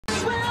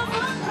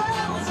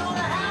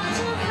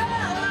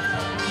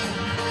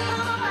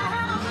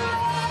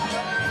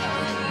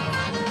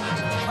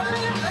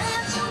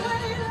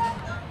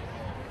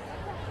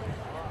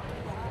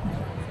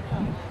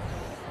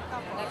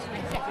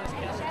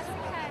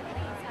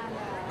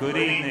Good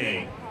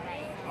evening.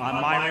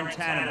 I'm Myron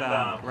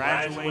Tannenbaum,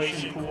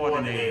 graduation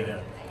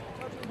coordinator.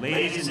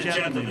 Ladies and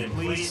gentlemen,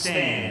 please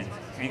stand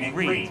and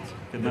greet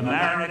the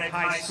Mamaroneck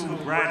High School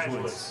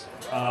graduates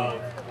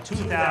of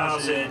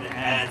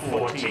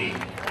 2014.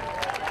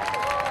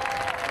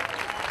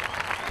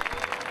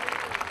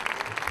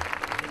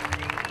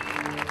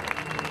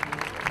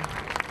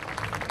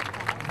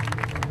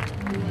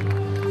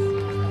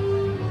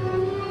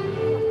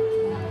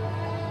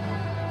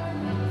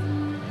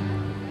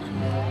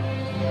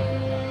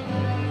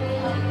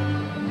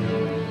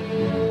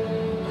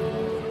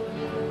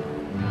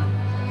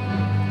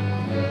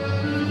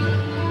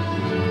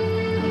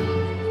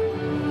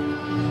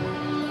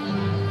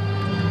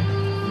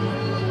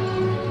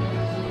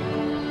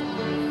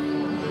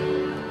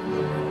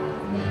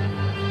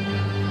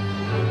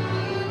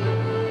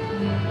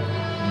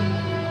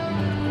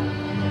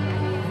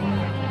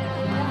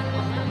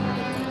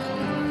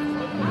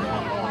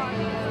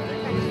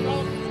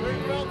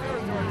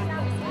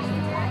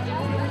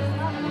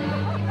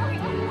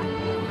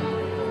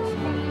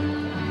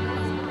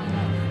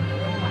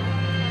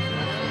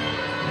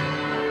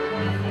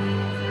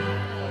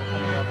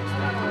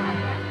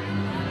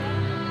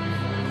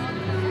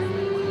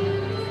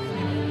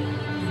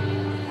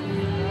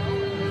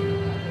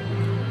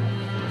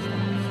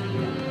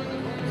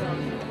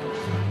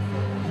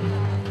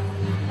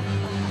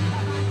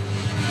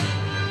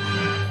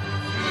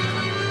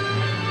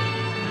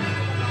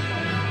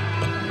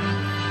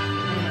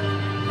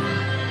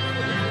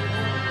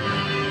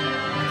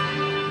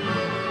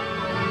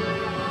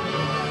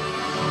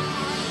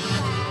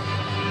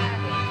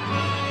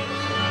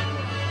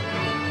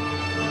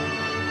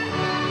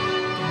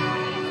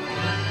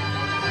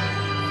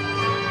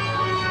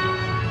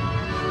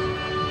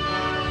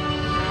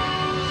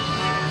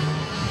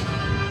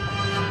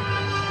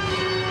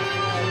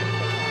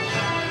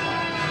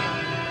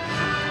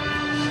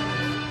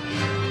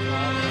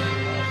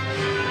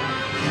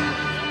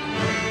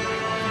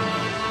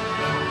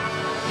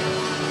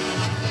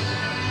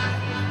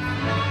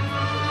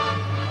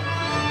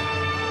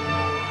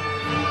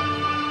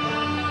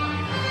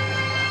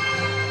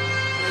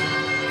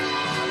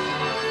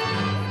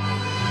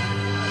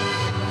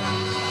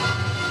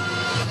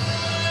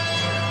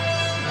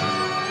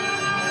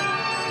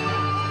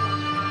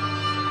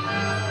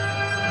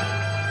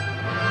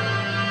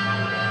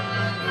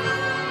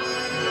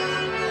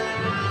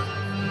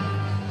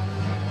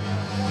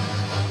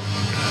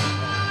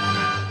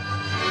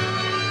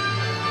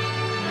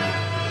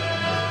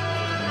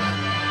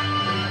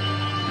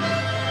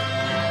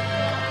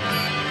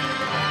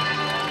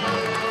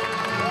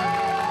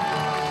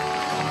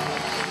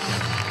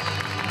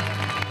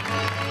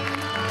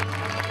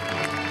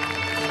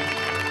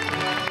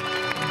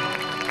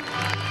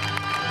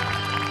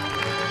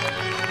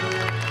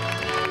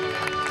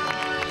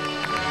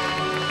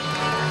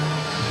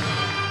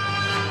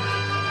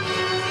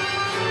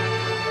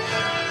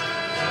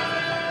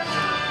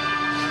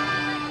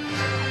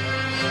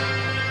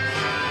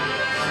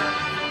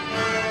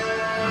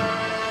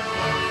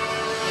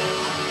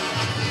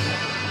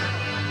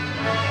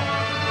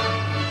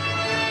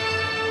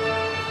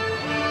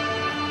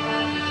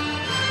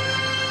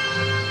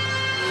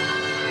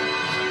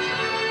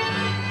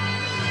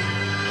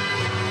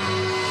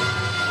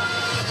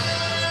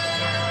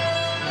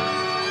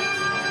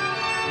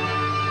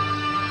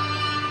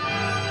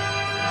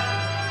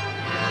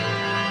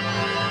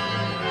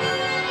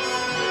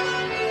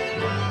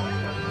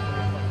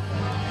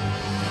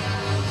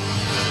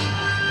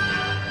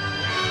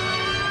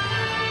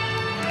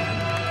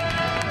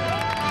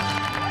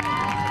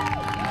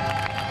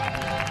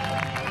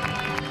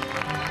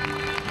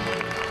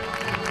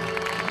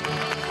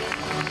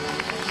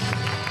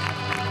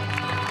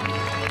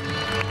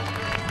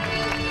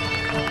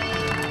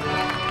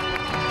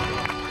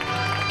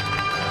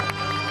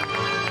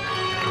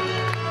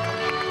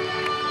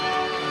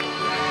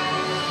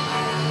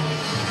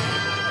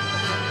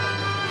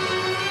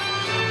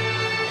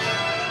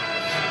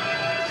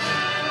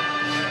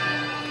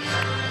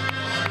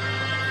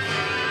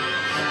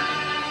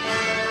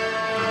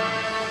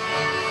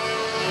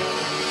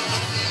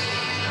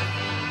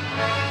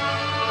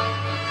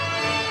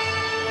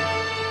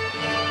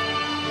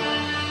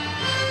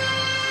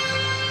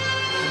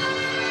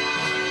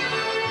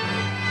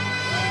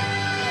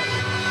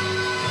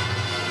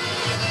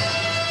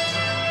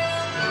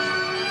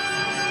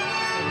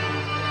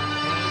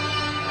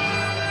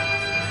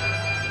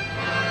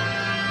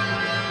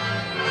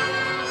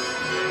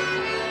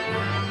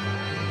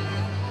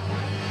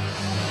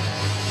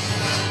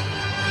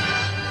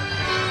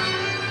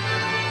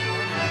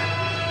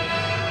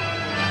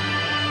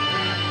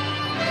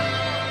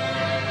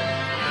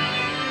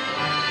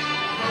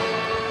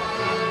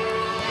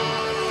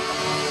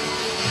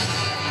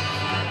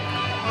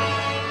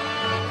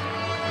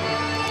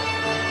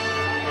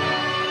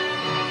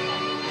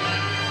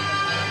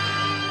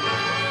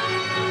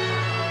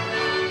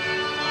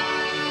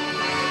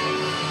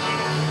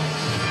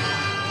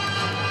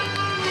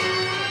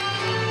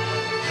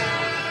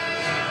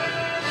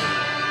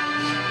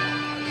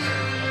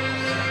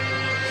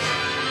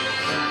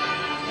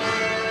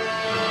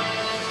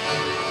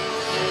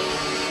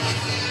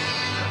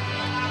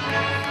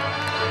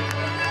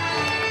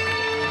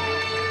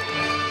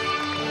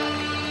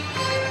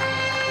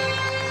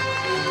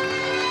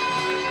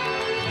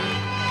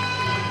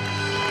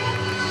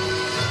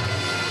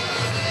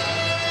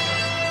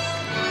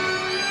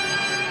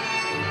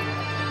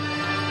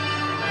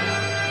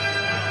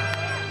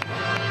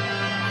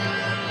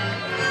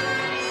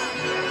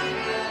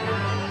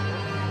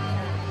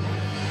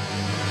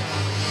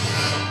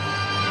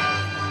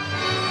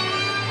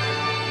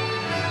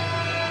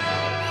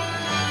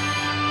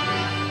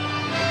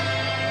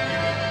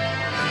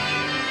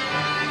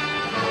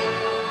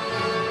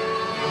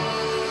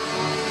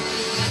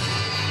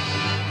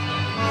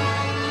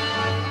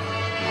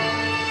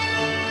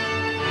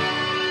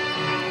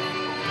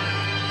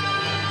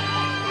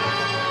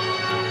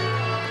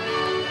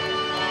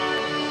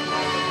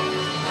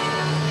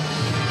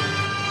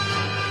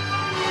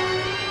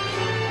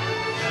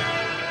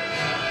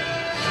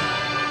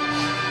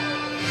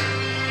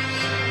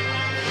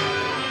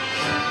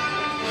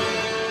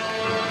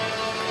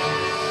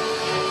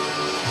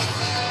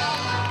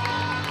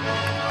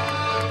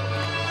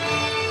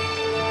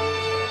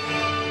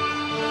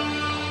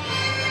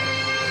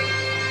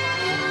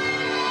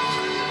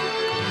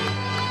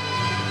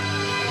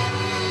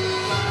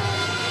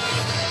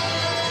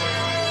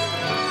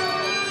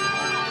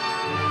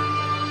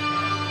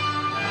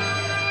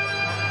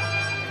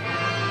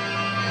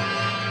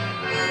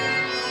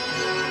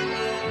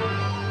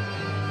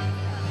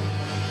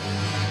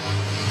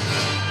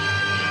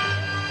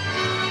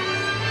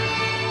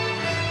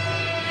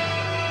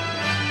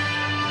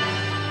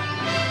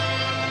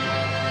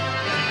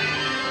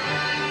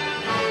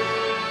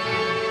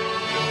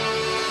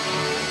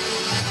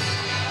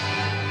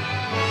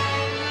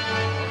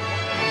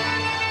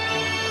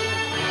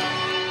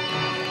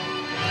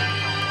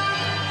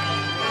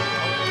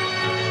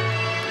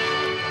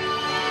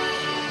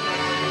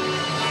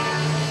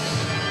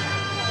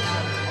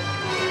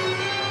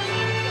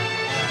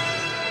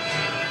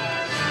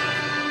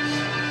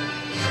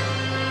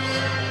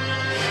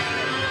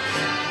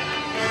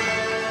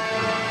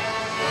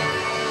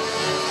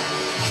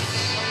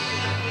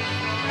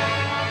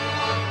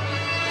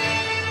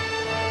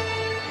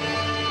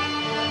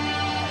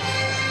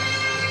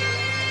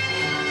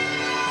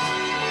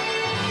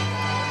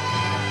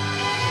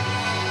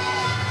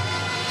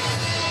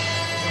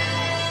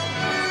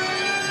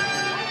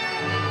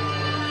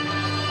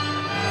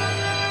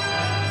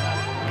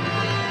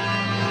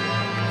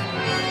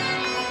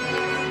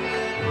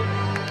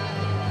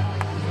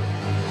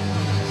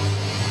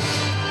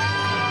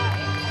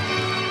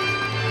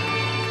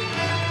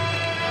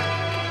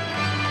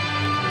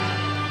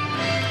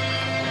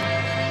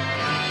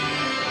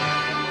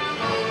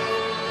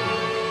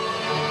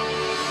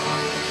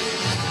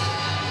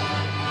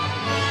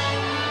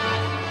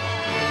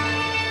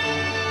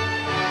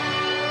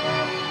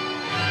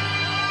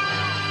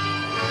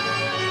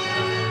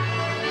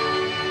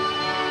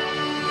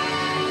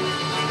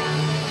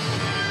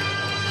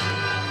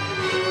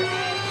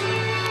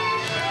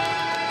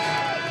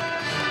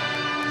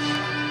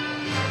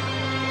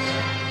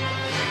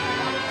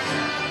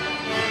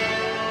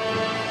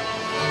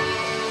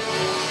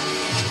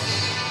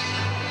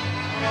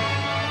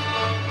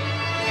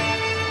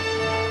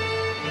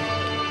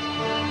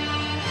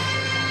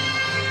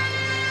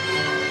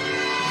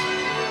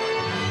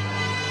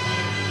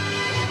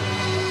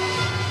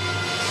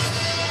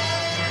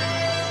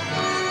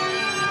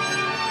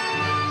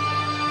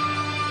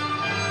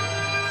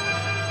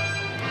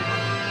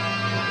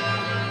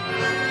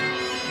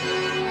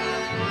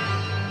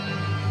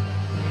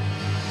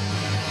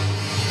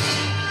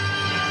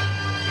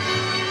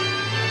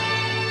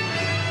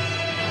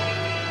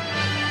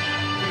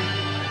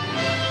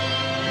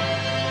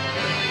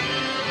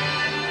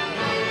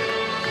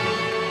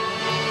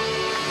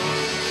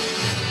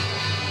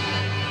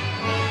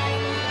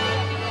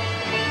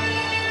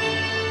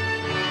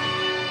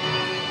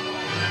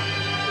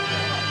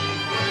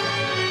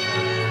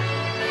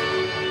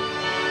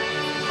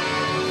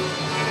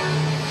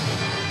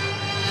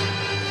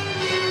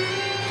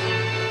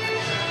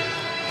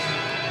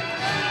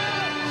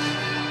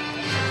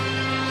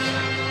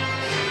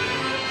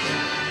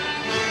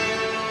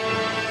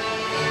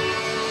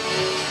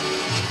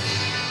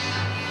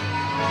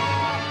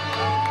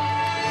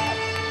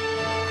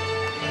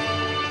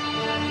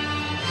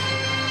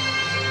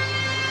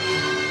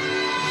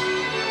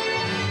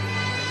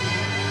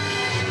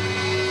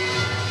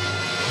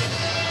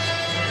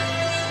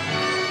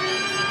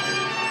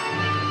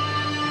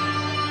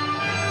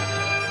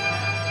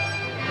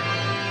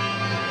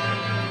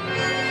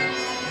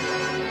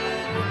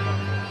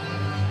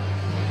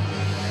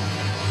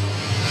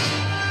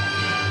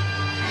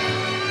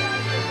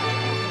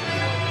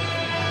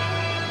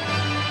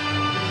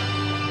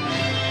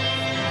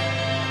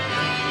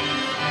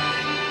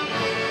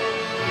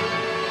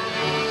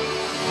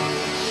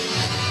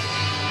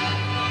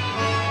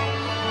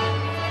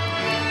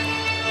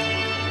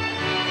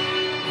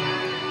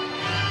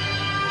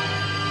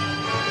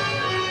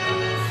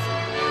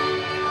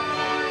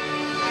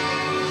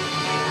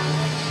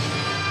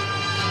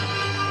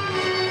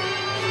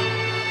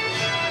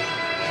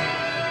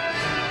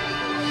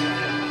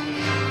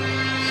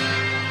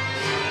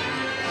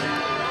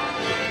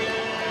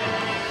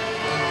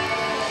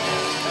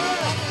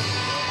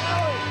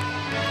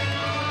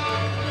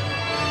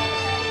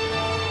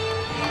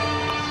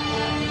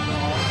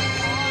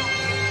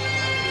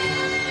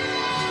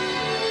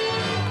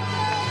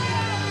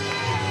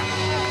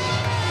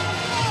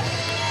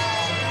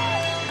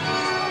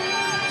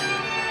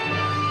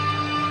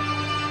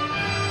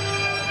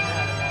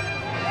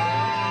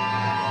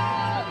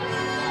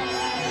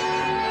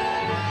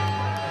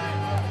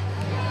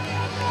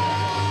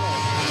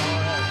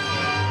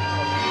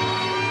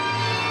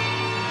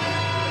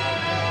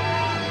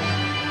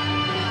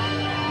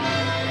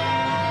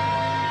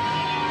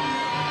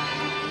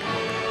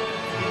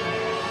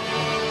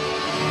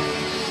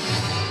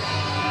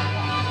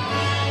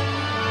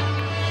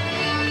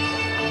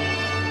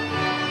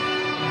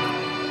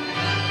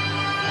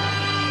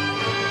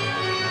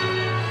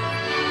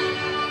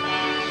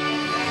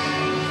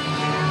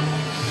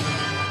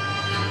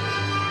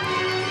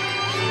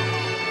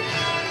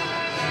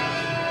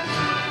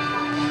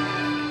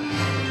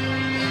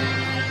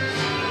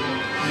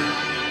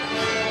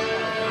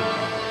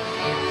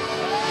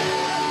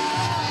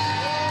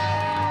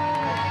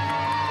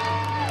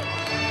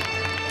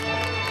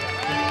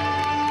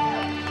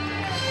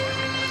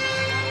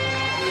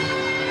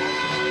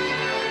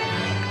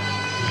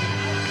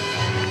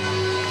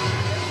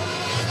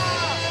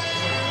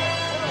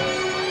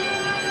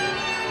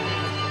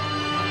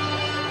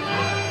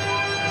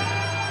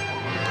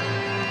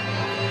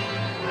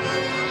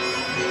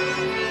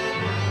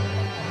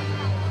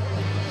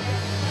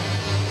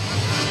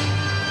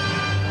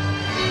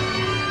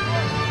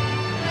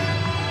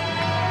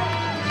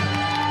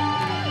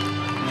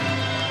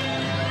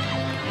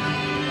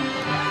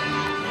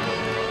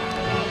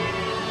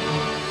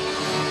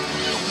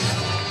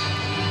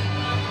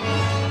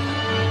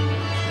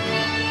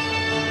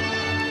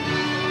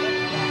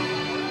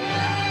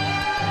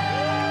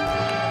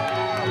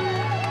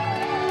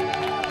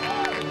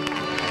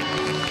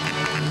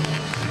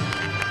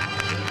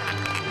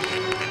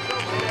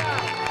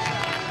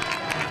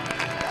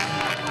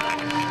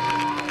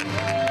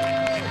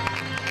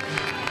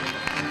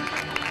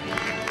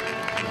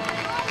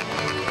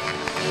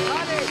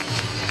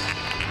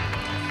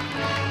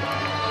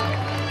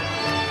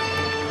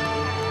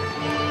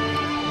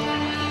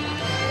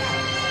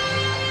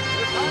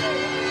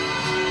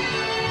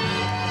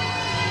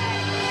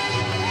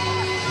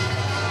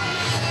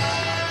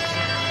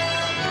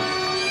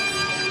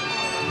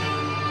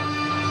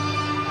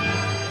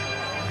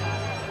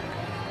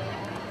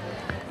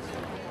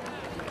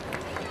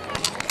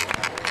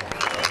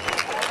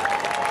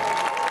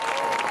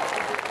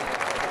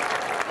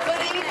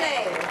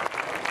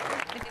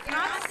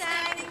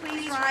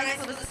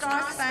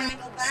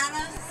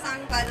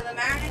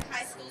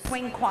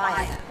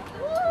 Choir.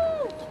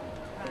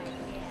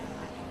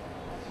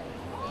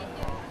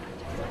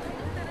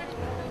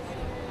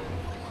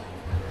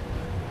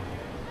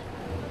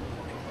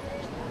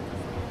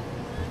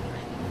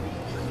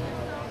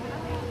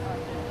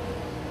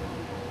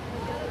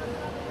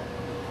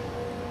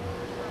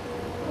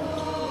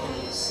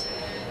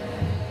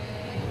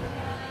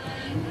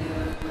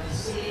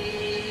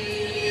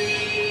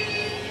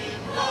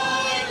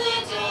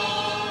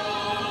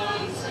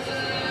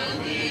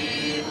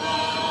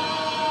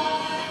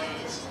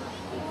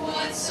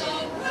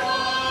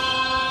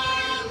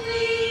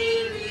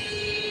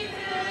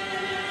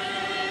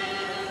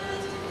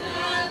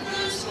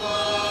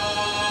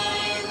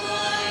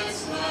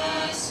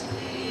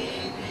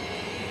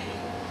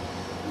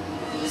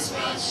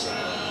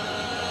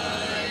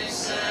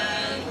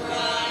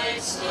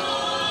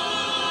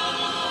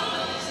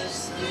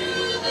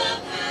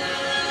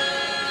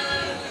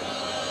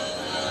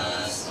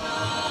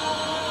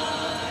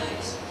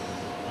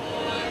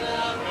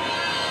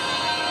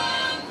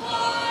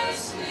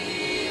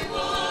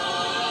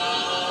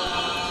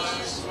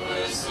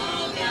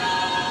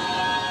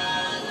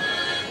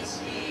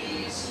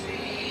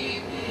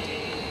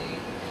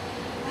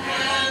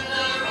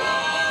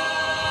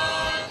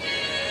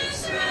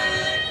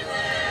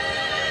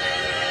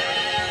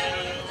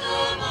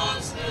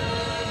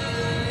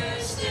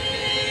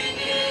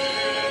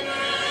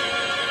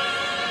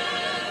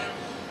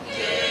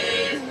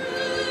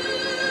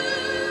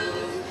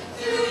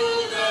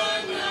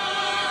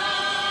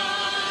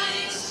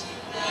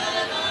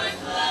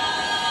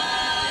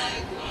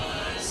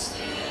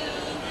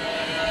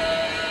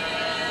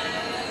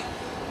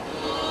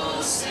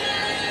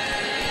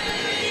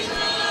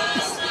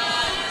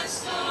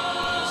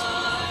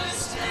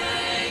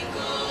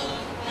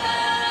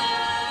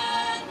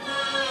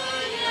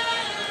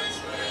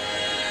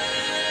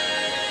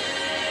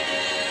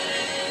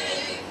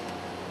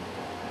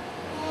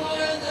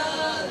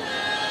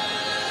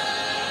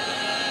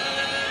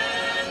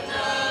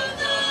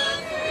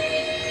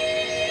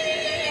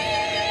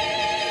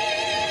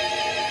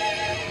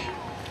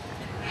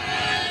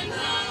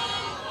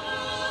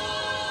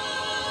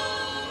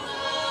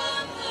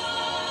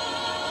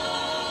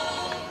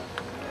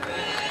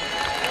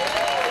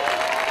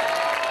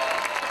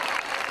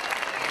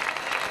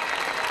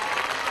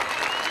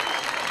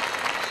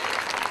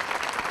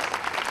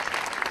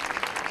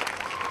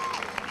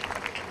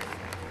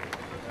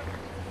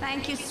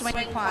 Thank you, Swing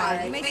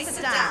Choir. You may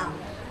sit down.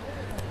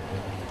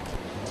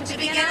 To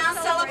begin our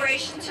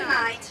celebration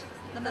tonight,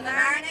 the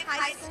Mamaroneck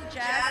High School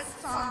Jazz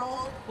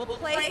Ensemble will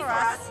play for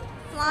us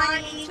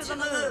Flying Me to the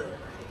Moon.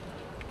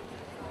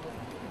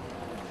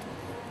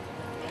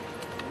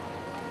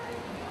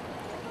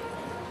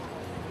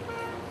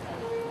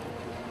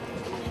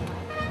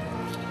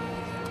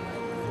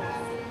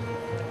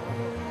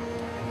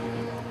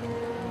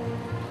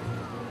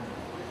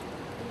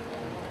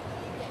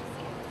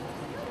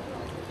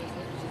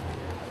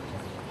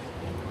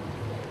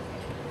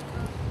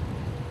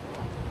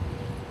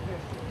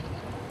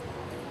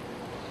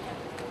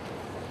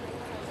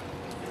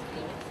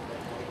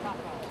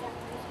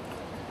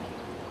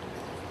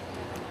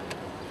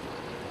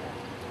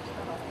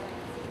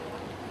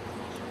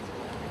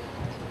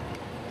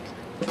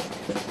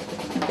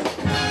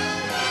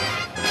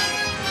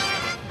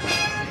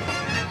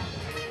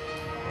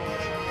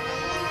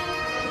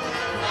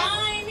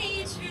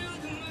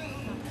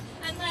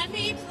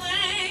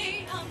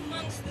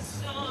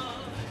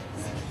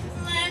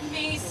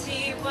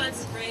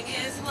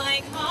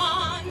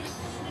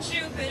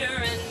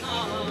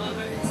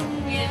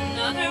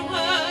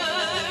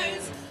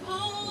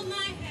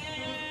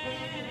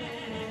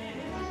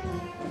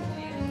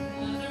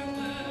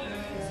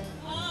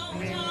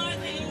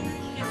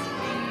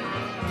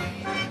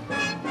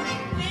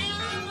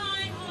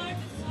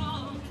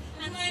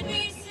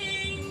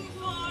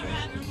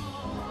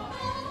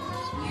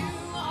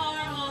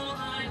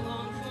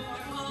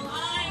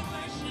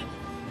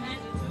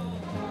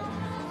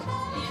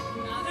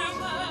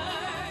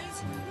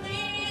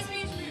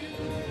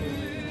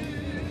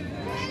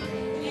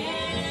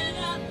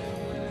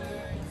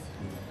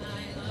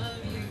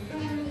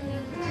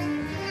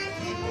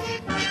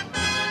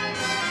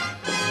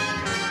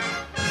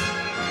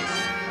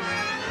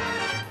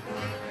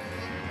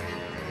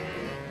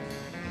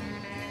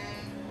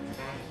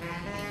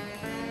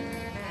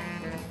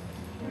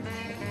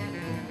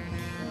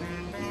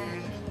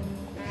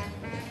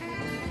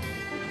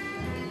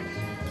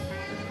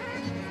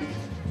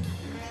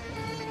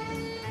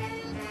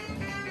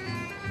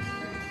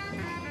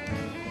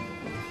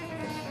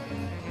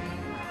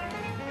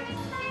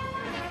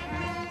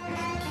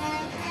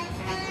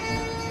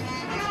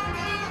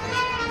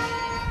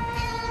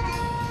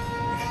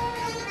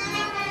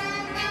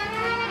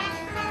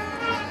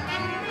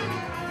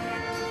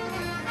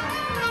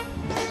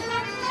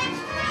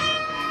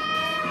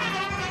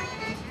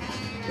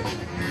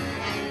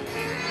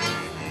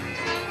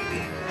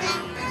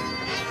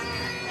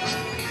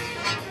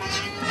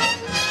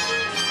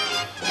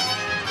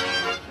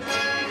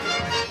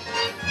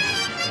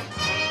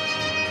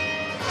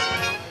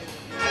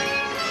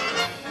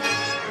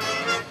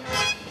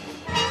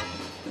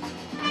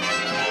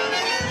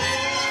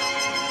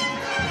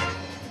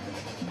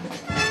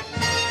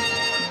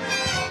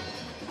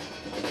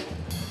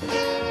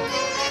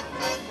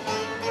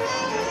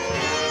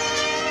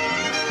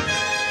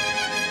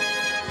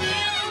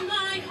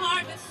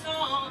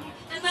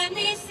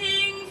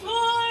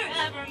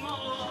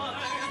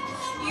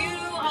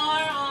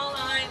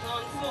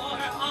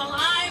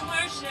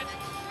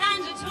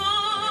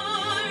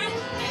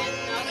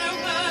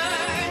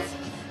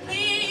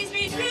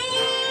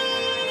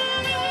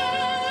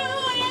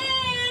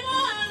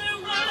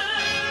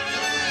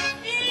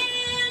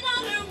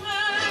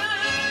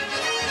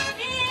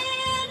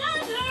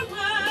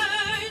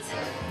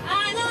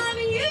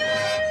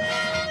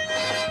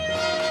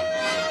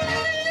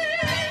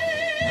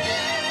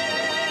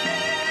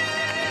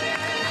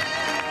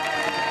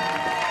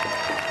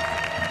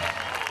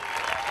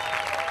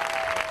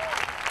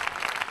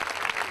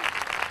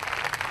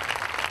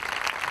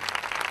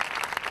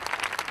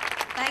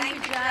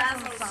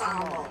 Jazz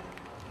Ensemble.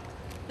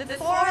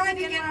 Before I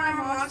begin my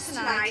remarks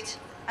tonight,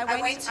 I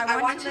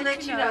want to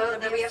let you know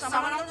that we have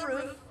someone on the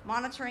roof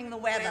monitoring the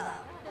weather.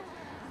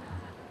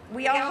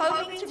 We are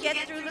hoping to get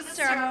through the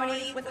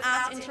ceremony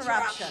without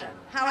interruption.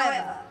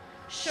 However,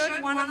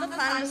 should one of the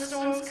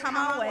thunderstorms come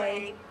our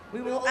way,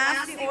 we will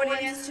ask the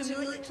audience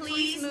to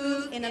please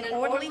move in an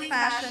orderly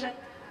fashion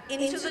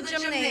into the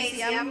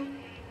gymnasium,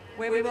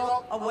 where we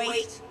will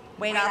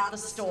wait out the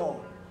storm.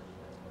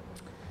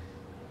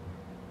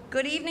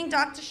 Good evening,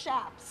 Dr.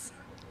 Shaps,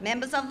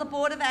 members of the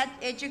Board of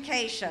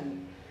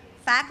Education,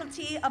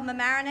 faculty of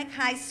Mamaroneck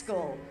High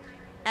School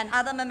and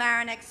other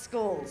Mamaroneck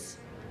schools,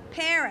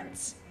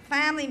 parents,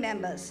 family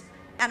members,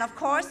 and of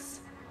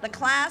course, the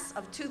class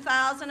of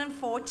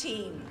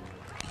 2014.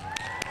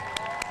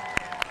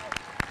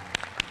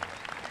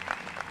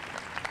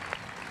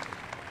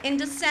 In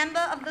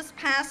December of this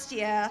past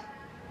year,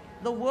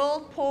 the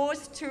world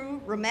paused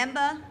to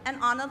remember and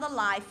honor the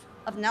life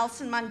of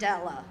Nelson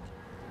Mandela.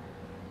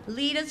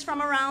 Leaders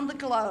from around the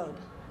globe,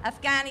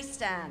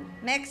 Afghanistan,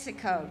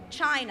 Mexico,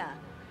 China,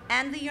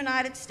 and the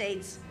United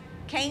States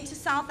came to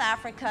South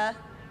Africa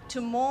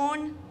to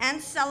mourn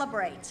and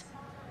celebrate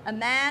a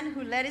man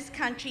who led his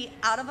country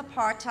out of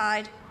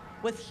apartheid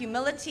with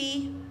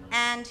humility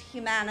and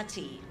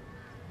humanity.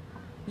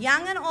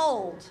 Young and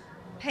old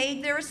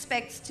paid their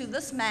respects to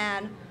this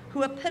man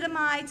who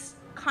epitomized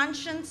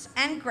conscience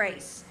and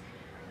grace,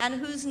 and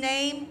whose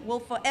name will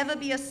forever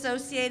be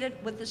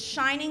associated with this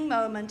shining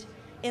moment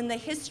in the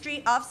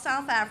history of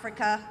South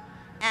Africa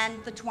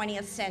and the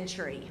 20th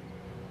century.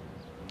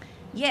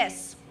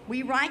 Yes,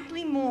 we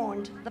rightly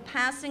mourned the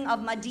passing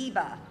of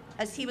Madiba,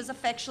 as he was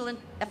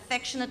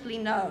affectionately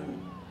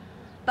known.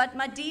 But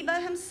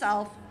Madiba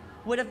himself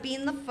would have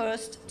been the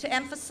first to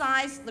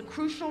emphasize the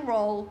crucial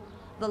role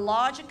the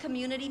larger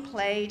community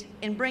played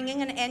in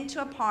bringing an end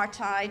to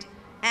apartheid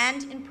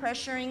and in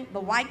pressuring the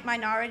white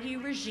minority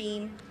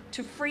regime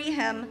to free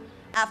him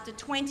after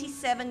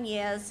 27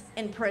 years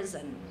in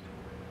prison.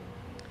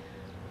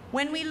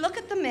 When we look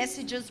at the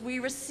messages we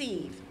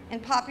receive in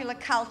popular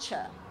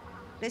culture,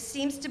 there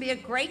seems to be a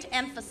great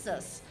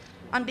emphasis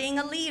on being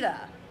a leader.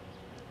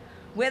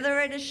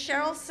 Whether it is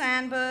Sheryl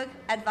Sandberg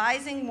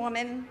advising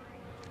women,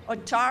 or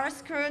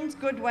Doris Kearns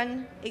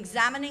Goodwin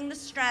examining the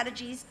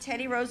strategies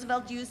Teddy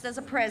Roosevelt used as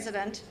a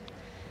president,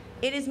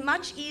 it is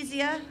much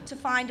easier to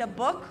find a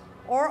book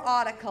or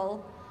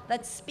article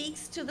that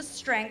speaks to the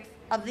strength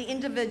of the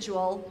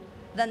individual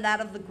than that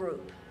of the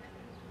group.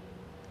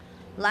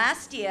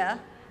 Last year,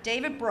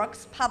 David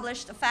Brooks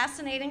published a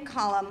fascinating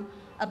column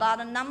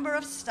about a number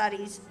of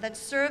studies that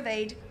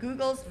surveyed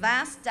Google's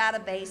vast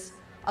database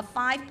of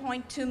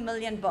 5.2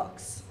 million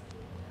books.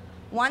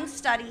 One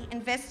study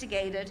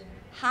investigated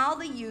how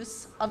the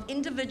use of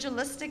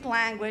individualistic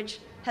language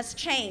has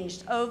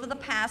changed over the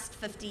past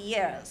 50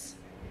 years.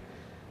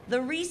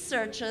 The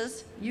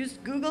researchers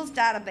used Google's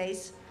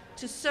database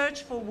to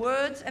search for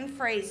words and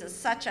phrases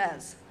such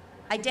as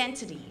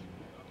identity,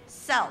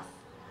 self,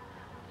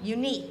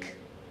 unique,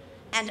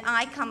 and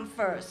I come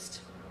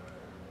first.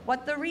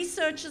 What the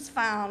researchers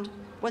found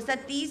was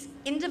that these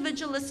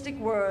individualistic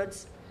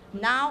words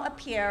now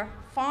appear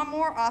far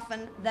more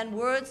often than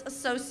words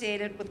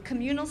associated with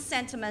communal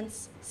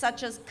sentiments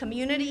such as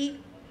community,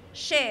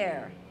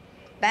 share,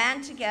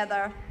 band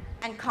together,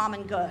 and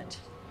common good.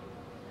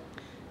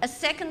 A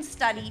second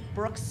study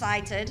Brooks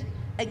cited,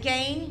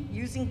 again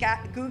using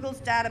Google's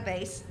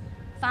database,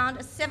 found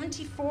a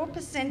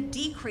 74%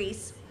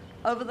 decrease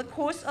over the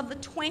course of the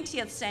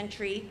 20th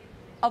century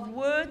of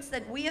words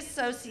that we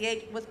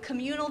associate with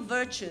communal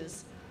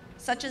virtues,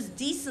 such as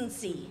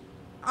decency,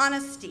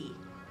 honesty,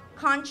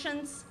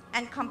 conscience,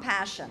 and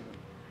compassion.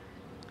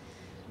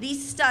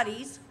 These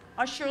studies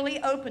are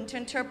surely open to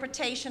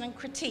interpretation and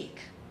critique,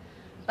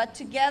 but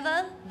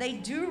together they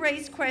do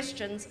raise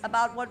questions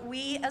about what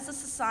we as a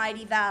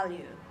society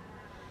value.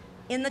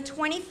 In the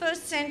 21st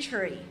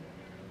century,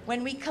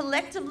 when we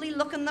collectively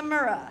look in the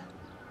mirror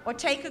or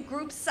take a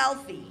group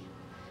selfie,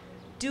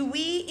 do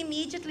we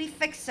immediately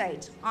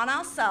fixate on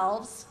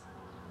ourselves,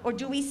 or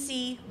do we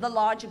see the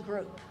larger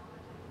group?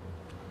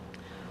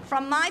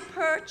 From my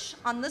perch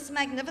on this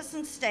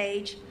magnificent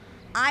stage,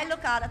 I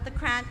look out at the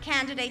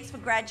candidates for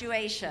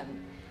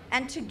graduation,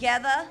 and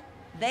together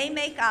they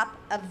make up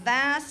a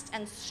vast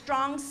and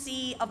strong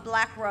sea of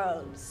black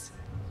robes.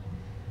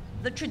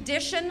 The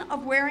tradition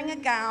of wearing a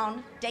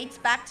gown dates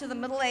back to the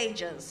Middle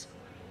Ages,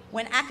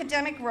 when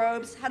academic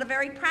robes had a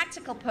very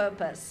practical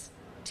purpose,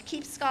 to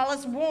keep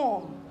scholars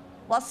warm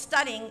while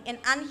studying in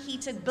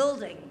unheated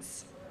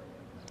buildings.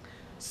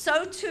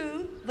 So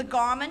too, the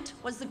garment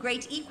was the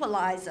great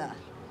equalizer.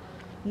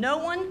 No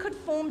one could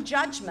form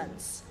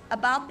judgments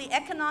about the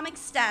economic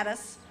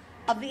status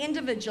of the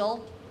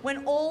individual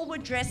when all were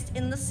dressed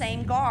in the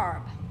same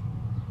garb.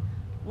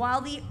 While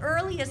the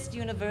earliest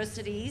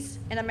universities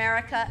in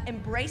America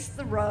embraced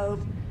the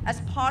robe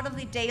as part of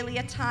the daily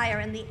attire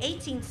in the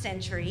 18th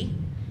century,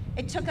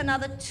 it took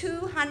another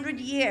 200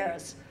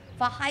 years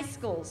for high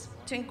schools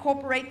to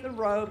incorporate the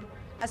robe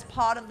as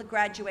part of the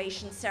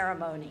graduation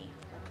ceremony.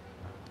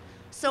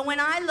 So when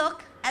I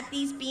look at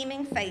these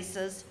beaming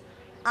faces,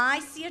 I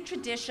see a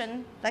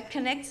tradition that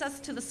connects us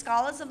to the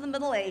scholars of the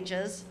Middle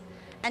Ages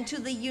and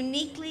to the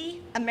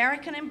uniquely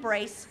American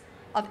embrace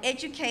of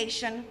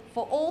education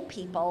for all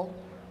people,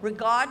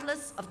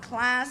 regardless of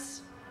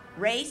class,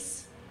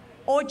 race,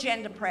 or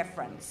gender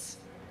preference.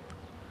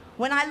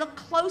 When I look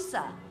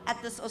closer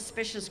at this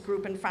auspicious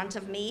group in front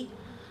of me,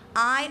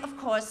 I, of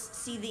course,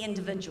 see the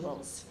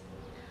individuals.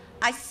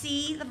 I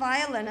see the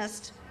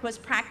violinist who has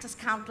practiced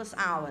countless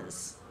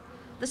hours,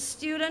 the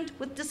student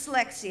with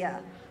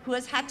dyslexia who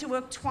has had to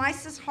work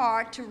twice as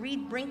hard to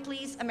read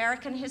Brinkley's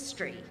American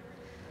History,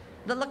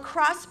 the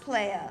lacrosse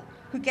player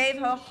who gave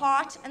her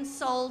heart and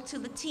soul to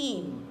the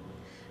team,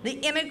 the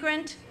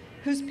immigrant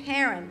whose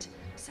parents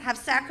have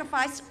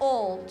sacrificed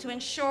all to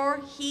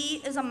ensure he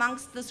is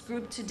amongst this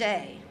group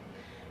today,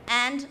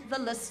 and the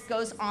list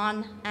goes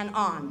on and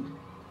on.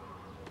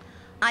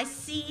 I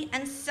see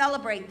and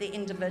celebrate the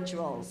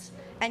individuals,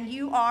 and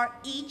you are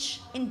each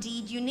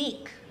indeed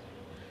unique.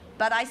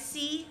 But I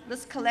see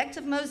this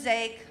collective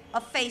mosaic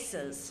of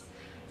faces,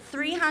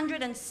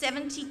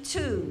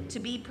 372 to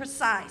be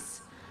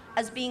precise,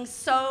 as being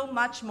so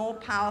much more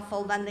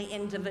powerful than the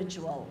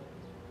individual.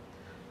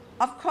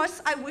 Of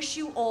course, I wish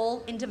you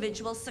all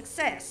individual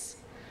success,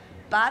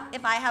 but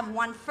if I have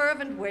one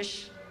fervent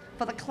wish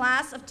for the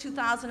class of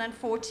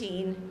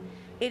 2014,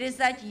 it is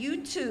that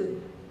you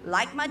too,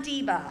 like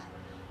Madiba,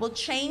 will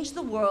change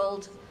the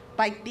world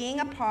by being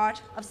a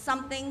part of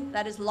something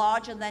that is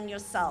larger than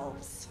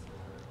yourselves.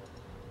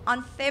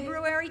 On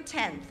February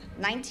 10th,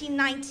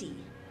 1990,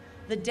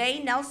 the day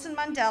Nelson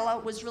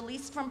Mandela was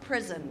released from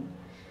prison,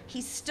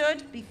 he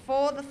stood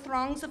before the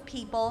throngs of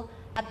people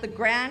at the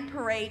Grand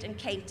Parade in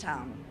Cape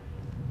Town.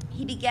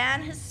 He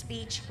began his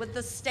speech with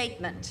this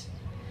statement: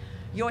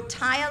 "Your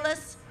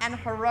tireless and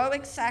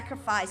heroic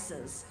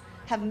sacrifices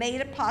have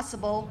made it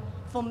possible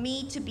for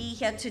me to be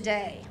here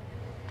today.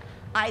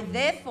 I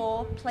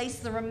therefore place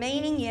the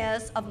remaining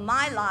years of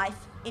my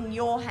life in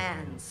your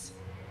hands."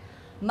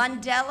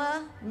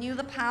 Mandela knew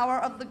the power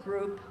of the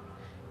group,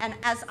 and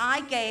as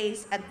I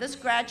gaze at this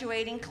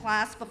graduating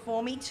class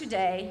before me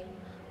today,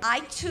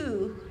 I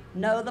too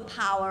know the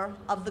power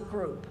of the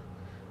group.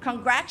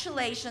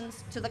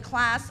 Congratulations to the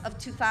class of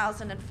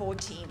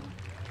 2014.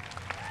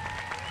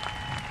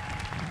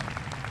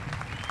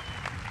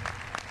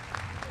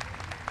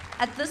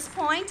 At this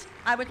point,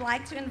 I would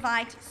like to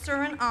invite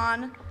Surin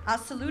An, our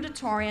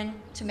salutatorian,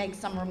 to make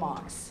some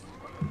remarks.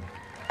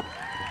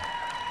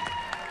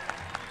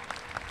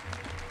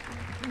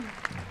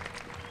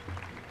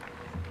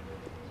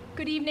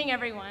 Good evening,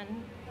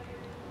 everyone.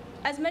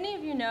 As many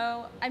of you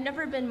know, I've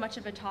never been much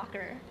of a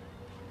talker.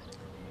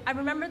 I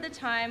remember the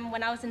time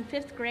when I was in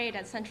 5th grade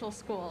at Central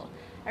School.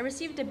 I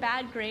received a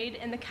bad grade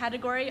in the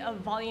category of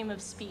volume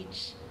of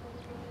speech.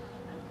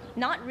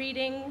 Not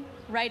reading,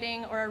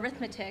 writing, or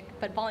arithmetic,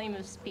 but volume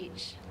of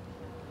speech.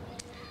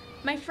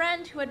 My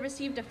friend, who had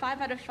received a 5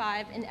 out of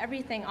 5 in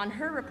everything on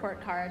her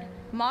report card,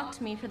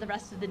 mocked me for the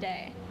rest of the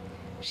day.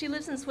 She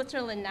lives in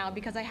Switzerland now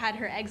because I had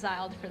her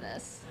exiled for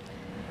this.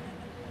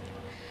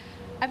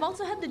 I've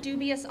also had the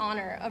dubious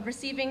honor of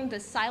receiving the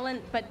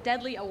silent but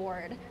deadly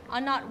award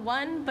on not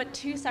one, but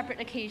 2 separate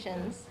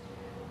occasions.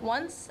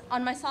 Once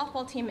on my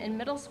softball team in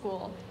middle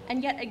school,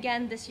 and yet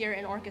again this year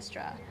in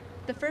orchestra.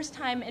 The first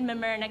time in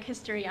Mamaroneck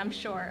history, I'm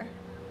sure.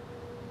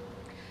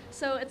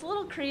 So it's a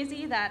little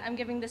crazy that I'm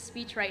giving this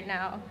speech right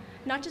now,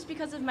 not just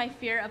because of my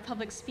fear of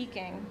public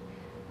speaking,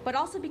 but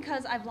also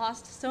because I've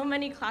lost so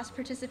many class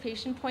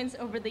participation points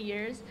over the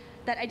years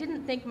that I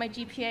didn't think my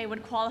GPA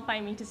would qualify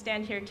me to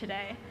stand here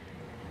today.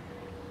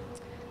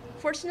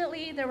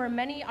 Fortunately, there were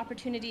many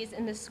opportunities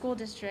in this school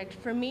district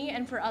for me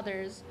and for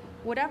others,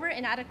 whatever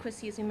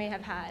inadequacies we may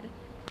have had,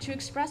 to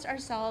express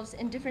ourselves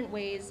in different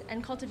ways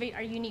and cultivate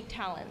our unique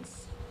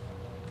talents,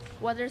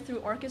 whether through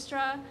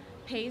orchestra,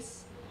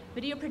 pace,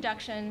 video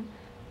production,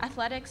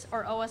 athletics,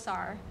 or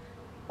OSR,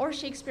 or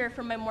Shakespeare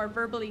for my more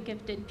verbally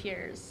gifted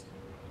peers.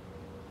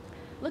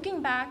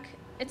 Looking back,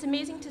 it's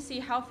amazing to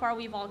see how far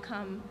we've all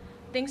come,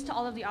 thanks to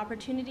all of the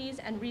opportunities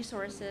and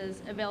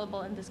resources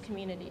available in this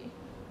community.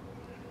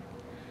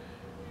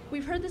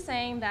 We've heard the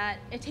saying that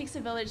it takes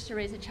a village to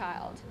raise a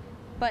child,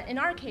 but in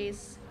our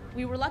case,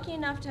 we were lucky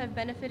enough to have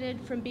benefited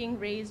from being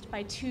raised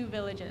by 2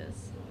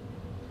 villages.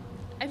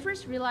 I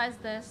first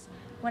realized this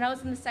when I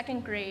was in the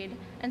 2nd grade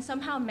and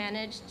somehow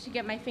managed to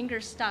get my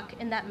fingers stuck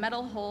in that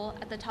metal hole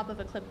at the top of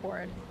a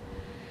clipboard.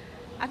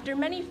 After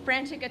many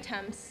frantic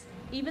attempts,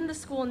 even the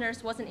school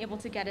nurse wasn't able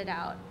to get it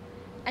out.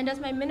 And as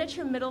my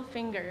miniature middle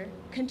finger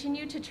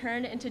continued to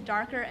turn into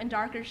darker and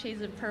darker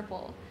shades of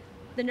purple,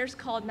 the nurse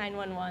called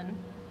 911.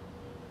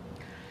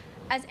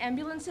 As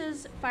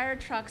ambulances, fire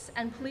trucks,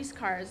 and police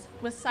cars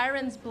with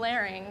sirens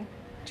blaring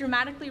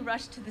dramatically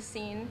rushed to the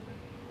scene,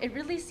 it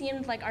really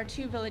seemed like our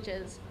 2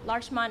 villages,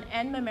 Larchmont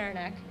and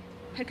Mamaroneck,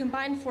 had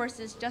combined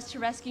forces just to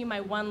rescue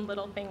my one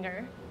little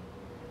finger.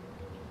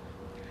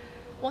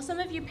 While some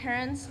of you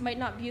parents might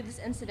not view this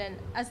incident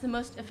as the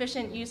most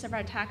efficient use of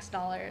our tax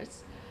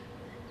dollars,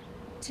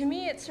 to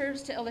me it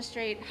serves to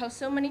illustrate how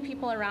so many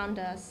people around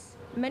us,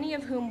 many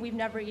of whom we've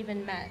never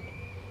even met,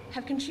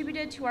 have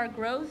contributed to our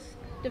growth,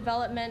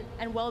 development,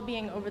 and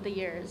well-being over the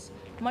years,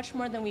 much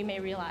more than we may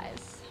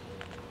realize.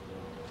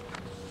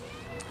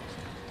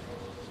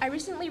 I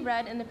recently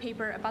read in the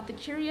paper about the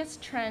curious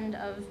trend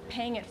of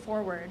paying it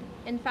forward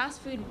in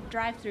fast food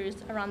drive-thrus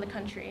around the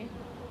country.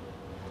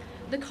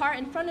 The car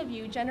in front of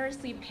you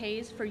generously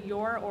pays for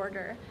your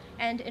order,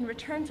 and in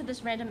return for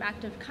this random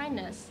act of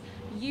kindness,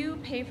 you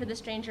pay for the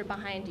stranger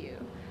behind you.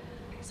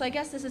 So I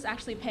guess this is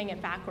actually paying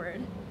it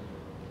backward.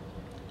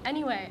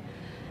 Anyway,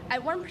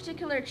 at one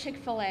particular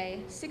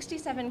Chick-fil-A,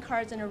 67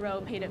 cars in a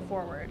row paid it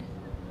forward.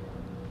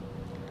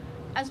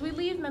 As we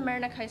leave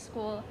Mamaroneck High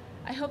School,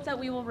 I hope that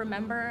we will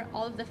remember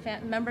all of the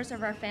members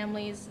of our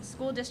families,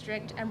 school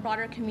district, and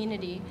broader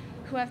community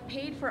who have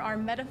paid for our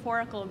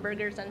metaphorical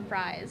burgers and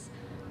fries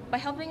by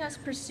helping us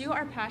pursue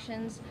our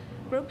passions,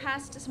 grow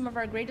past some of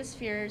our greatest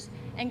fears,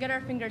 and get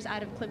our fingers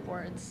out of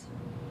clipboards.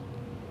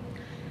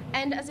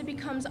 And as it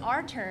becomes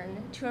our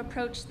turn to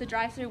approach the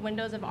drive-through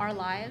windows of our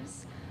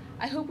lives,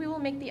 I hope we will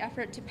make the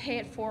effort to pay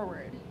it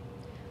forward,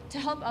 to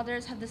help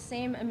others have the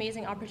same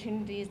amazing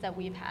opportunities that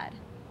we've had.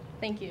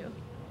 Thank you.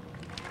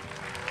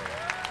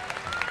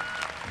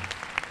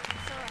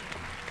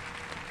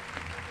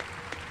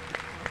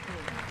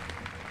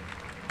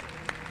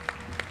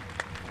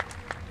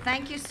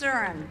 Thank you,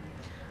 Surin.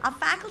 Our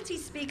faculty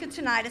speaker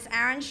tonight is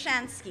Aaron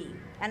Shansky,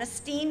 an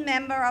esteemed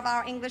member of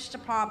our English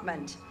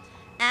department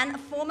and a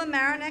former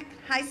Mamaroneck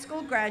High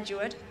School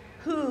graduate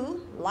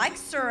who, like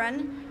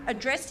Surin,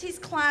 addressed his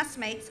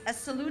classmates as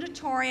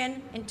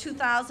salutatorian in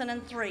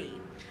 2003.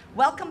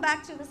 Welcome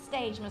back to the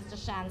stage, Mr.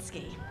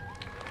 Shansky.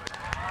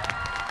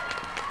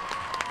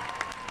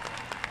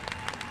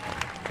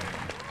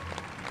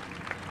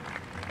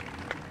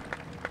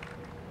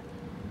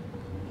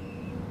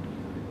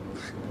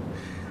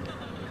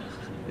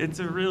 It's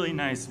a really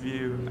nice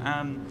view.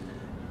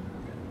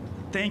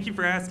 Thank you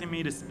for asking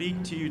me to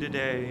speak to you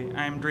today.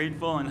 I'm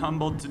grateful and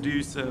humbled to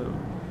do so.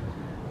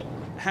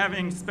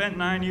 Having spent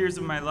 9 years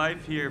of my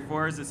life here,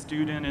 4 as a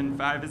student and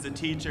 5 as a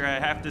teacher, I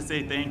have to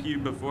say thank you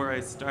before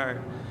I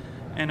start.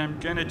 And I'm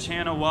gonna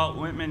channel Walt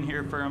Whitman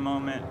here for a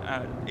moment,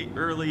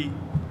 early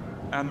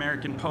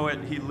American poet.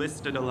 He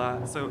listed a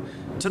lot. So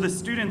to the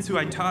students who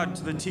I taught,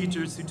 to the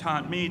teachers who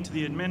taught me, to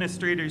the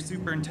administrators,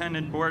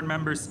 superintendent, board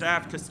members,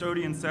 staff,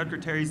 custodians,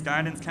 secretaries,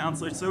 guidance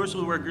counselors,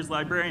 social workers,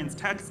 librarians,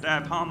 tech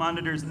staff, hall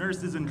monitors,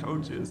 nurses, and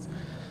coaches.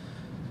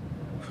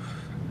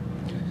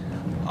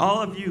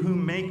 All of you who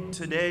make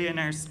today and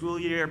our school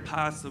year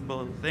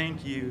possible,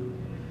 thank you.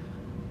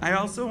 I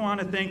also want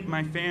to thank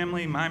my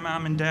family, my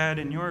mom and dad,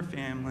 and your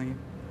family.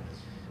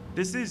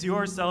 This is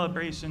your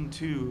celebration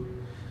too.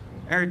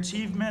 Our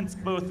achievements,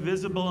 both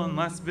visible and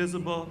less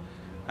visible,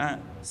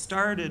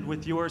 started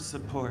with your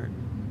support.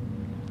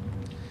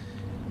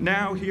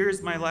 Now,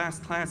 here's my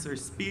last class or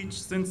speech.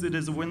 Since it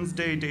is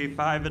Wednesday, day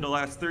 5, it'll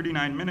last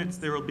 39 minutes.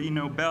 There will be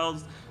no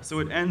bells, so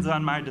it ends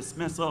on my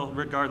dismissal,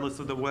 regardless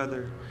of the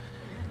weather.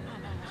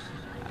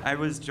 I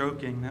was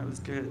joking, that was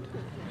good.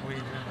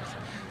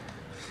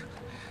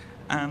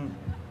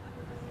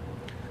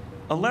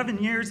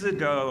 11 years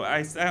ago,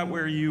 I sat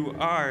where you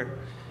are,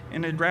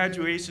 in a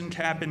graduation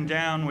cap and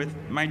gown with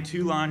my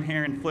 2 long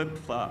hair and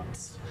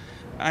flip-flops.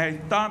 I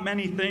thought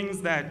many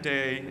things that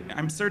day.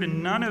 I'm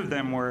certain none of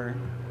them were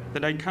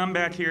that I'd come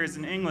back here as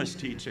an English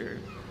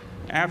teacher.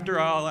 After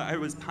all, I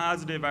was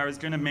positive I was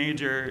going to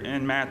major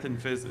in math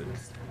and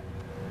physics.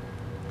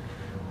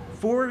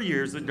 4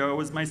 years ago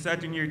was my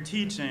 2nd year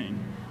teaching.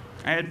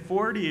 I had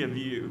 40 of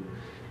you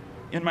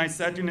in my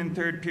 2nd and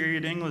 3rd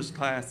period English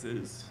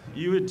classes.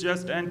 You had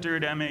just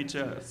entered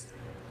MHS.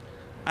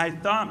 I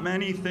thought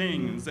many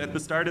things at the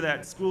start of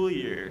that school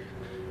year,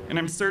 and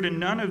I'm certain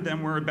none of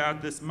them were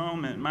about this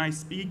moment, my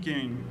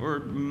speaking, or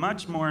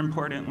much more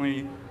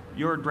importantly,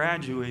 your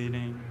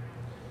graduating.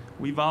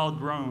 We've all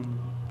grown.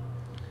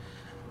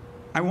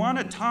 I want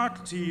to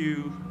talk to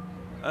you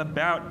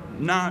about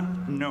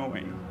not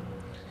knowing.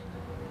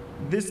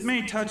 This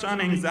may touch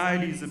on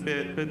anxieties a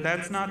bit, but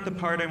that's not the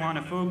part I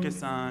want to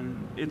focus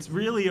on. It's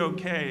really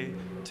okay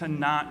to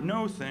not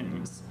know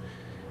things.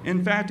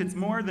 In fact, it's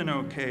more than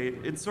okay.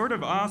 It's sort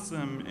of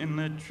awesome in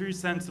the true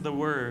sense of the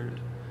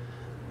word.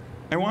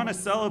 I want to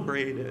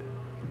celebrate it,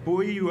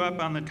 buoy you up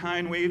on the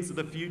kind waves of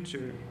the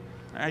future.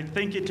 I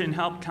think it can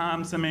help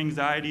calm some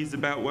anxieties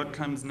about what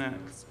comes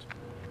next.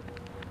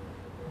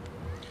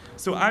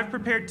 So I've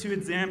prepared 2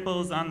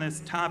 examples on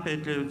this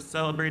topic of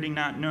celebrating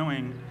not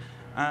knowing.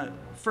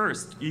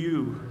 First,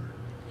 you.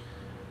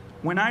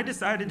 When I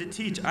decided to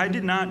teach, I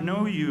did not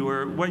know you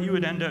or what you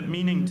would end up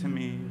meaning to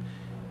me.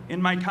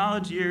 In my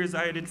college years,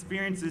 I had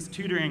experiences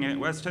tutoring at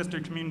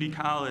Westchester Community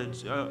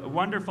College, a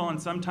wonderful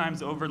and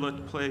sometimes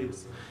overlooked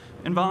place,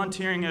 and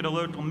volunteering at a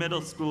local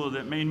middle school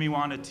that made me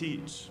want to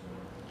teach.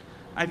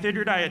 I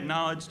figured I had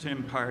knowledge to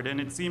impart,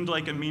 and it seemed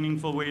like a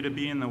meaningful way to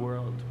be in the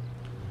world.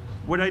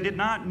 What I did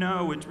not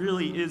know, which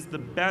really is the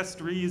best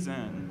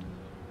reason,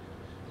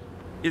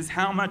 is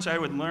how much I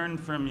would learn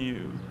from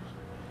you.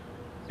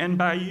 And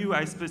by you,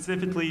 I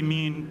specifically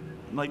mean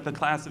like the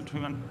class of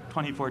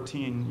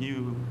 2014,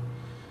 you.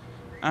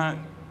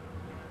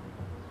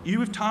 You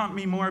have taught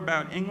me more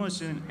about English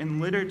and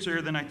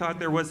literature than I thought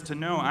there was to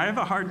know. I have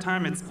a hard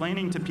time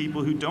explaining to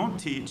people who don't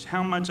teach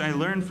how much I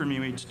learn from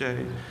you each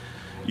day.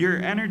 Your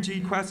energy,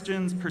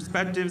 questions,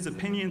 perspectives,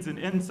 opinions, and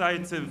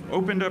insights have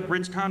opened up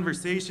rich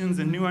conversations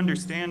and new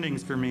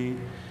understandings for me.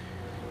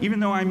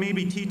 Even though I may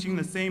be teaching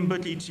the same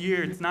book each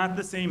year, it's not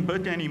the same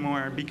book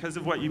anymore because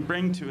of what you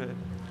bring to it.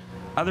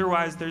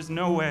 Otherwise, there's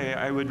no way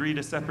I would read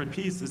a separate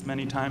piece as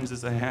many times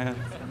as I have.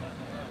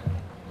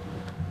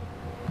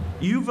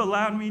 You've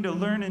allowed me to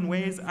learn in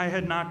ways I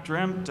had not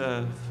dreamt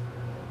of.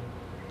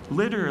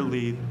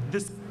 Literally,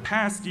 this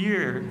past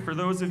year, for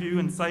those of you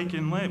in Psych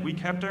and Lit, we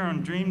kept our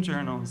own dream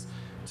journals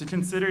to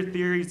consider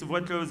theories of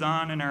what goes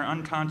on in our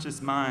unconscious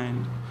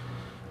mind.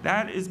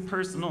 That is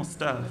personal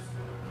stuff.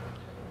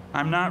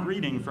 I'm not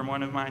reading from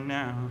one of mine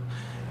now.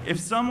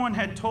 If someone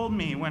had told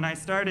me when I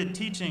started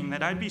teaching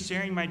that I'd be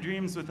sharing my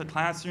dreams with a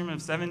classroom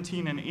of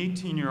 17 and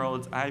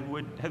 18-year-olds, I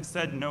would have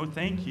said no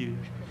thank you.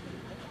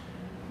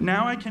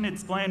 Now I can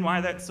explain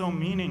why that's so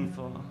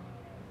meaningful.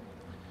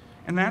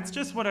 And that's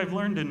just what I've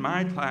learned in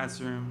my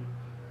classroom.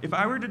 If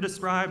I were to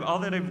describe all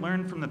that I've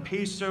learned from the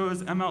PACE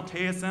shows,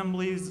 MLK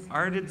assemblies,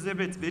 art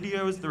exhibits,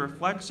 videos, the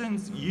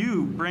reflections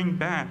you bring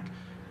back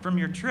from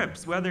your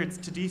trips, whether it's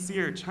to DC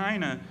or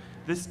China,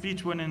 this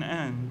speech wouldn't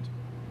end.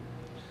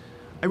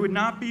 I would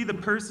not be the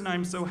person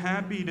I'm so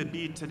happy to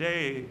be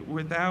today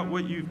without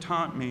what you've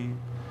taught me.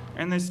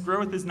 And this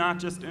growth is not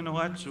just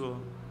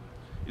intellectual.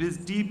 It is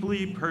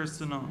deeply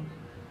personal.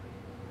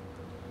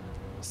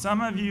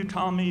 Some of you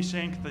call me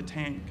Shank the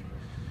Tank.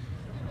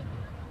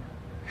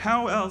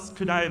 How else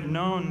could I have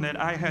known that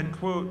I had,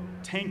 quote,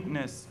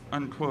 tankness,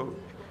 unquote,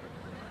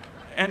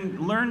 and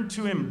learned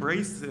to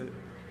embrace it?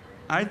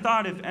 I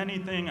thought, if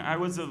anything, I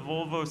was a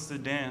Volvo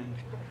sedan.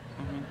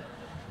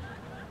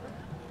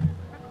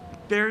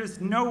 There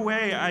is no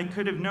way I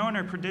could have known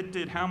or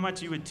predicted how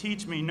much you would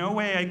teach me. No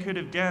way I could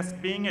have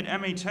guessed being at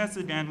MHS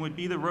again would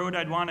be the road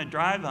I'd want to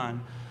drive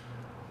on,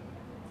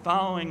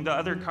 following the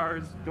other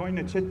cars going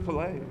to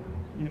Chick-fil-A.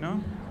 You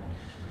know?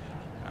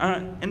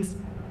 And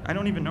I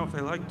don't even know if I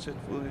like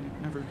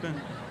Chick-fil-A, never been.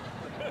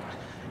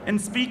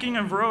 And speaking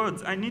of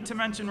roads, I need to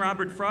mention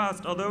Robert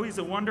Frost. Although he's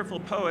a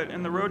wonderful poet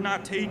and The Road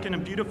Not Taken, a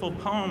beautiful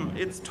poem,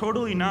 it's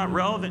totally not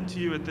relevant to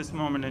you at this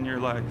moment in your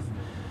life.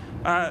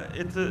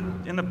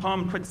 In the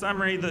poem, quick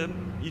summary,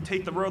 you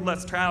take the road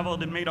less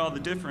traveled and made all the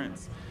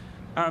difference.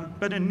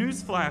 But a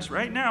newsflash,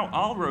 right now,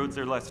 all roads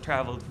are less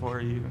traveled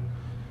for you.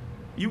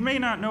 You may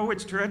not know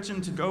which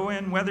direction to go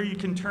in, whether you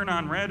can turn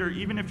on red, or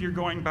even if you're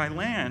going by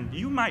land.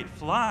 You might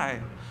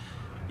fly.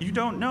 You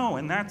don't know,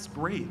 and that's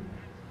great.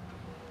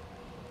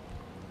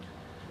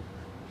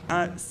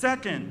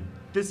 Second,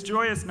 this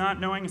joyous not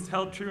knowing is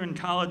held true in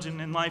college and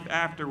in life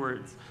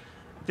afterwards.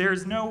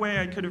 There's no way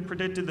I could have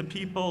predicted the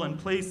people and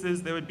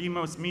places that would be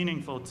most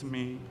meaningful to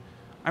me.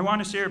 I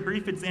want to share a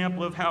brief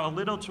example of how a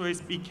little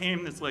choice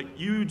became this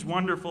huge,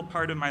 wonderful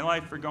part of my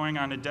life for going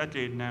on a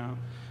decade now.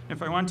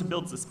 If I want to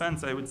build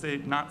suspense, I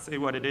would not say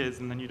what it is,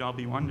 and then you'd all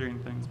be wondering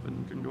things, but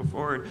you can go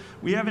forward.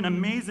 We have an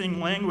amazing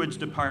language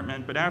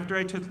department, but after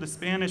I took the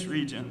Spanish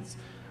Regents,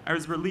 I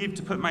was relieved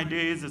to put my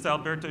days as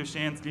Alberto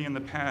Shansky in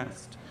the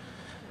past.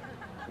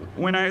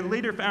 When I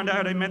later found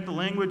out I met the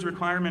language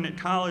requirement at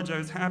college, I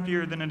was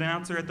happier than an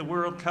announcer at the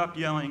World Cup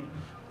yelling,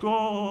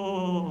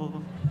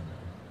 "Goal!"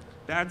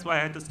 That's why I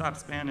had to stop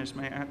Spanish.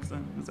 My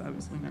accent was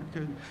obviously not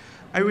good.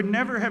 I would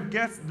never have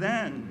guessed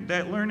then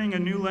that learning a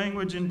new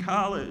language in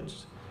college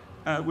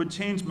would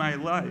change my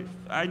life.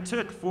 I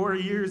took 4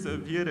 years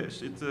of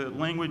Yiddish. It's a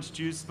language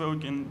Jews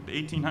spoke in the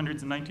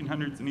 1800s and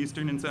 1900s in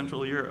Eastern and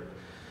Central Europe.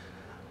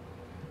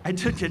 I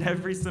took it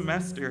every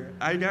semester.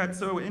 I got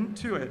so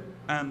into it.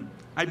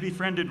 I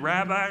befriended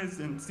rabbis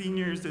and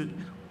seniors at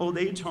old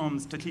age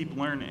homes to keep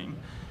learning.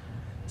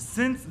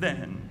 Since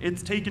then,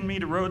 it's taken me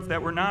to roads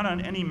that were not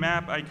on any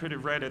map I could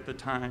have read at the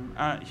time.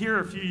 Here are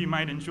a few you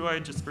might enjoy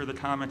just for the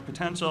comic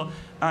potential.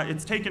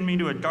 It's taken me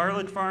to a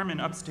garlic farm in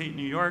upstate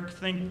New York.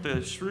 Think the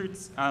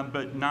Schrutes,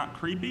 but not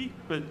creepy,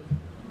 but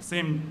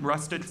same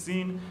rustic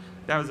scene.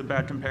 That was a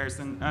bad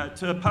comparison.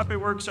 To a puppet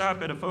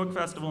workshop at a folk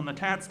festival in the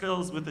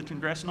Catskills with the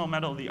Congressional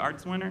Medal of the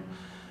Arts winner.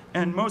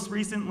 And most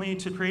recently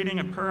to creating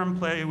a Purim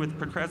play with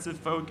progressive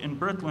folk in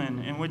Brooklyn,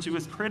 in which it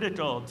was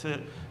critical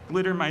to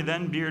glitter my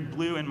then beard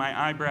blue and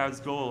my eyebrows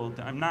gold.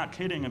 I'm not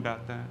kidding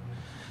about that.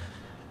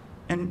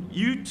 And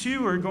you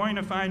too are going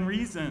to find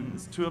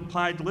reasons to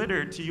apply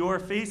glitter to your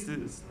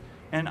faces,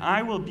 and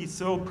I will be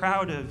so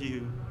proud of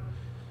you.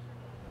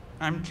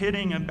 I'm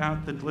kidding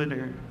about the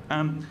glitter.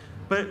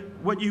 But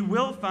what you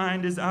will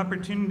find is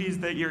opportunities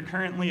that you're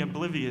currently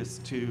oblivious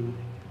to.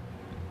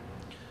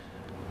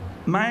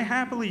 My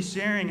happily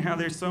sharing how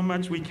there's so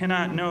much we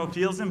cannot know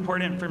feels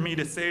important for me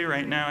to say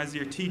right now as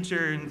your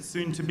teacher and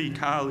soon-to-be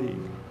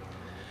colleague.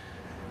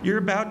 You're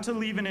about to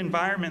leave an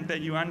environment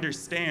that you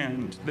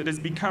understand, that has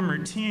become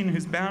routine,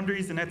 whose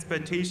boundaries and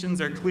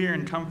expectations are clear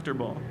and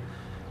comfortable.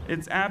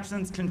 Its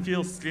absence can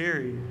feel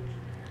scary.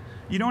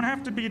 You don't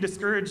have to be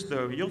discouraged,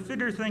 though. You'll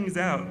figure things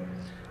out.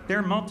 There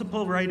are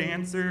multiple right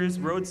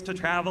answers, roads to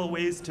travel,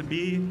 ways to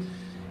be.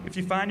 If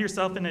you find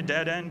yourself in a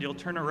dead end, you'll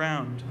turn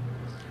around.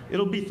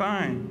 It'll be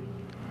fine.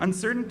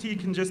 Uncertainty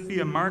can just be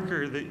a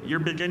marker that you're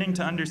beginning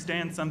to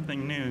understand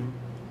something new.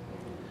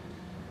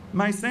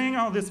 My saying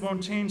all this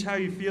won't change how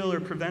you feel or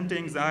prevent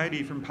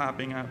anxiety from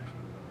popping up.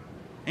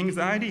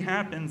 Anxiety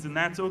happens, and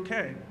that's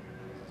okay.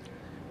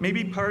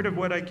 Maybe part of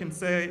what I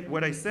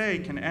say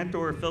can echo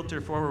or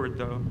filter forward,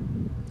 though.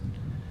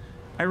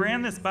 I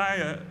ran this by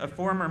a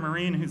former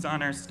Marine who's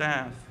on our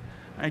staff.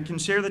 I can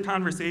share the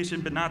conversation,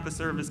 but not the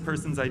service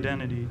person's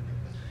identity.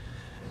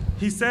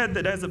 He said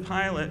that as a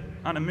pilot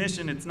on a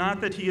mission, it's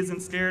not that he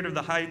isn't scared of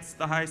the heights,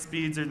 the high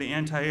speeds, or the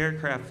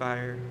anti-aircraft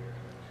fire.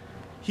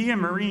 He, a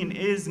Marine,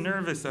 is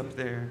nervous up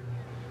there.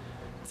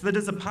 So that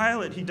as a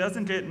pilot, he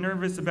doesn't get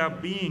nervous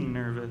about being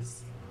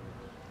nervous.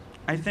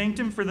 I thanked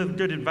him for the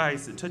good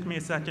advice. It took me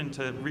a second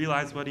to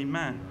realize what he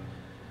meant.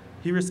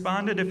 He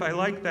responded, if I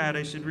like that,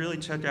 I should really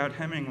check out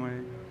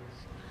Hemingway.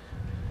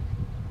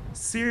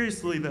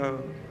 Seriously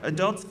though,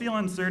 adults feel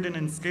uncertain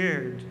and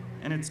scared,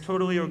 and it's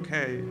totally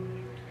okay.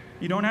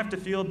 You don't have to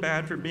feel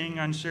bad for being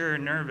unsure or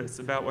nervous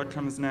about what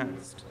comes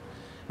next.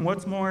 And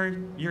what's more,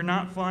 you're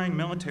not flying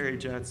military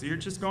jets, you're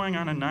just going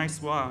on a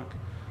nice walk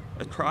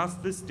across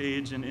the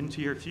stage and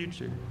into your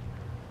future.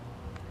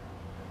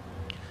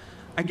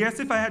 I guess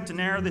if I had to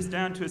narrow this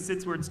down to a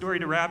 6-word story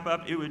to wrap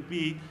up, it would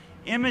be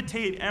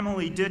imitate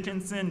Emily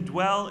Dickinson,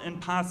 dwell in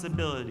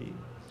possibility.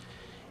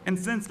 And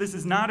since this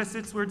is not a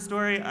 6-word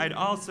story, I'd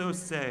also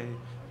say,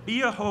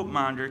 be a hope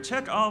monger,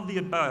 check all of the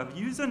above.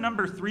 Use a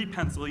number 3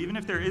 pencil, even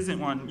if there isn't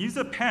one. Use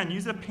a pen,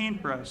 use a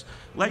paintbrush.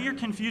 Let your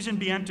confusion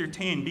be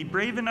entertained. Be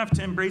brave enough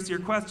to embrace your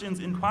questions,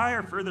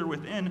 inquire further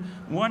within,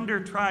 wonder,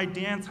 try,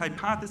 dance,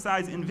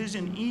 hypothesize,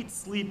 envision, eat,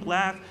 sleep,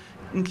 laugh,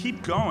 and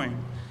keep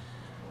going.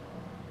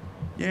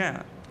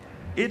 Yeah,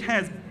 it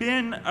has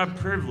been a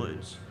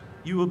privilege.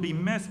 You will be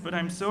missed, but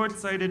I'm so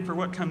excited for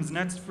what comes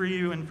next for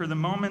you and for the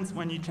moments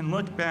when you can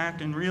look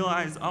back and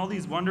realize all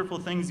these wonderful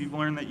things you've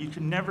learned that you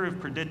could never have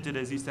predicted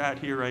as you sat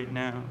here right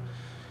now.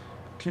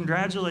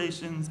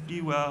 Congratulations,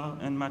 be well,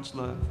 and much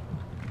love.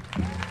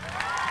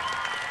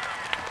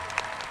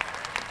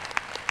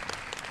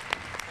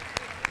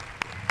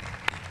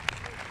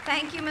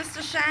 Thank you,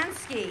 Mr.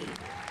 Shansky.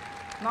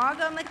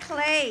 Margot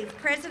McClave,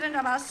 President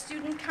of our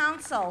Student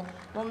Council,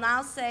 will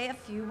now say a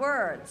few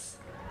words.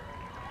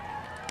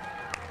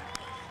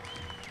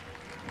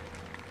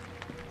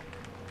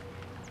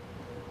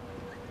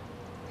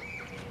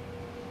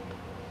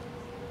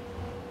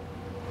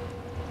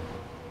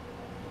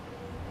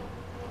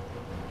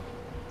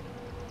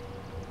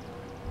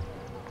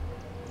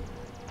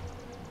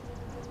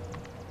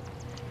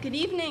 Good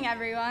evening,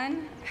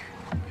 everyone.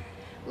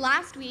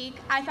 Last week,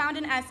 I found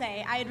an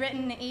essay I had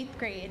written in 8th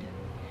grade,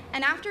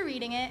 and after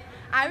reading it,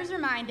 I was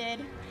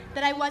reminded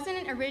that I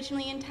wasn't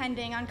originally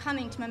intending on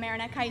coming to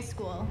Mamaroneck High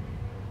School.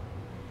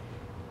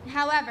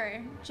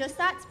 However, just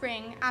that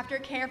spring, after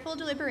careful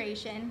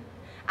deliberation,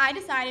 I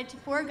decided to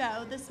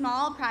forego the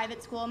small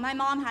private school my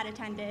mom had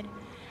attended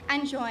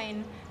and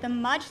join the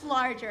much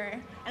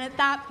larger, and at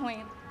that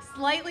point,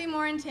 slightly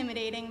more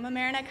intimidating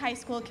Mamaroneck High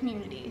School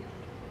community.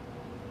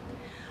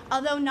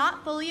 Although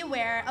not fully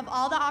aware of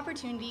all the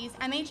opportunities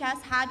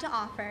MHS had to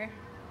offer,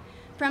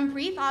 from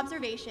brief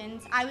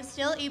observations, I was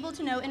still able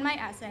to note in my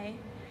essay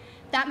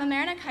that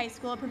Mamaroneck High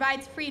School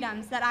provides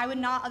freedoms that I would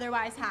not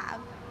otherwise have.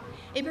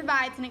 It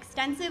provides an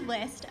extensive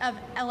list of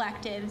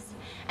electives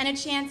and a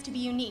chance to be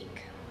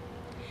unique.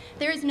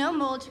 There is no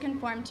mold to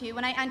conform to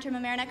when I enter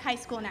Mamaroneck High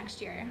School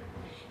next year.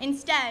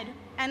 Instead,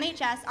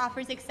 MHS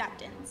offers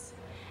acceptance,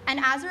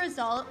 and as a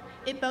result,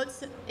 it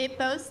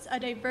boasts a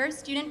diverse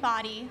student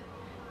body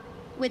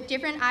with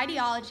different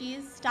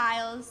ideologies,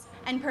 styles,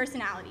 and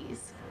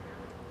personalities.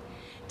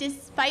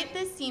 Despite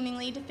this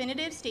seemingly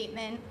definitive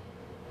statement,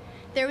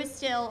 there was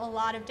still a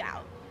lot of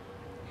doubt.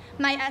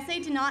 My essay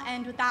did not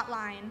end with that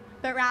line,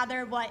 but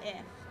rather, what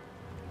if?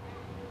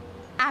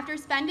 After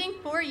spending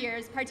 4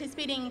 years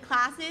participating in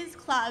classes,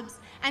 clubs,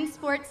 and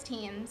sports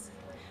teams,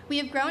 we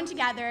have grown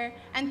together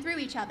and through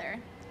each other.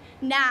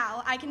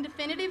 Now, I can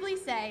definitively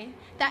say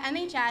that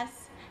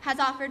MHS has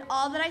offered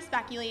all that I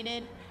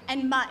speculated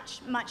and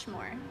much, much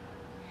more.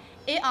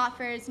 It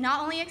offers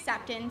not only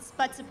acceptance,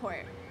 but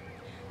support.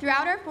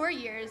 Throughout our 4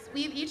 years,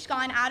 we've each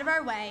gone out of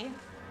our way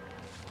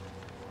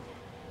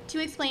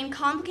to explain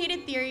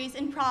complicated theories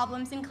and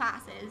problems in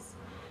classes,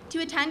 to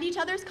attend each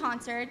other's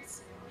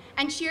concerts,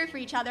 and cheer for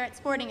each other at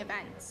sporting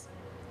events.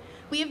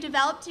 We have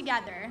developed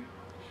together,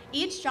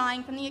 each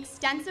drawing from the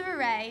extensive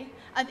array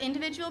of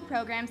individual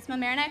programs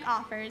Mamaroneck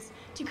offers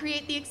to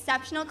create the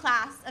exceptional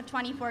class of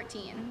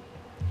 2014.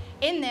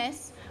 In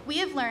this, we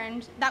have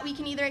learned that we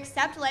can either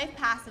accept life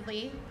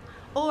passively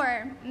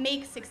or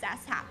make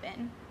success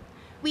happen.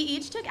 We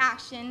each took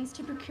actions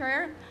to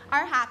procure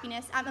our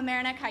happiness at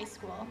Mamaroneck High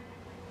School,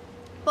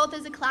 both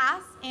as a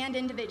class and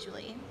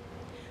individually.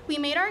 We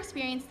made our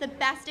experience the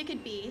best it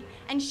could be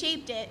and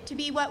shaped it to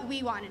be what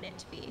we wanted it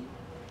to be.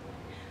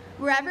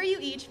 Wherever you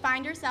each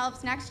find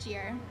yourselves next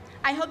year,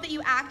 I hope that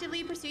you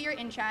actively pursue your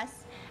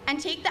interests and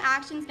take the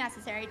actions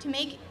necessary to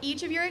make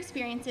each of your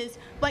experiences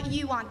what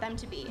you want them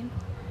to be,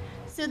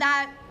 so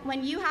that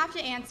when you have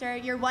to answer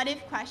your what-if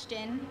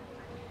question,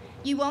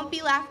 you won't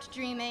be left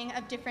dreaming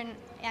of different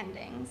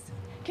endings.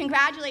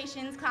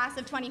 Congratulations, class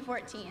of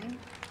 2014.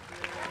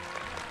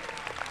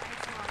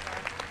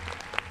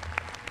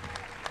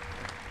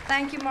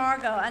 Thank you,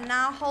 Margot. And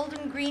now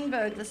Holden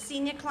Greenberg, the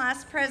senior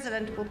class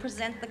president, will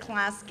present the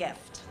class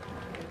gift.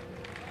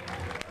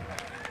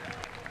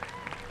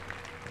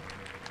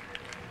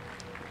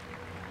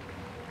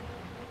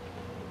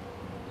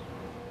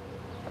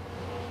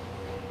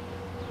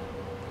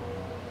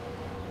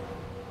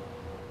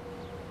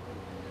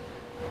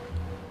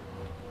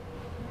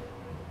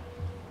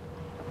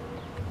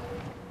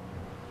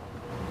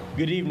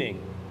 Good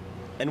evening,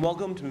 and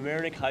welcome to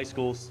Mamaroneck High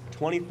School's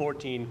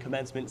 2014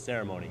 commencement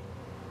ceremony.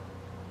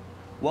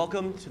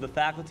 Welcome to the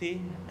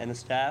faculty and the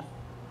staff,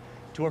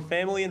 to our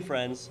family and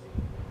friends,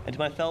 and to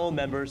my fellow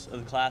members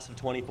of the class of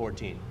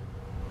 2014.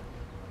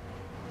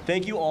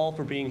 Thank you all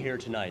for being here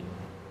tonight.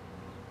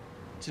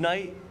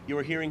 Tonight, you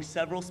are hearing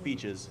several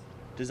speeches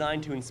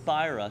designed to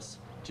inspire us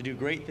to do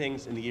great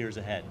things in the years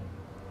ahead.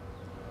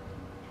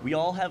 We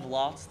all have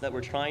lots that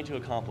we're trying to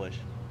accomplish,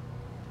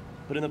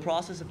 but in the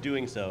process of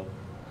doing so,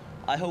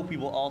 I hope we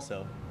will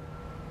also,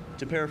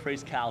 to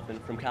paraphrase Calvin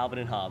from Calvin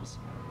and Hobbes,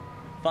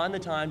 find the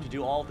time to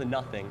do all the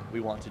nothing we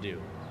want to do.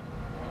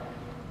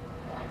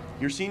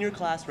 Your senior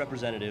class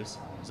representatives,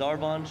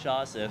 Zarvan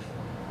Shah-Asif,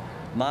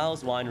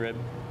 Miles Weinrib,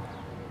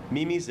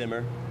 Mimi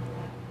Zimmer,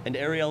 and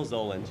Ariel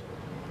Zoland,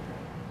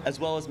 as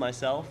well as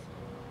myself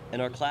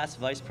and our class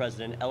vice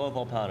president, Ella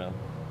Volpano,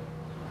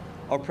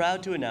 are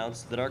proud to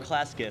announce that our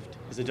class gift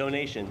is a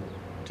donation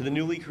to the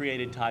newly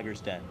created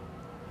Tiger's Den.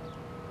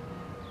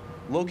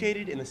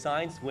 Located in the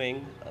science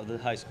wing of the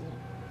high school,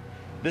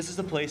 this is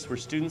a place where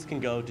students can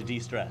go to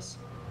de-stress.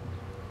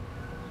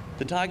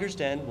 The Tiger's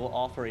Den will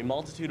offer a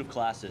multitude of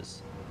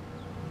classes,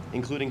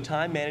 including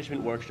time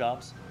management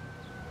workshops,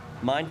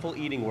 mindful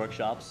eating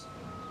workshops,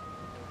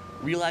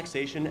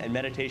 relaxation and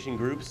meditation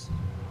groups,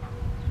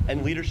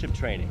 and leadership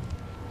training.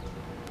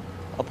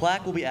 A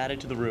plaque will be added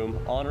to the room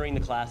honoring the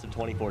class of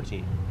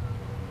 2014.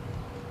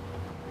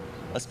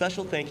 A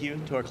special thank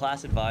you to our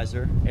class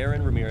advisor,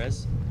 Aaron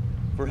Ramirez,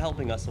 for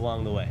helping us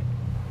along the way.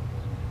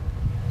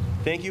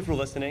 Thank you for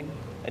listening,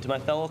 and to my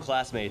fellow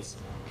classmates,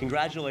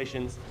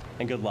 congratulations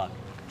and good luck.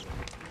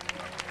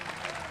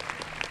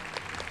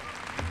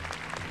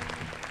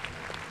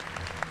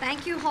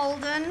 Thank you,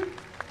 Holden.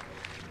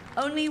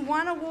 Only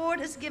one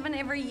award is given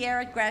every year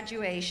at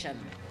graduation.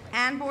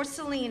 Ann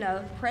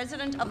Borsellino,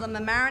 president of the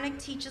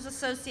Mamaroneck Teachers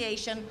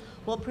Association,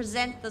 will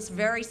present this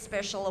very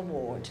special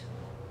award.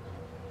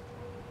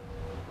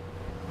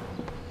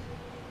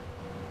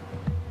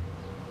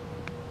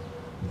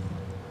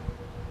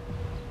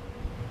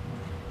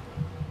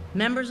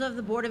 Members of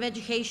the Board of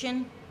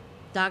Education,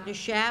 Dr.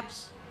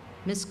 Shaps,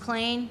 Ms.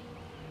 Klain,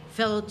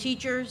 fellow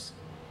teachers,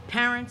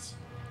 parents,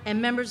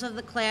 and members of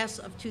the class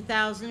of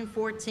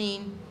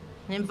 2014,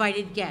 and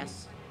invited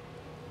guests.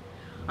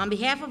 On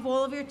behalf of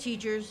all of your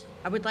teachers,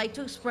 I would like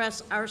to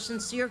express our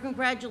sincere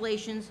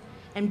congratulations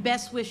and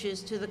best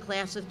wishes to the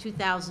class of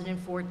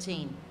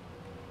 2014.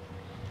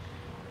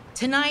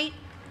 Tonight,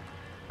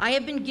 I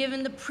have been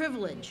given the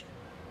privilege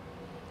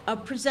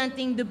of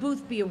presenting the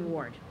Boothby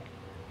Award.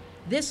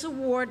 This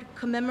award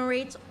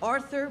commemorates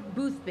Arthur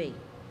Boothby,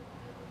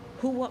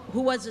 who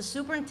was the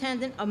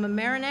superintendent of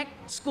Mamaroneck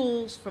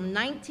schools from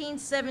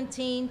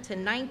 1917 to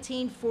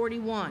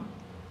 1941.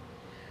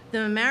 The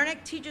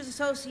Mamaroneck Teachers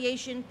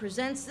Association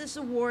presents this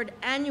award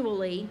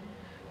annually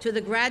to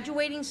the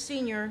graduating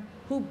senior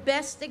who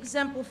best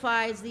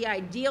exemplifies the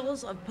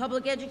ideals of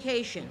public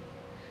education,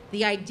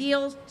 the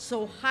ideals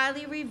so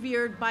highly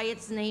revered by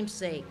its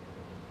namesake.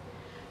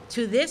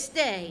 To this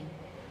day,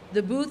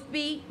 the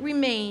Boothby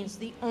remains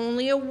the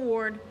only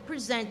award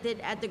presented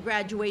at the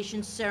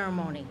graduation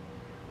ceremony,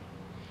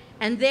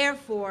 and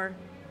therefore,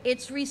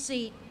 its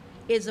receipt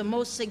is a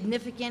most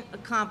significant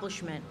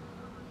accomplishment.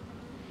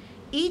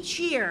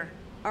 Each year,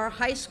 our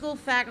high school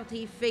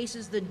faculty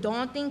faces the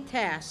daunting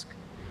task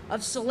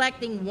of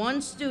selecting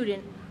one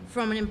student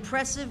from an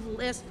impressive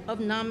list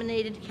of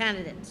nominated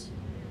candidates.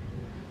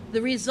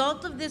 The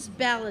result of this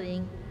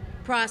balloting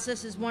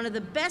process is one of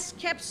the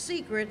best-kept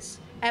secrets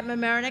at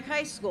Mamaroneck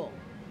High School.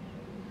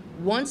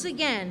 Once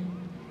again,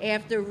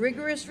 after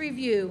rigorous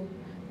review,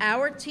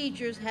 our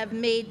teachers have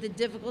made the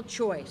difficult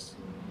choice.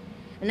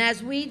 And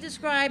as we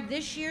describe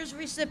this year's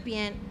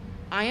recipient,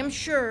 I am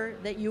sure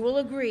that you will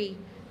agree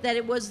that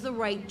it was the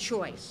right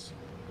choice.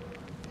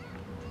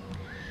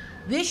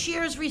 This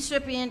year's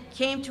recipient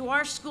came to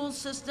our school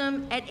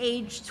system at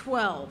age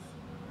 12,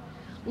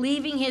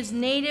 leaving his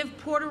native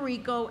Puerto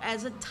Rico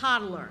as a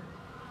toddler,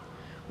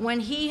 when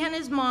he and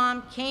his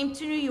mom came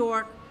to New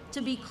York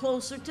to be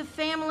closer to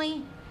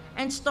family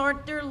and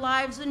start their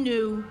lives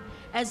anew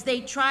as they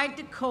tried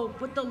to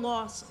cope with the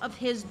loss of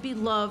his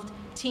beloved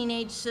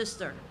teenage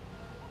sister.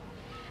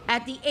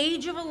 At the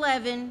age of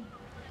 11,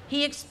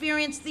 he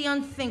experienced the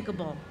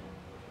unthinkable.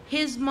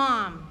 His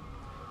mom,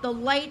 the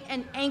light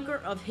and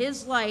anchor of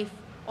his life,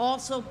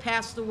 also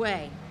passed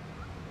away.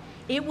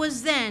 It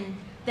was then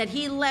that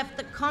he left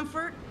the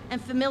comfort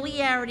and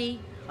familiarity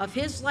of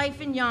his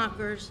life in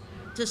Yonkers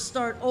to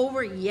start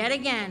over yet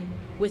again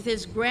with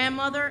his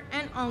grandmother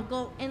and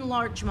uncle in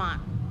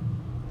Larchmont.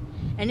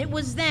 And it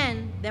was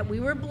then that we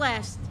were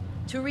blessed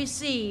to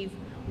receive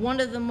one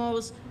of the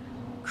most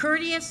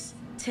courteous,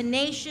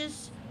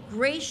 tenacious,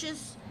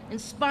 gracious,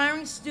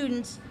 inspiring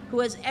students who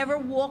has ever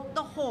walked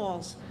the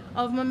halls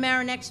of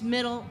Mamaroneck's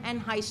middle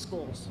and high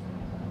schools.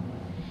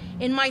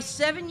 In my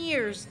 7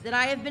 years that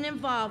I have been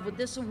involved with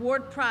this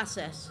award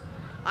process,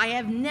 I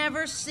have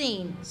never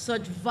seen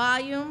such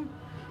volume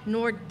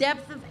nor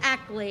depth of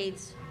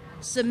accolades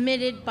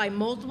submitted by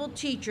multiple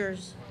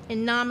teachers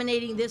in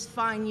nominating this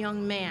fine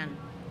young man.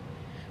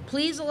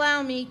 Please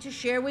allow me to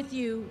share with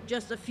you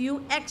just a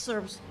few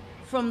excerpts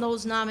from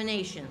those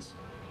nominations.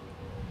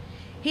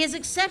 He is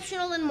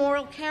exceptional in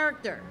moral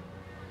character.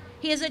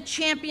 He is a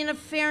champion of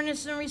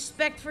fairness and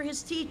respect for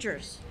his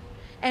teachers,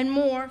 and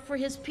more for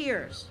his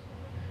peers.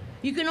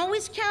 You can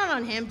always count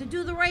on him to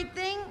do the right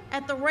thing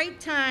at the right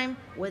time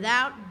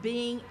without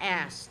being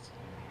asked.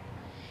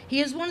 He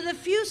is one of the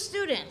few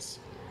students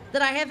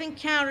that I have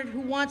encountered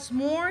who wants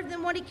more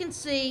than what he can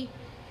see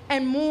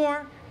and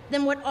more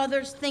than what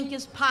others think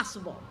is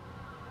possible.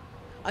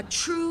 A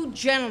true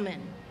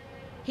gentleman.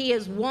 He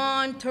is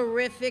one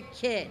terrific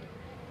kid.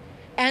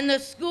 And the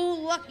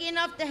school lucky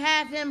enough to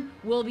have him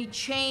will be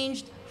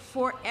changed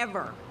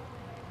forever.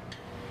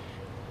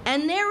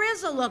 And there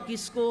is a lucky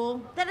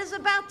school that is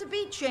about to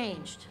be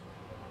changed.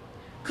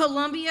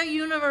 Columbia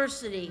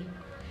University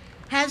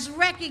has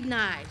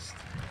recognized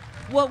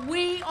what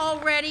we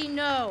already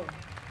know,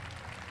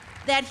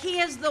 that he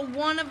is the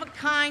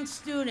one-of-a-kind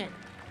student.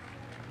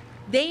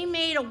 They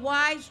made a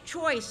wise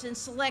choice in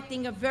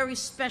selecting a very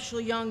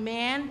special young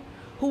man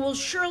who will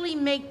surely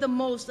make the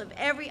most of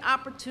every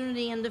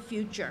opportunity in the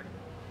future.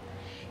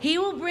 He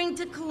will bring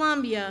to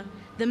Columbia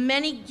the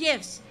many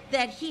gifts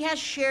that he has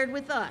shared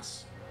with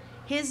us,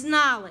 his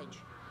knowledge,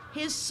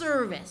 his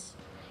service,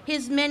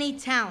 his many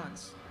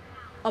talents.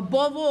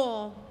 Above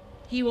all,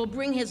 he will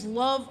bring his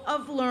love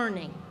of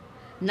learning,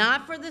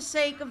 not for the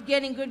sake of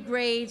getting good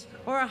grades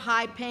or a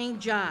high-paying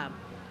job,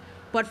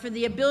 but for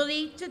the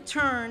ability to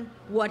turn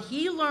what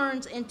he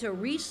learns into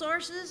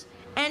resources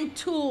and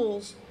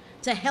tools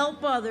to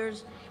help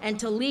others and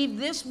to leave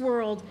this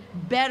world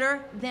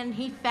better than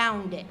he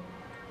found it.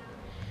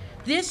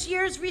 This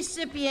year's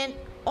recipient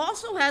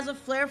also has a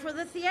flair for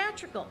the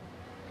theatrical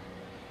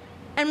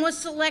and was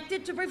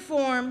selected to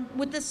perform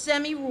with the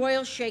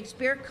Semi-Royal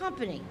Shakespeare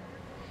Company.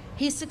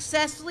 He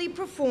successfully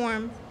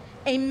performed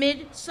A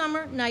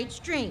Midsummer Night's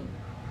Dream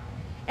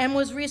and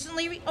was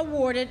recently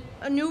awarded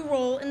a new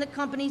role in the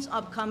company's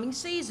upcoming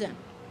season.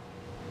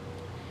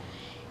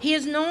 He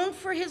is known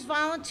for his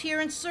volunteer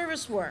and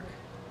service work.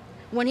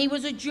 When he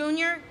was a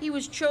junior, he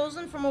was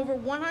chosen from over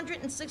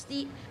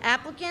 160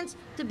 applicants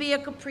to be a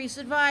Caprice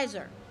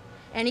advisor,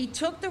 and he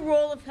took the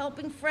role of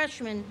helping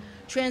freshmen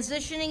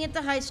transitioning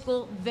into high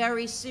school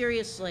very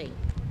seriously.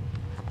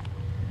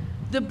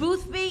 The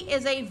Boothby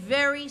is a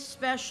very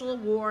special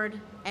award,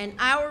 and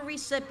our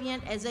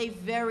recipient is a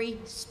very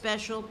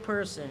special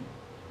person.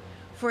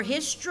 For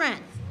his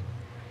strength,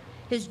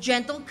 his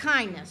gentle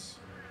kindness,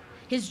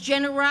 his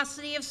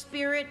generosity of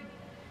spirit,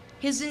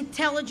 his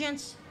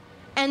intelligence,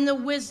 and the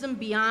wisdom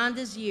beyond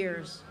his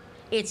years,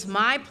 it's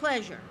my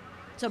pleasure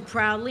to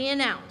proudly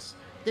announce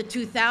the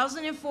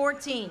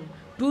 2014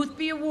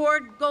 Boothby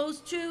Award goes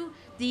to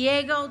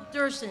Diego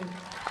Durson.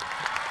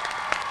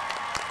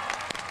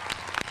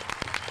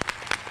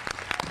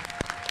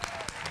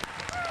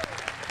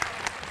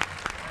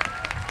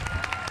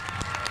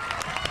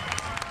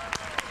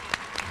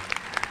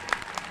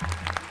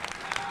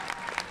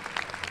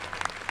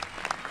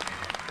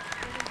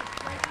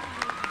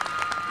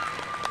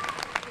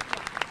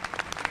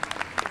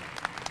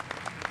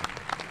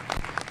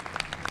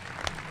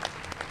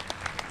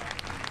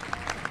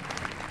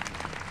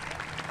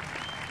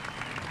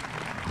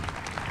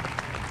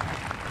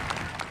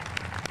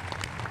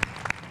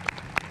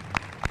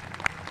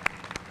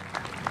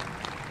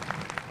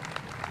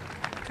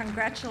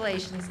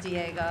 Congratulations,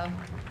 Diego.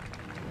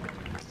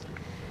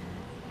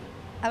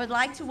 I would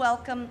like to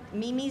welcome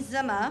Mimi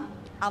Zimmer,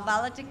 our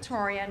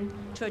valedictorian,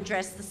 to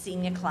address the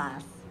senior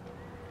class.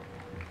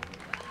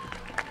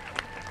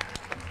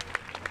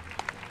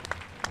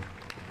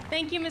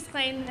 Thank you, Ms.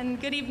 Clayton, and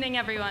good evening,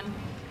 everyone.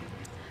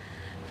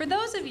 For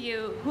those of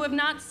you who have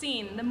not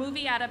seen the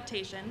movie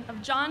adaptation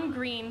of John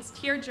Green's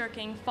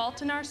tear-jerking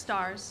Fault in Our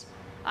Stars,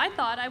 I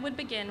thought I would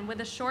begin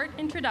with a short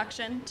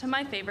introduction to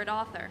my favorite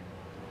author.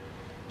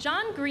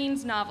 John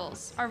Green's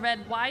novels are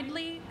read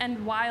widely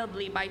and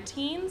wildly by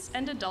teens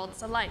and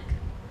adults alike.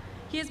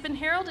 He has been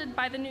heralded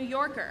by The New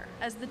Yorker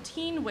as the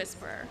Teen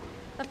Whisperer,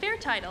 a fair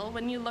title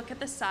when you look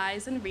at the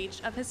size and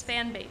reach of his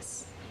fan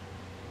base.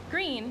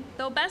 Green,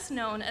 though best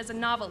known as a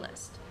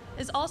novelist,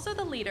 is also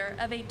the leader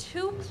of a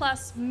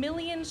 2+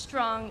 million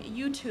strong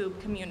YouTube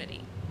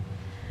community.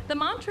 The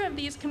mantra of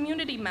these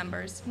community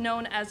members,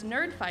 known as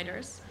Nerd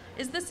Fighters,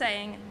 is the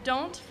saying,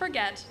 "Don't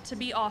forget to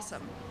be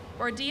awesome,"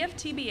 or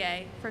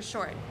DFTBA for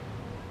short.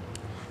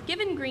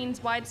 Given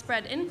Green's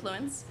widespread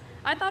influence,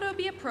 I thought it would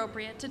be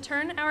appropriate to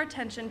turn our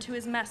attention to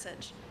his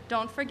message,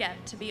 "Don't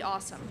forget to be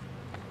awesome."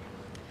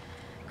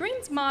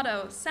 Green's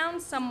motto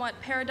sounds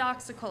somewhat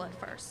paradoxical at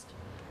first.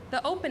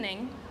 The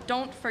opening,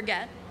 "Don't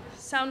forget,"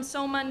 sounds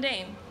so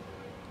mundane.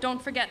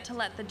 Don't forget to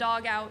let the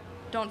dog out,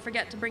 don't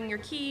forget to bring your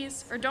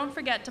keys, or don't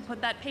forget to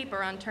put that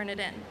paper on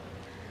Turnitin.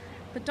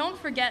 But don't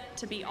forget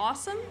to be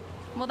awesome?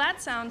 Well,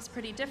 that sounds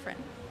pretty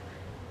different.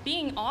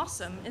 Being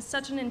awesome is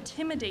such an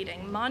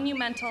intimidating,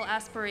 monumental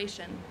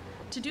aspiration,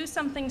 to do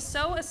something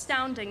so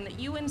astounding that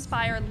you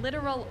inspire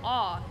literal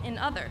awe in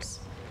others.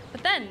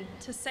 But then,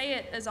 to say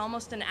it as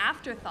almost an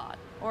afterthought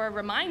or a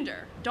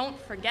reminder, don't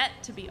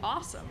forget to be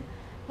awesome,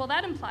 well,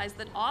 that implies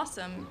that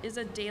awesome is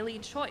a daily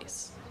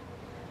choice.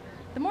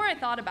 The more I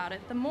thought about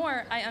it, the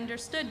more I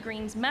understood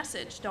Green's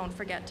message, "Don't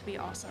forget to be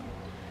awesome,"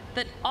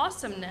 that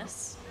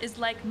awesomeness is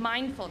like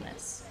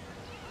mindfulness.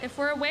 If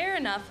we're aware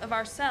enough of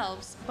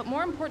ourselves, but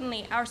more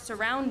importantly, our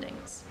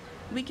surroundings,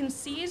 we can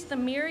seize the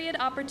myriad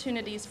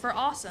opportunities for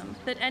awesome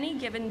that any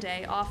given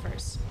day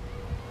offers.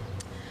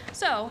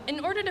 So,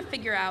 in order to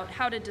figure out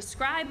how to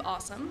describe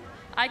awesome,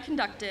 I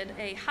conducted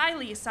a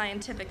highly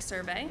scientific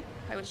survey,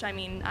 by which I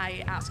mean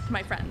I asked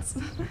my friends.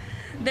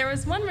 There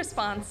was one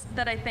response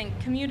that I think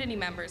community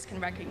members can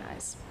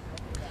recognize.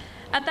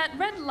 At that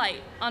red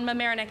light on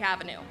Mamaroneck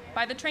Avenue,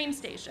 by the train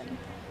station,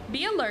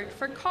 be alert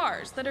for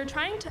cars that are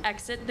trying to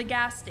exit the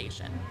gas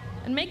station,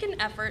 and make an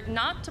effort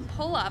not to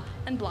pull up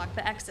and block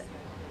the exit.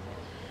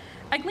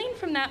 I gleaned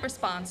from that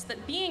response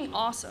that being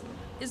awesome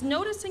is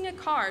noticing a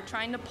car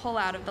trying to pull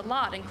out of the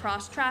lot and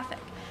cross traffic,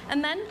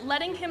 and then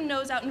letting him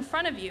nose out in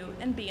front of you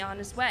and be on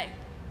his way.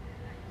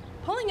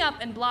 Pulling up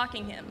and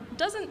blocking him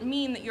doesn't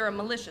mean that you're a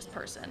malicious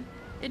person.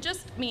 It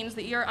just means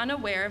that you're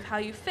unaware of how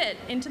you fit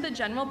into the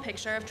general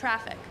picture of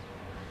traffic.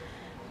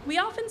 We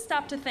often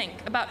stop to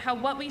think about how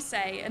what we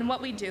say and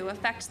what we do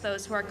affects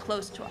those who are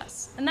close to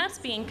us, and that's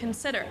being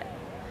considerate.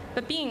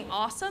 But being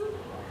awesome,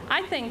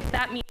 I think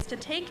that means to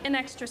take an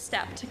extra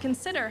step to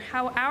consider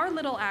how our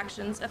little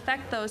actions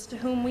affect those to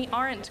whom we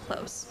aren't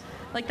close,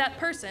 like that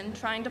person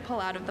trying to pull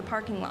out of the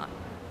parking lot.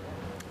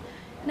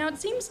 Now, it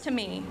seems to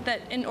me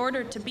that in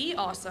order to be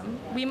awesome,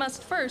 we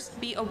must first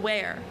be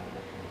aware.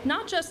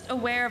 Not just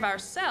aware of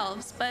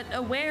ourselves, but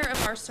aware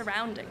of our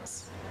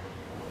surroundings.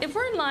 If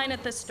we're in line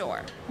at the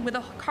store with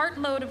a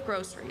cartload of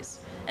groceries,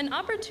 an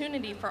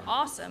opportunity for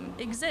awesome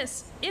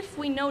exists if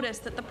we notice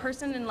that the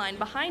person in line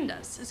behind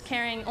us is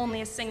carrying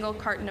only a single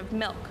carton of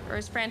milk or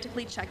is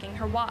frantically checking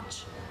her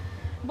watch.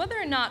 Whether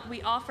or not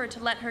we offer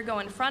to let her go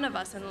in front of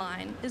us in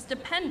line is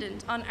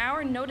dependent on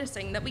our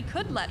noticing that we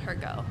could let her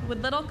go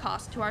with little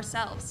cost to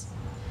ourselves.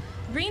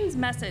 Green's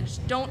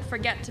message, "Don't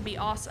forget to be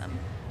awesome,"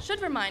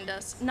 should remind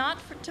us not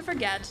to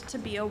forget to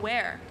be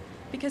aware,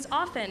 because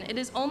often it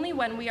is only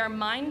when we are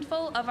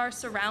mindful of our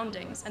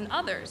surroundings and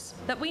others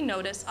that we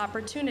notice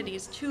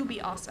opportunities to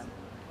be awesome.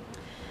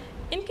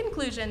 In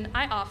conclusion,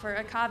 I offer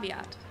a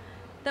caveat,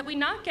 that we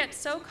not get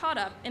so caught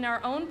up in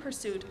our own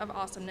pursuit of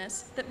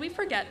awesomeness that we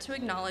forget to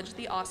acknowledge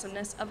the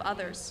awesomeness of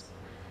others.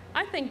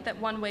 I think that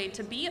one way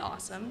to be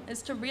awesome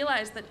is to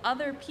realize that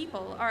other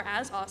people are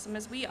as awesome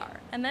as we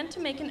are, and then to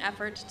make an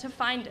effort to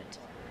find it.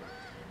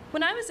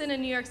 When I was in a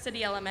New York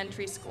City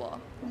elementary school,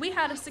 we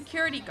had a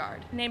security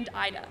guard named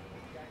Ida,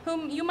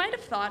 whom you might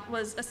have thought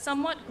was a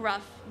somewhat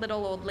gruff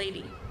little old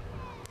lady.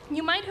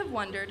 You might have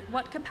wondered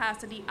what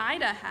capacity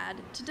Ida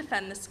had to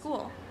defend the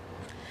school.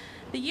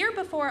 The year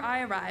before I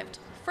arrived,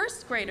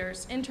 first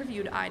graders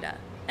interviewed Ida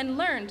and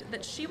learned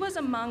that she was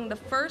among the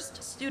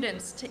first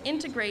students to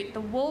integrate the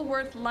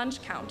Woolworth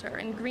lunch counter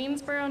in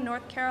Greensboro,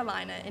 North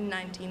Carolina in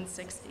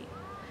 1960.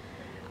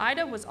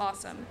 Ida was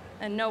awesome,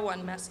 and no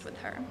one messed with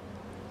her.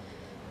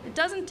 It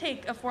doesn't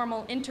take a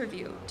formal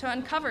interview to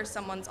uncover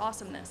someone's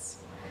awesomeness.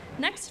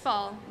 Next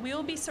fall, we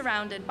will be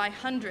surrounded by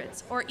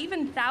hundreds or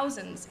even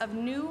thousands of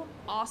new,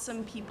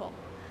 awesome people.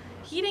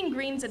 Heeding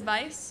Green's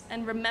advice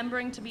and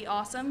remembering to be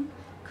awesome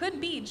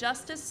could be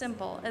just as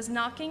simple as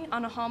knocking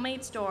on a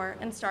hallmate's door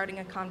and starting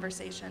a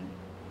conversation.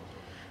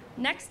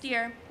 Next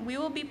year, we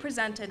will be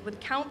presented with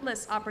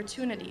countless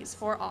opportunities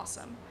for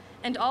awesome,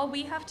 and all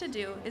we have to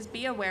do is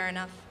be aware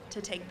enough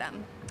to take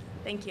them.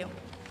 Thank you.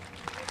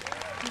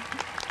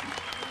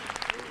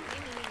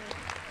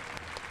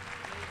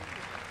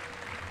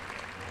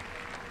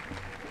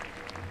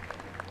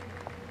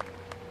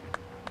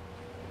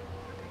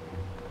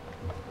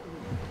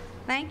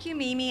 Thank you,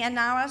 Mimi. And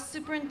now our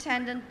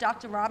superintendent,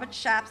 Dr. Robert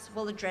Schaps,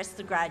 will address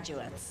the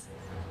graduates.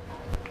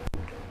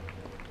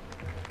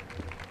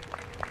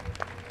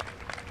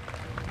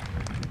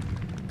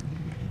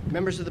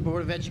 Members of the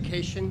Board of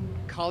Education,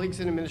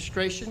 colleagues in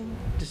administration,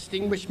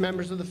 distinguished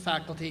members of the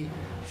faculty,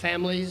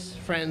 families,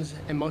 friends,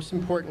 and most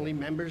importantly,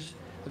 members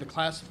of the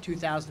class of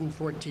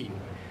 2014.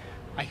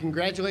 I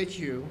congratulate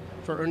you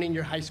for earning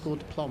your high school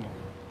diploma.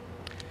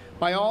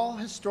 By all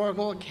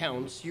historical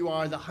accounts, you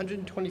are the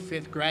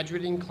 125th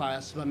graduating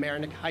class of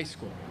Mamaroneck High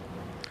School.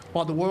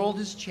 While the world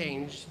has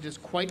changed, it is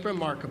quite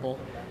remarkable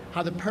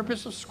how the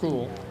purpose of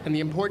school and the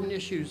important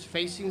issues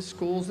facing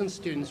schools and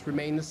students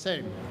remain the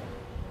same.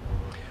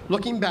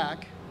 Looking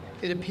back,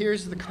 it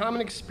appears the common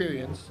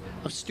experience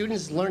of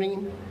students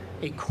learning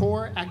a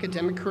core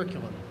academic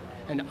curriculum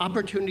and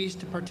opportunities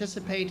to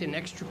participate in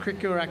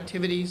extracurricular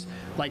activities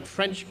like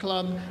French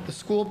club, the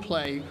school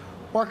play,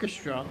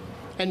 orchestra,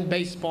 and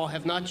baseball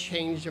have not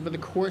changed over the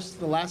course of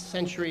the last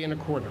century and a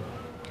quarter.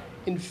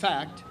 In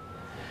fact,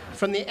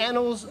 from the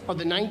annals of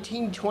the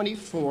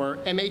 1924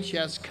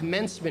 MHS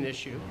commencement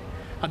issue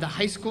of the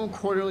high school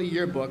quarterly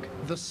yearbook,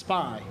 The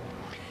Spy,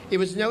 it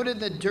was noted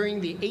that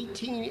during the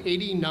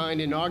 1889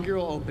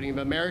 inaugural opening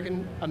of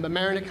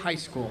Mamaroneck High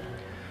School,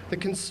 the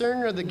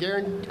concern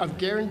of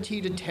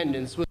guaranteed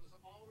attendance was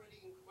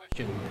already in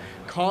question,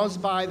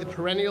 caused by the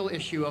perennial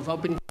issue of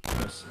open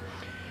campus,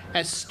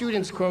 as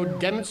students,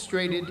 quote,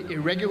 demonstrated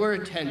irregular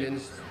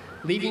attendance,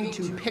 leading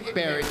to pick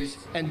berries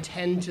and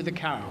tend to the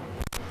cow.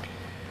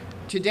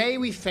 Today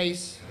we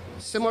face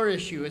a similar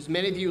issue as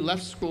many of you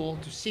left school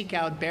to seek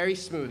out berry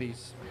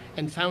smoothies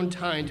and found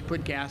time to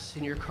put gas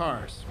in your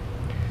cars.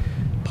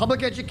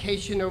 Public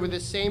education over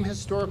this same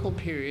historical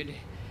period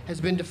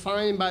has been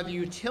defined by the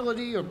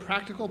utility or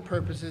practical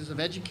purposes of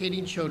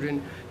educating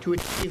children to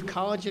achieve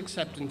college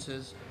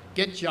acceptances,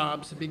 get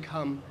jobs, and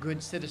become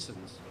good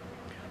citizens.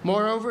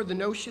 Moreover, the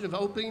notion of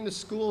opening the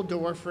school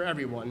door for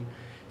everyone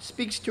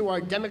speaks to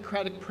our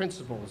democratic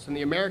principles and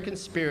the American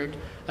spirit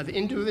of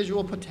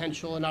individual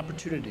potential and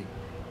opportunity.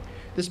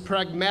 This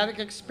pragmatic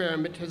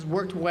experiment has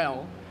worked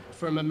well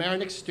for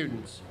Mamaroneck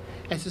students,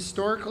 as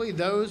historically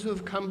those who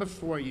have come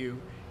before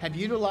you have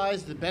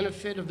utilized the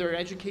benefit of their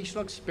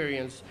educational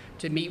experience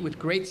to meet with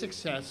great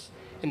success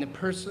in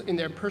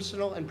their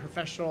personal and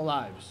professional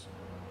lives.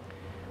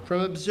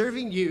 From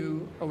observing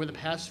you over the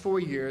past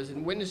 4 years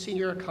and witnessing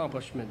your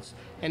accomplishments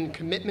and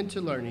commitment to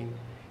learning,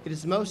 it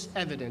is most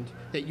evident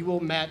that you will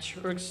match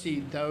or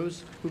exceed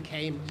those who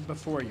came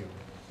before you.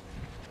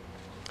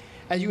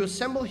 As you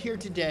assemble here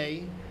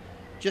today,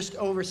 just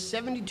over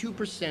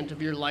 72%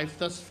 of your life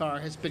thus far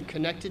has been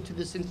connected to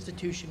this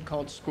institution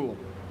called school.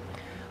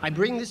 I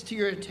bring this to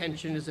your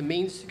attention as a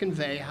means to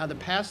convey how the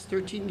past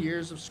 13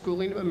 years of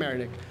schooling at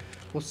Mamaroneck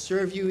will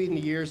serve you in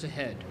the years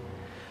ahead.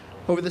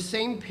 Over the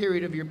same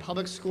period of your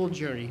public school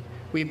journey,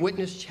 we have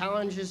witnessed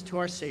challenges to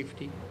our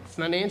safety,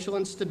 financial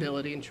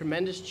instability, and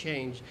tremendous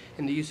change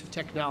in the use of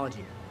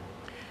technology.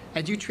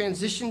 As you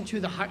transition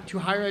to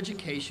higher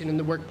education in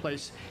the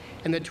workplace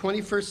and the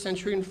 21st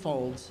century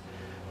unfolds,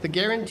 the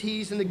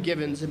guarantees and the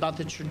givens about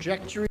the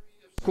trajectory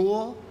of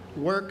school,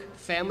 work,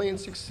 family, and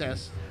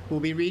success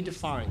will be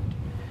redefined.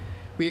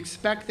 We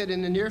expect that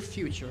in the near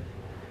future,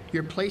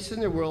 your place in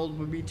the world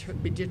will be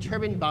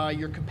determined by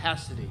your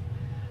capacity.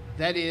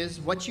 That is,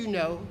 what you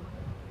know,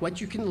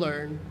 what you can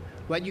learn,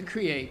 what you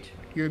create,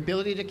 your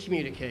ability to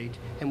communicate,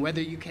 and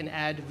whether you can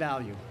add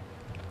value.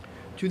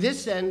 To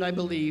this end, I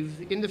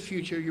believe in the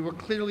future you will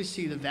clearly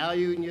see the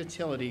value and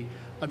utility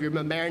of your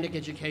Mamaroneck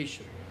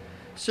education.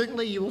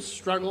 Certainly you will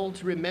struggle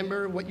to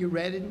remember what you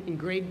read in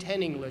grade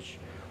 10 English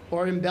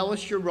or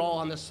embellish your role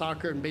on the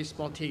soccer and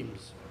baseball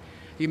teams.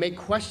 You may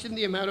question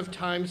the amount of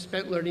time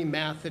spent learning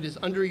math that is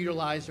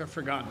underutilized or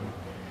forgotten.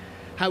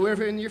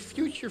 However, in your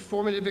future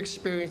formative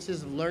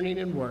experiences of learning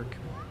and work,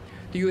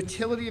 the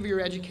utility of your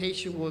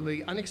education will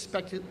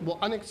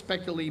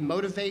unexpectedly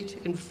motivate,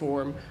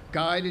 inform,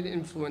 guide, and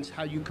influence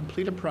how you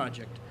complete a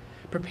project,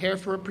 prepare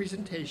for a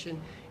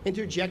presentation,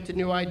 interject a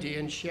new idea,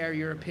 and share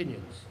your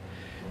opinions.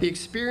 The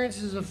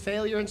experiences of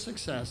failure and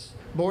success,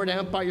 borne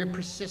out by your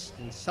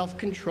persistence,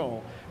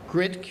 self-control,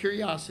 grit,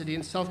 curiosity,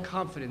 and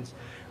self-confidence,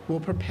 will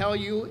propel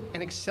you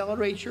and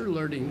accelerate your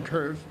learning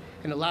curve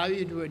and allow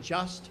you to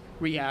adjust,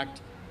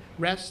 react,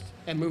 rest,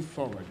 and move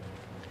forward.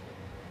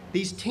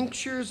 These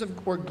tinctures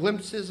or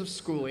glimpses of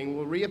schooling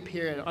will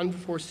reappear at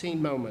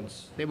unforeseen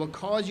moments. They will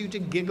cause you to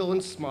giggle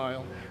and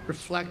smile,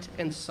 reflect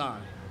and sigh.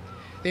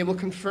 They will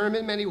confirm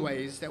in many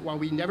ways that while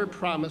we never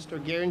promised or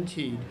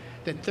guaranteed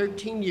that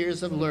 13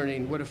 years of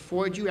learning would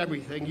afford you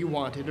everything you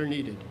wanted or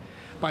needed,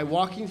 by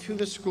walking through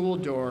the school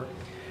door,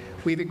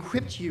 we've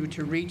equipped you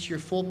to reach your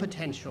full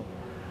potential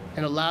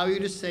and allow you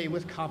to say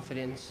with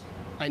confidence,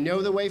 I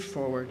know the way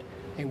forward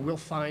and we'll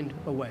find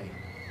a way.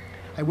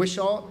 I wish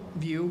all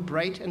of you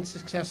bright and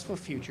successful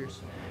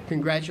futures.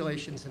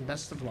 Congratulations and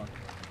best of luck.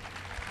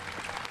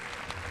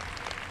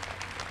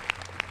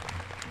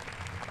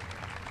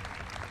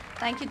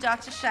 Thank you,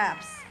 Dr.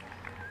 Shaps.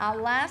 Our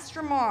last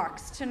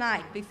remarks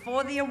tonight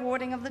before the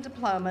awarding of the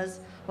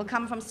diplomas will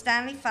come from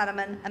Stanley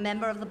Futterman, a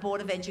member of the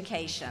Board of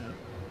Education.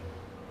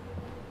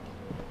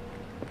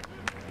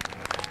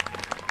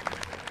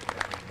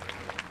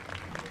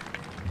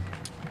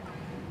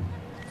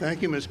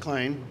 Thank you, Ms.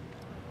 Klein,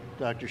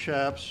 Dr.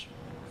 Shaps,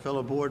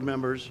 fellow board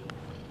members,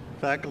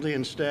 faculty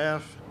and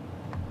staff,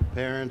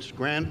 parents,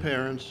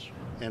 grandparents,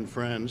 and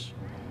friends,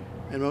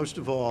 and most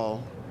of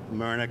all, the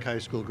Mamaroneck High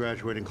School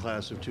graduating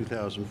class of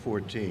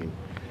 2014.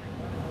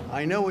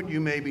 I know what you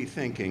may be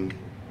thinking.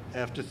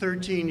 After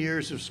 13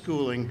 years of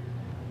schooling,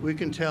 we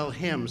can tell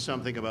him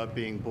something about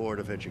being Board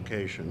of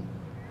Education.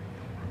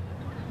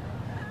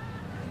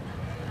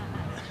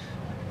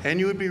 And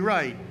you would be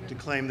right to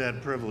claim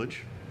that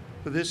privilege,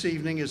 for this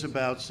evening is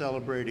about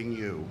celebrating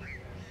you.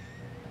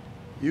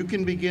 You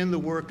can begin the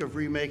work of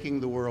remaking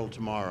the world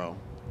tomorrow.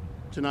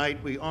 Tonight,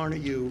 we honor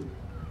you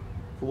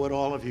for what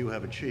all of you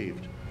have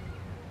achieved.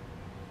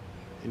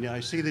 And I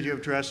see that you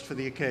have dressed for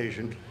the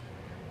occasion.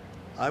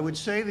 I would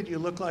say that you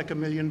look like $1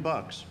 million,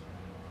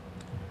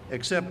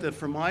 except that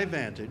from my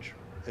vantage,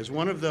 as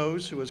one of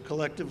those who has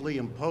collectively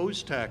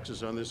imposed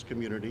taxes on this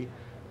community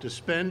to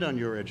spend on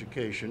your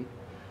education,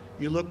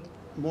 you look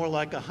more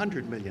like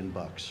 $100 million.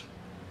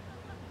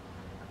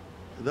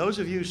 Those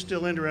of you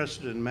still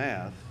interested in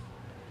math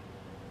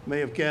may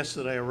have guessed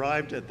that I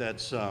arrived at that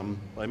sum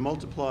by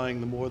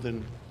multiplying the more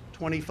than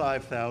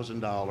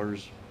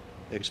 $25,000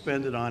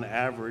 expended on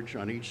average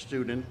on each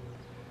student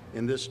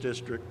in this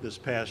district this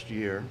past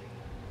year,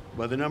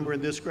 by the number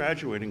in this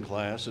graduating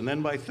class, and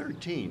then by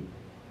 13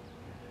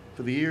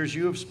 for the years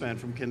you have spent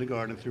from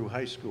kindergarten through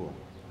high school.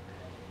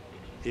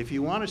 If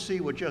you want to see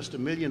what just $1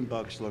 million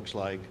looks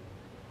like,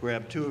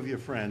 grab 2 of your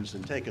friends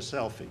and take a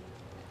selfie.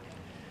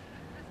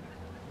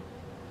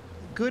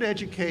 Good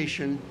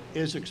education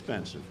is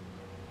expensive.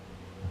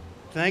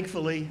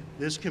 Thankfully,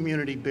 this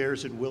community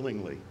bears it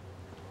willingly.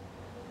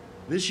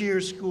 This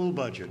year's school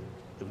budget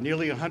of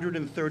nearly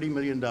 $130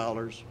 million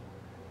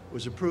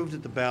was approved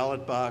at the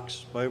ballot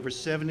box by over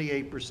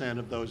 78%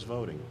 of those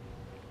voting.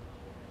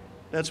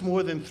 That's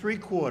more than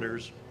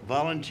 3/4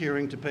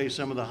 volunteering to pay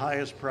some of the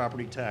highest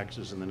property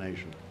taxes in the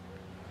nation.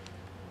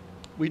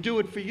 We do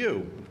it for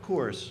you, of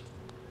course,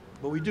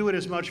 but we do it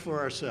as much for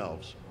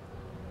ourselves.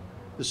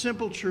 The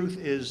simple truth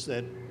is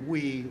that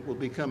we will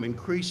become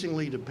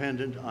increasingly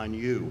dependent on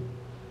you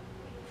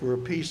for a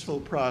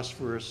peaceful,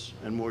 prosperous,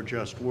 and more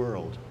just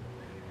world.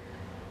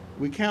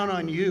 We count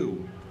on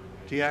you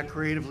to act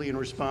creatively and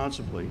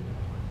responsibly,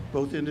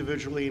 both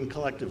individually and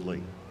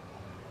collectively.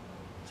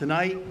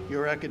 Tonight,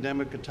 your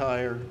academic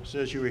attire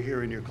says you are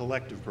here in your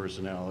collective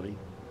personality.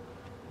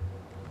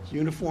 It's a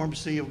uniform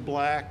sea of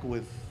black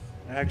with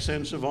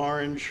accents of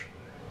orange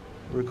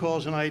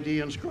recalls an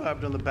idea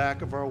inscribed on the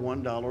back of our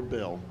 $1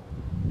 bill,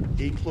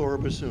 E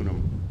pluribus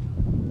unum,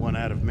 one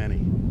out of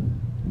many.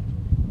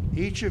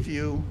 Each of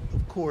you,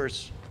 of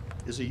course,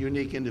 is a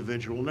unique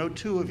individual. No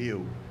 2 of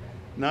you,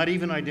 not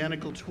even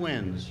identical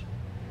twins,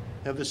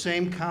 have the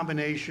same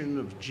combination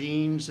of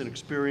genes and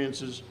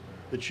experiences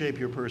that shape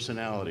your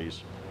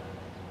personalities.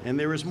 And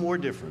there is more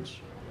difference.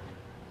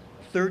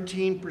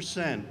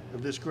 13%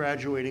 of this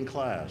graduating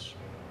class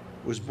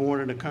was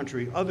born in a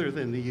country other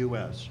than the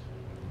US,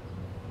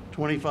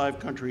 25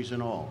 countries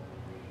in all.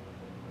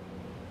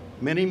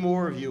 Many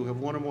more of you have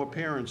one or more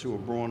parents who were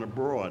born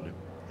abroad,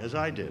 as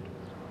I did.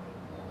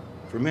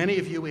 For many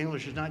of you,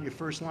 English is not your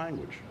first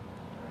language.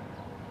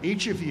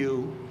 Each of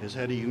you has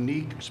had a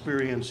unique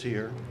experience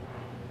here,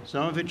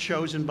 some of it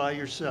chosen by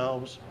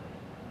yourselves,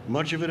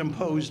 much of it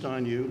imposed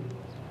on you.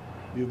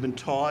 You've been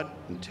taught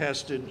and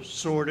tested,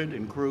 sorted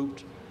and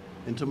grouped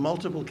into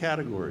multiple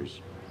categories.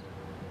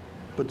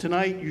 But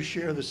tonight you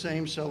share the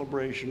same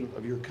celebration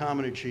of your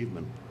common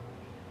achievement,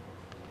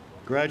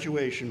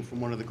 graduation from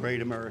one of the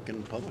great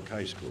American public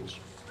high schools.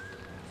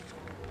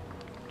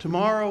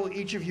 Tomorrow,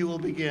 each of you will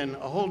begin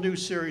a whole new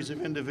series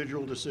of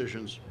individual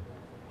decisions,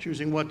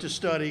 choosing what to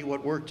study,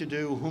 what work to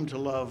do, whom to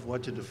love,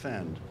 what to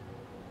defend.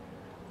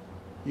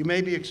 You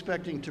may be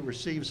expecting to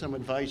receive some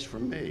advice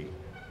from me.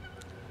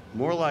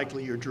 More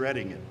likely, you're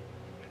dreading it.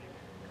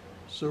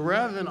 So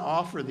rather than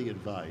offer the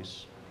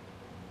advice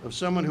of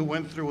someone who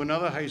went through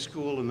another high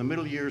school in the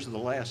middle years of the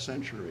last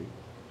century,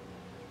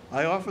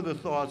 I offer the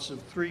thoughts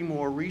of 3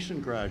 more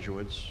recent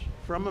graduates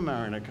from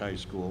Mamaroneck High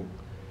School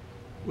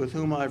with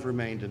whom I've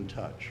remained in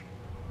touch.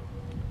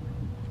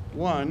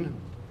 One,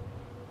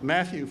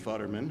 Matthew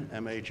Futterman,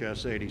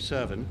 MHS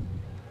 87,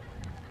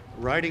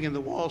 writing in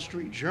the Wall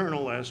Street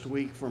Journal last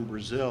week from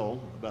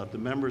Brazil about the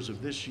members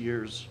of this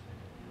year's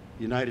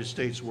United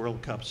States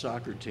World Cup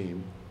soccer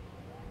team,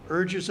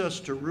 urges us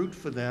to root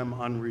for them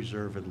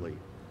unreservedly.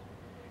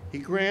 He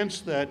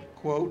grants that,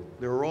 quote,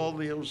 there are all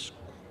those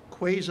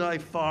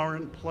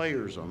quasi-foreign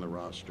players on the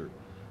roster,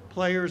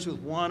 players with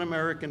one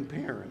American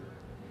parent,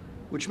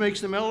 which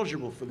makes them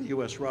eligible for the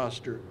U.S.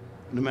 roster,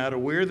 no matter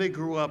where they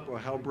grew up or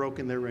how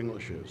broken their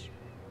English is.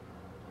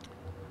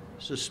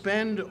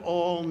 Suspend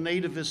all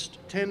nativist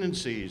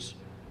tendencies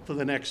for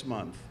the next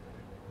month,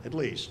 at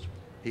least,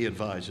 he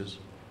advises,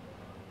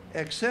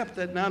 except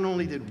that not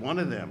only did one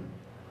of them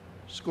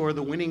score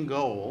the winning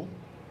goal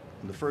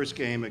in the first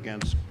game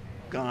against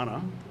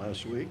Ghana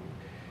last week,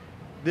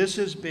 this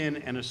has been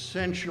an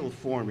essential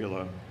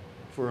formula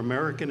for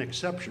American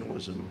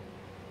exceptionalism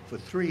for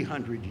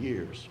 300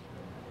 years.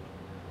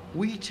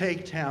 We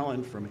take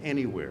talent from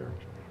anywhere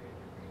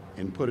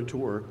and put it to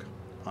work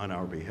on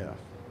our behalf.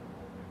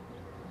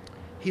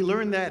 He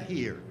learned that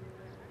here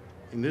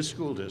in this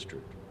school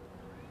district,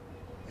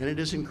 and it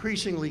is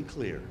increasingly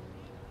clear.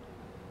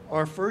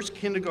 Our first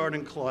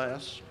kindergarten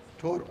class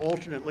taught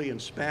alternately in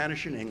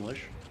Spanish and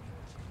English.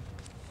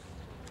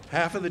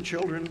 Half of the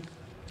children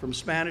from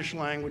Spanish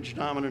language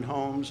dominant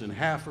homes and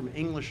half from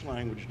English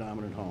language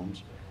dominant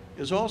homes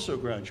is also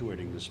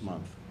graduating this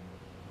month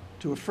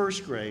to a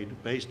first grade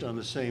based on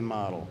the same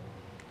model.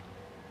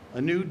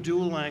 A new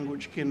dual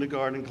language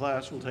kindergarten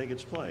class will take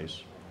its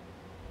place.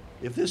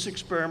 If this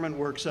experiment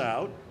works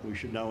out, we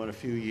should know in a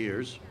few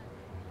years,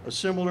 a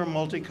similar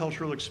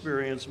multicultural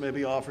experience may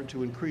be offered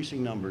to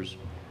increasing numbers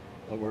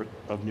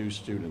of new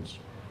students.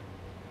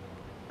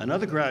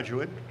 Another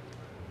graduate,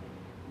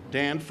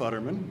 Dan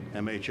Futterman,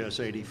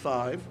 MHS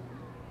 85,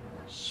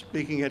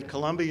 speaking at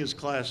Columbia's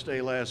Class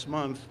Day last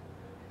month,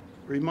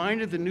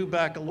 reminded the new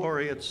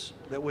baccalaureates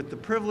that with the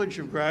privilege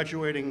of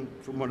graduating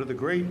from one of the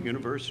great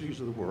universities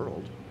of the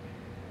world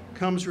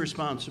comes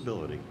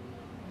responsibility.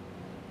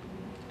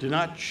 Do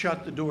not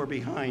shut the door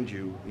behind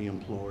you, he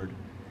implored.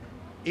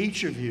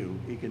 Each of you,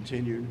 he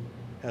continued,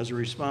 has a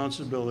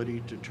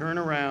responsibility to turn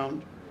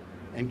around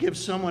and give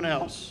someone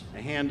else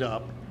a hand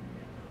up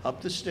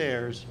the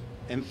stairs,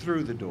 and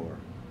through the door.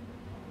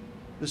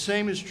 The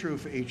same is true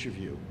for each of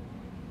you.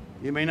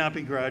 You may not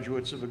be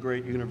graduates of a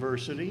great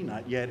university,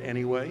 not yet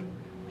anyway,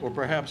 or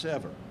perhaps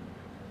ever,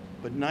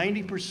 but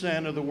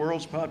 90% of the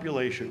world's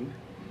population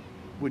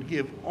would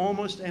give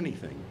almost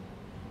anything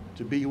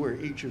to be where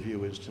each of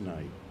you is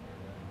tonight.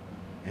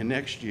 And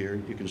next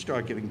year, you can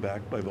start giving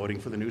back by voting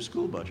for the new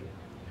school budget.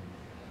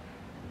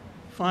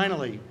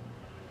 Finally,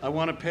 I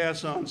want to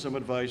pass on some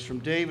advice from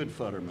David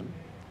Futterman,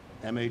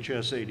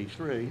 MHS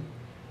 83,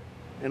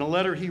 in a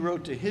letter he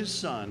wrote to his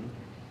son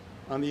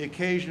on the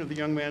occasion of the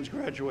young man's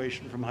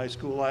graduation from high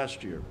school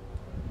last year.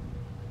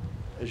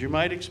 As you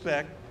might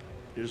expect,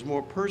 it is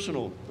more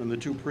personal than the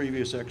two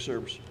previous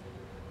excerpts,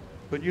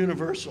 but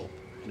universal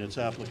in its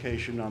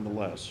application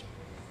nonetheless.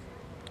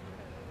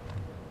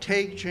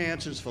 Take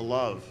chances for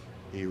love,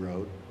 he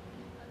wrote.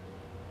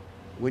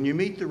 When you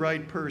meet the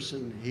right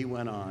person, he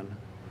went on,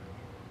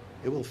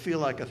 it will feel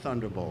like a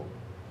thunderbolt.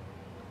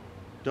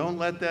 Don't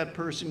let that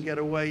person get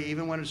away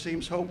even when it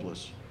seems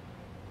hopeless.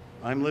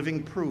 I'm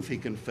living proof, he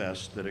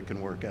confessed, that it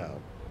can work out.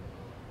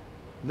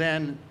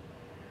 Then,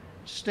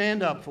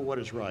 stand up for what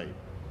is right.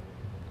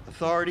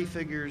 Authority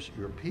figures,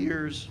 your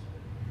peers,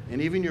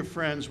 and even your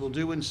friends will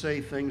do and say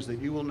things that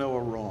you will know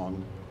are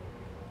wrong.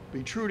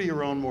 Be true to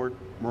your own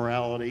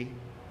morality.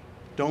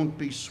 Don't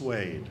be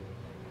swayed.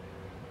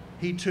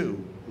 He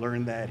too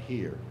learned that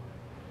here.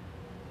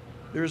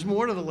 There's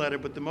more to the letter,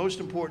 but the most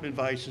important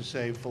advice is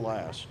saved for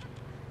last.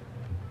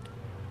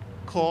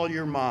 Call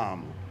your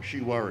mom,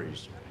 she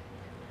worries.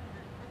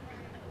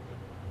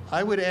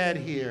 I would add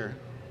here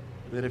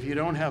that if you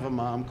don't have a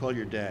mom, call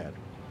your dad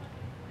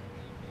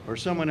or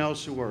someone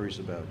else who worries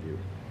about you.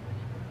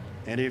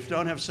 And if you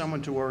don't have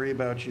someone to worry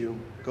about you,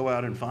 go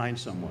out and find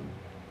someone.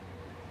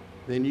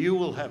 Then you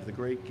will have the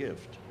great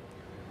gift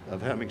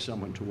of having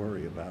someone to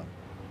worry about.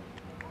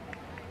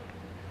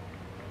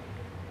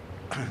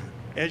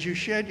 As you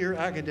shed your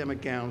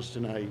academic gowns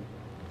tonight,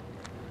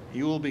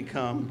 you will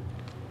become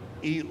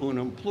e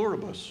unum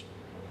pluribus.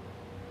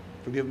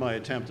 Forgive my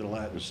attempt at a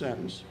Latin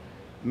sentence.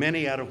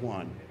 Many out of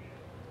one,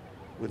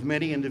 with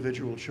many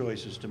individual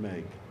choices to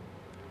make.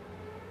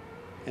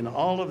 And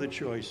all of the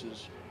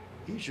choices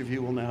each of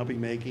you will now be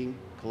making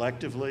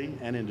collectively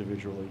and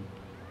individually,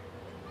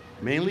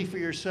 mainly for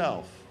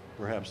yourself,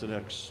 perhaps the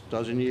next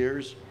dozen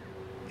years,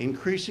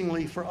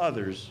 increasingly for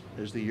others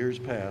as the years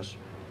pass.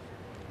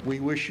 We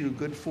wish you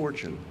good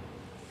fortune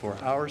for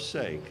our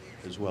sake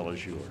as well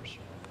as yours.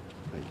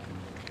 Thank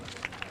you.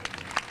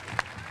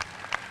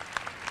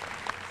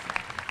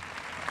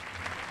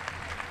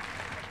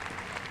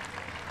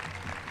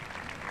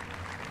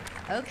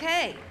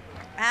 Okay,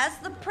 as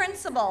the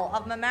principal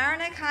of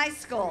Mamaroneck High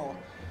School,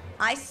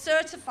 I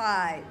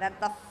certify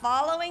that the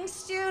following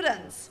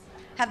students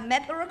have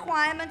met the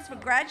requirements for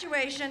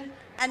graduation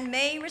and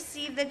may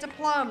receive their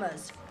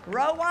diplomas.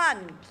 Row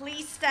 1,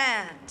 please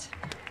stand.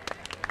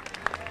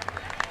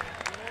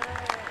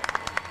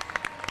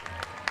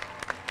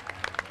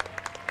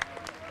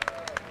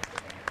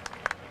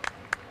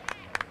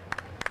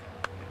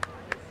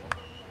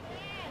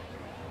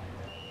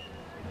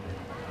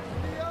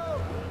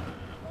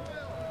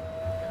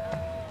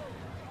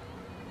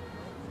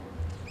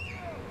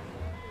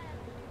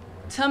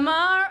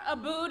 Tamar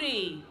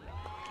Aboudi.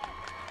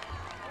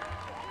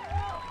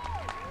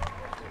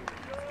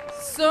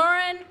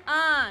 Soren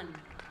An.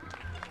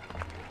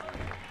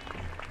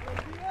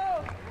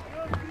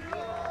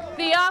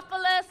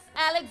 Theophilus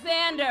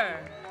Alexander.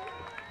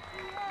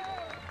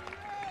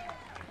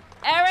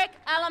 Eric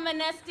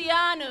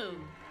Alamanestianu.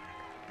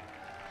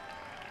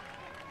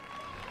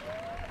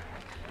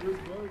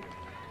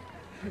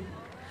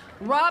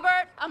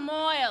 Robert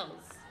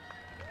Amoyles.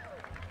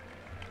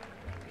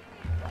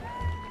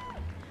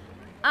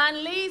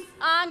 Annelise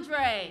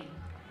Andre.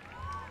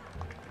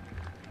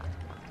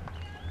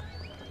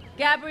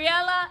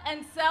 Gabriela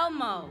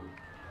Anselmo.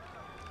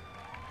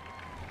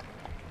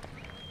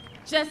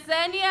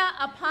 Jasenia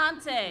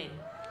Aponte.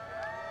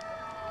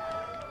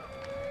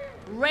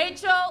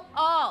 Rachel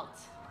Alt.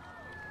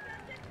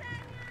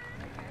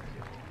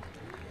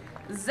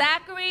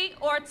 Zachary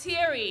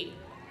Ortieri.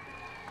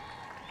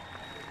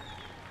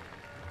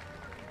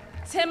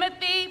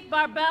 Timothy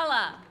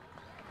Barbella.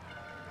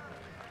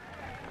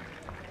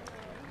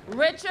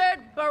 Richard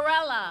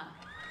Barella.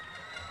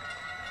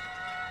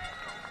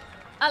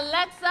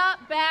 Alexa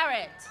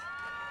Barrett.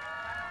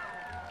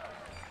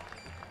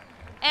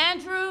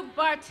 Andrew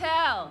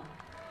Bartell.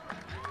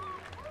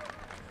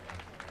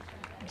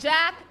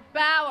 Jack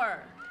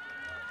Bauer.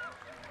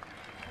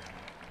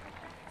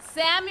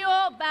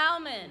 Samuel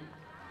Bauman.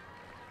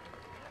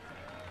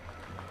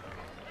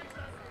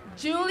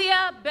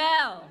 Julia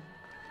Bell.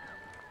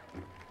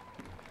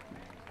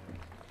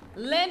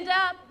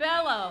 Linda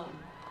Bello.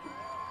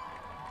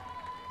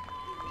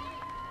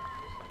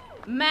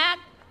 Mac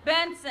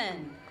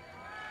Benson.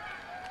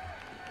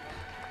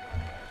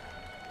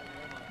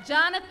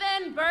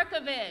 Jonathan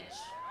Berkovich.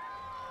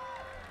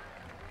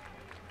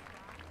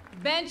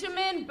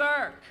 Benjamin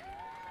Burke.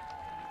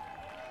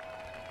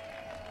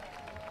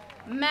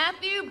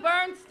 Matthew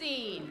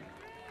Bernstein.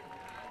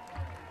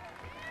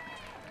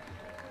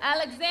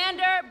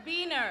 Alexander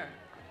Beener.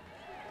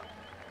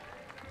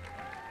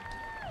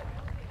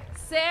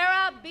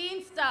 Sarah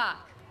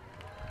Beanstalk.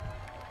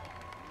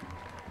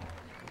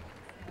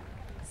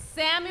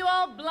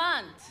 Samuel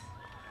Blunt.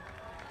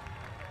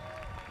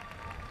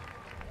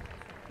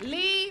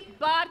 Lee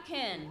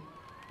Bodkin.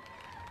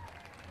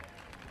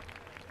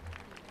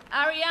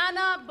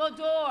 Ariana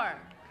Bodor.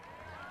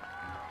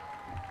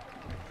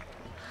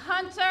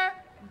 Hunter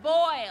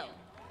Boyle.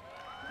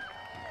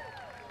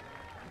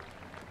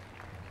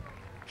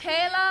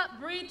 Kayla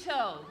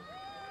Brito.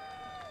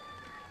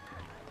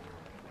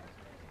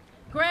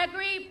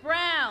 Gregory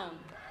Brown.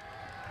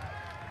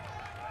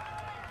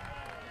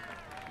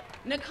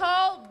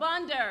 Nicole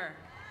Bunder.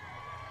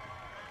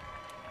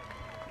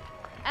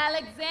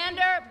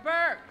 Alexander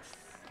Burks.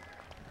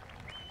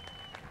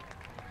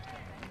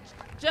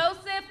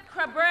 Joseph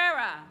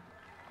Cabrera.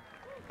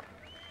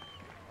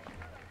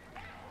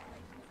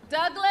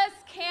 Douglas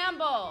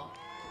Campbell.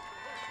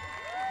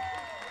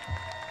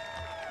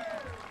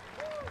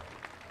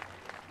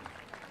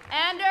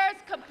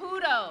 Anders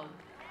Caputo.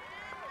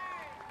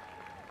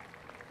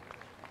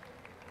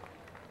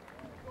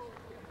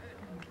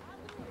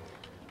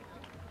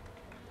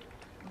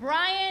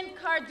 Brian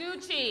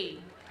Carducci.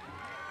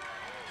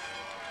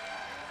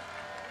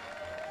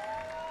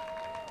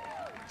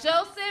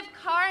 Joseph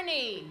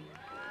Carney.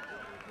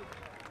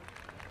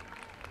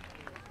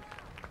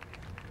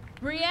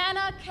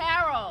 Brianna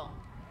Carroll.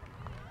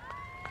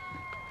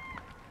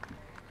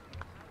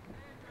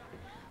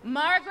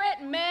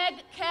 Margaret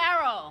Meg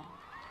Carroll.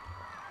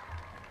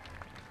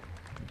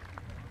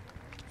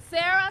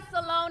 Sarah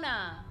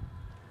Salona.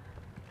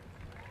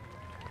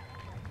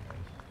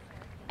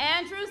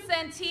 Andrew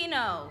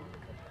Santino.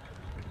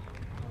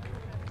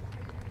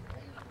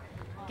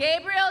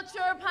 Gabriel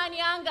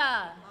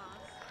Churpanyanga.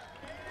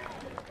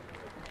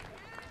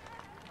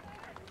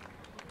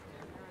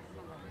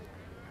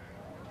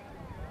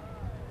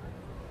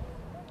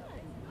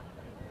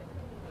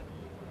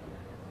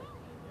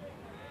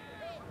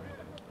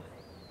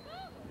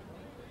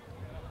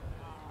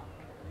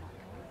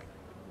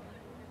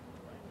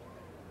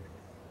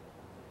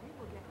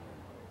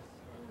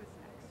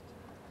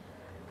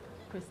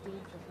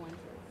 Christine Cifuentes.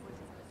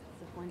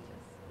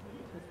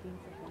 Christine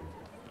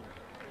Cifuentes.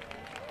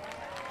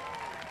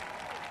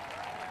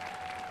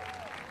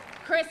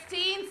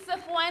 Christine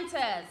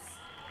Cifuentes.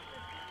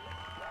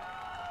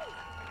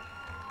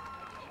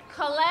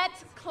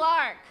 Colette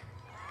Clark.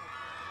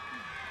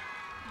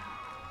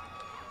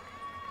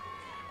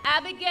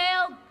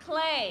 Abigail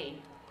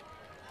Clay.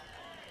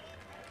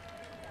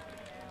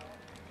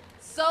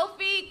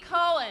 Sophie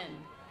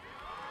Cohen.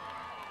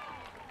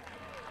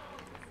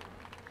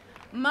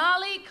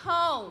 Molly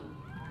Cohn.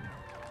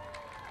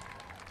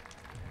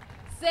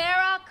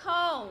 Sarah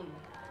Cohn.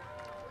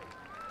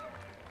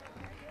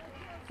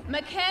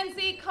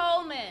 Mackenzie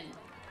Coleman.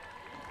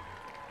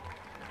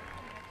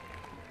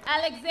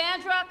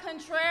 Alexandra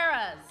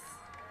Contreras.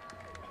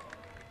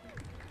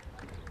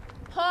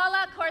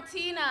 Paula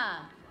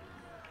Cortina.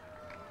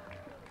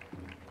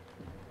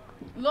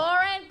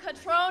 Lauren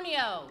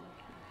Catronio.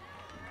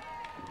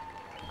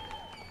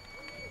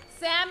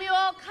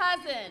 Samuel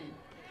Cousin.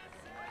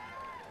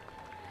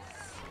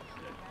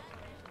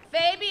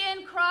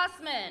 Fabian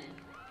Crossman.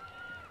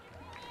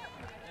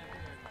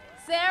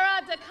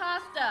 Sarah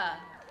DaCosta.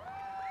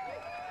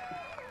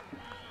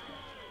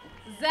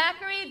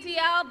 Zachary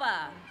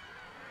Dialba.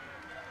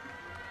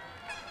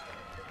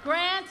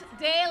 Grant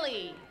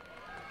Daly.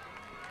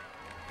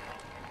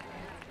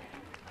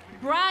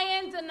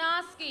 Brian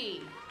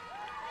Donosky.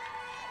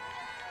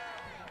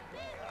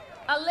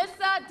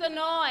 Alyssa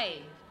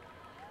Denoy.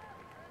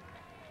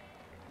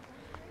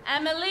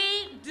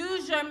 Amélie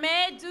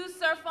Dugermain du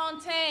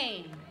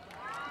Serfontaine.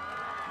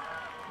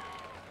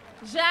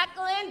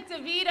 Jacqueline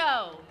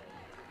DeVito.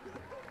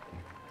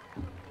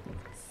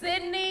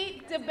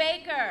 Sydney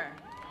DeBaker.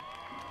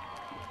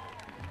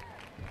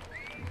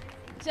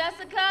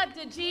 Jessica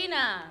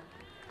DeGina.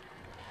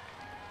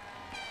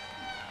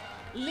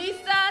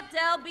 Lisa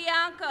Del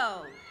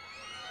Bianco.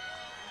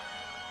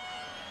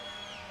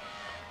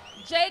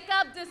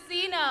 Jacob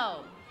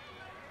DeCino.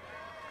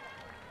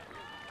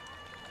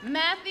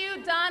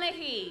 Matthew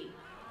Donahue.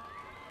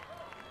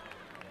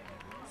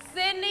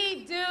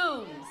 Sydney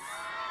Dooms.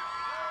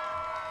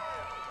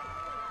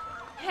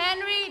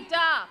 Henry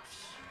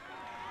Dopsch.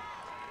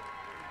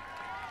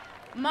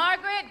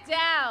 Margaret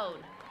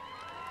Dowd.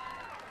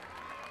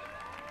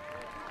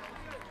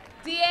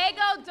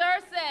 Diego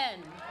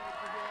Durson.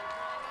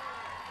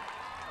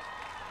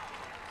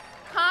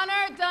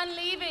 Connor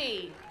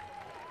Dunleavy.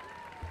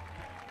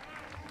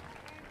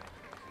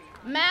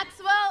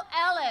 Maxwell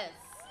Ellis.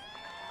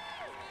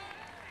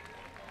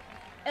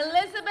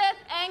 Elizabeth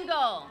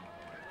Engel.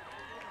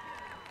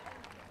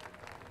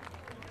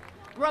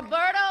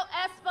 Roberto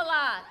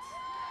Espaillat.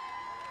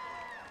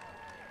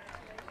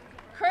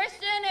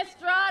 Christian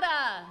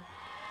Estrada.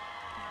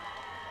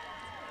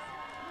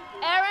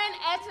 Erin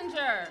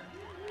Ettinger.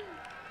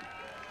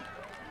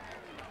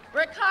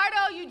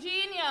 Ricardo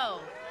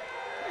Eugenio.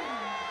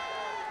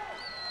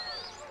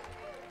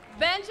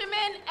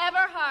 Benjamin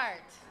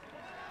Everhart.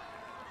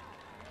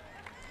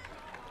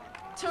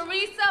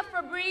 Teresa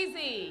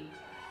Fabrizi.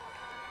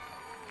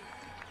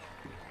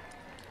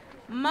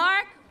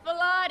 Mark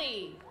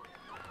Velati.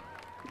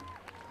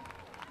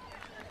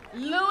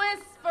 Luis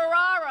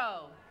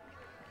Ferraro.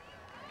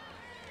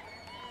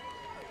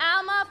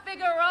 Alma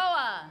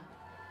Figueroa.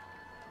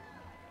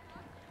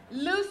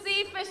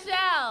 Lucy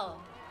Fischel.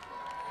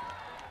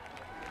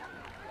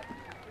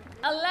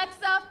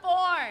 Alexa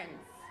Forns.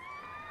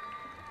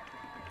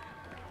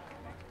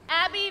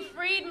 Abby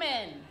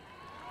Friedman.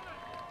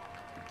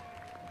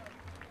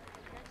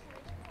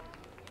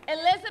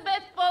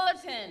 Elizabeth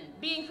Fullerton,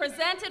 being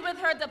presented with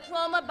her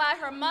diploma by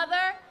her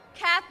mother,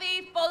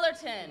 Kathy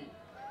Fullerton.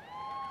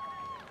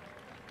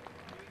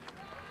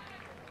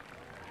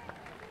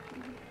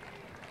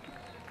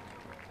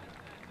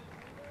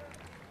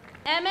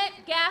 Emmett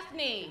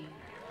Gaffney.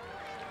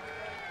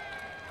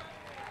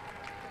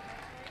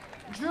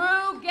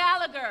 Drew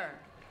Gallagher.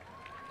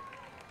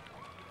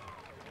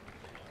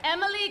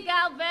 Emily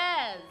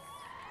Galvez.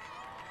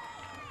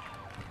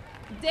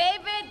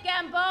 David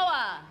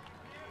Gamboa.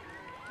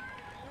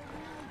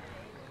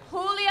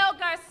 Julio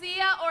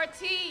Garcia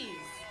Ortiz.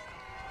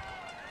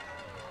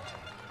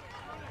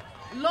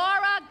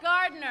 Laura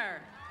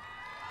Gardner.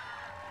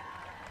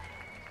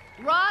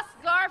 Ross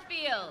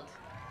Garfield.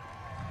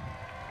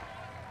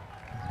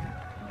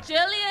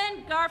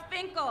 Jillian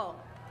Garfinkel.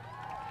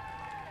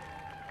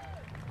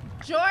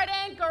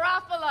 Jordan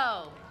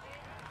Garofalo.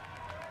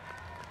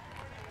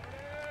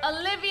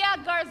 Olivia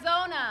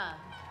Garzona.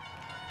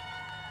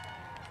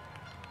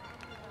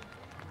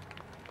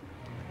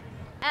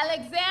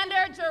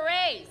 Alexander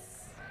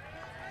Gerace.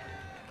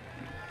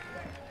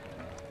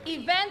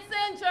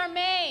 Evenson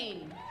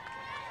Germain.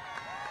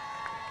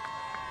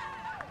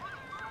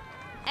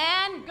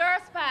 Ann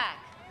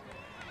Gerspak.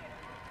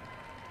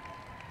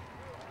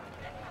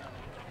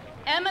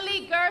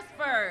 Emily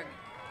Gersberg.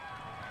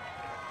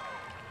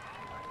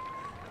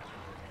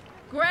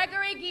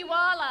 Gregory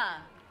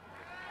Giwala.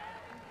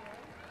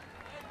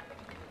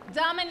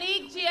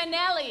 Dominique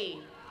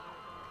Gianelli.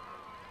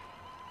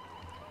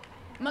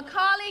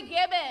 Macaulay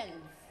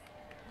Gibbons.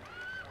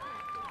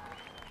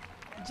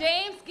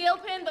 James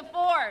Gilpin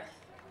IV.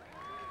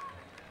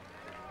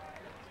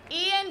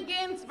 Ian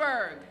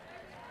Ginsberg.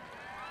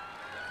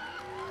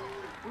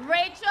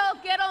 Rachel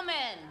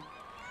Gittleman.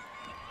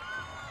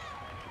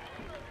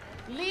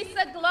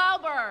 Lisa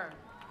Glauber.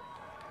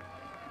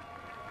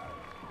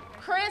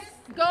 Chris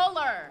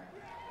Goller.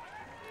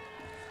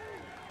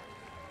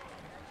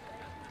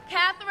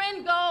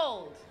 Catherine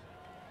Gold.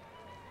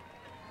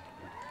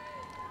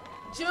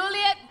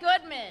 Juliet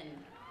Goodman.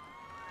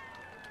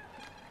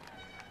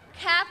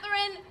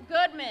 Catherine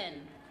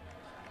Goodman.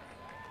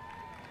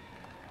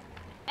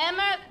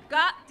 Emma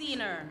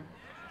Gottdiener.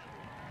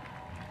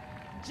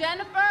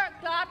 Jennifer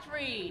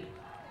Gottfried.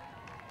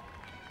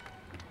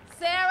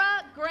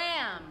 Sarah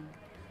Graham.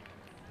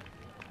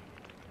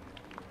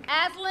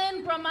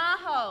 Aslyn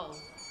Bramajo.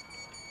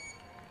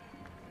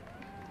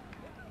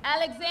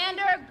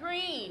 Alexander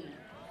Green.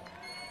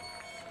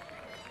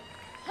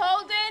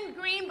 Holden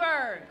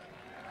Greenberg.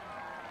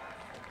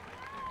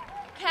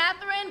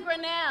 Catherine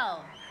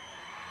Grinnell.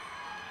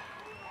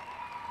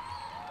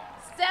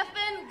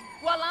 Stephen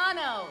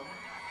Gualano.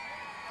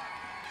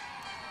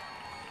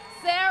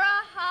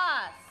 Sarah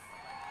Haas.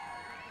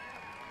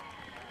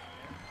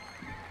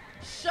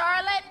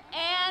 Charlotte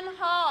Ann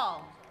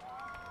Hall.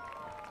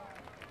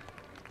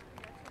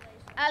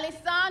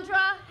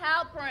 Alessandra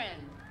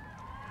Halprin.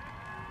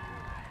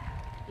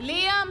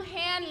 Liam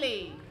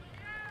Hanley.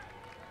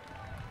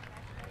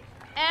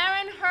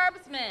 Aaron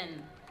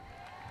Herbsman.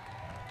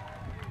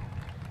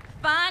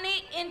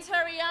 Fanny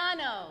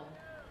Interiano.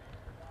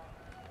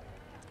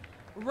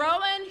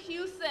 Rowan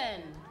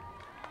Hewson.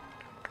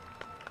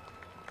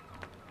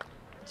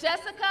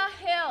 Jessica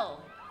Hill.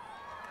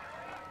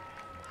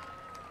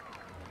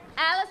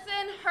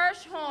 Allison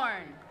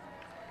Hirschhorn.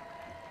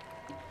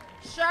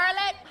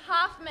 Charlotte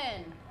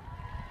Hoffman.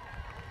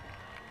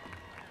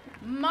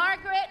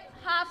 Margaret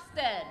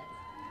Hofstede.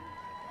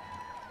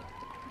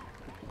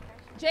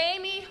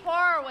 Jamie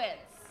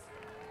Horowitz.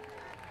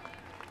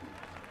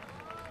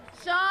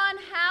 Sean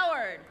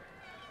Howard.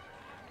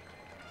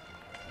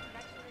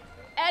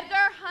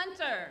 Edgar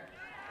Hunter.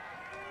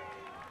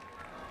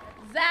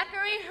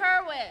 Zachary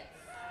Hurwitz.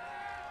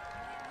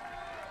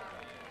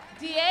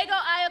 Diego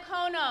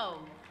Iacono,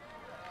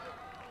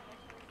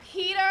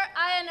 Peter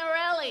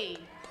Iannarelli,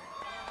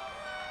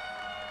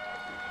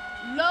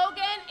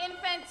 Logan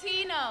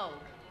Infantino,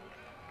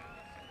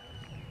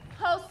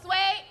 Josue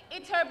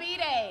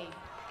Iturbide,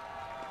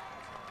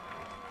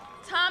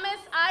 Thomas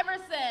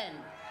Iverson,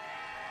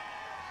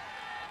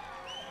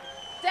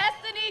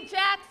 Destiny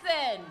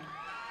Jackson,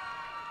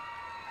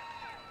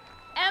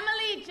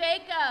 Emily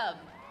Jacob,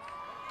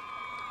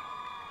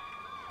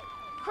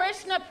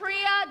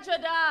 Krishnapriya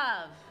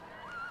Jadav,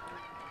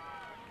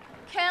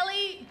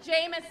 Kelly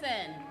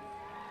Jameson,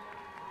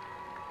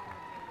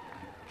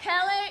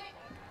 Kelly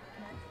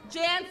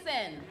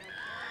Jansen,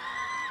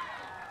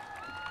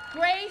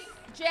 Grace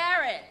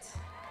Jarrett,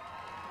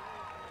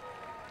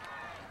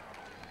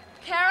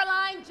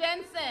 Caroline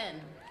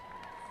Jensen,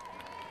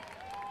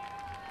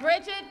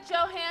 Bridget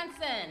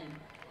Johansson,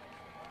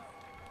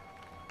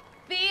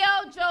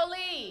 Theo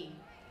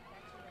Jolie,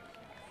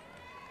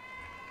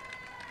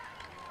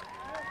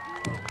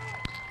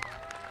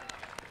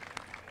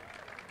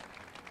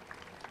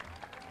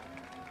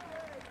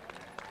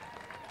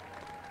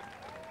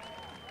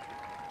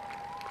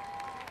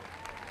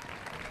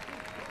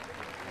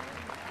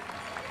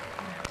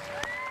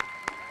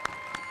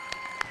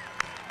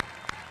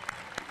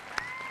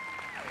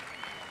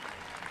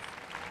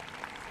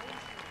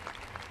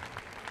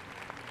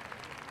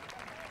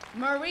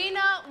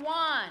 Marina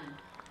Wan,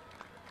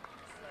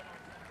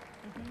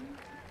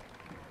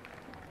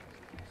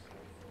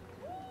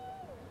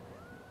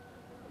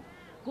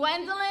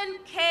 Gwendolyn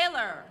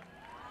Kaler,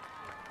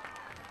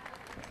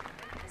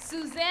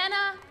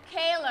 Susanna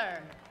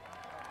Kaler,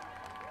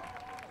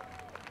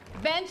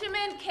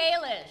 Benjamin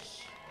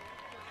Kalish,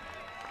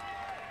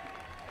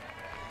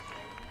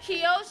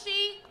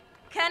 Kiyoshi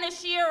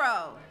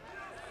Kaneshiro,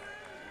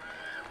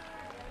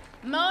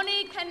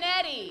 Moni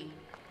Canetti,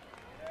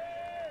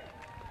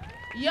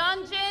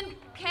 Youngjin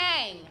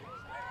Kang,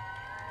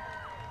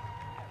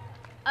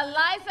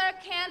 Eliza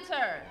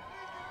Cantor,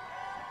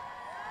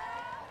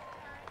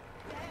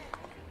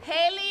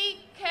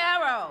 Haley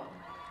Caro,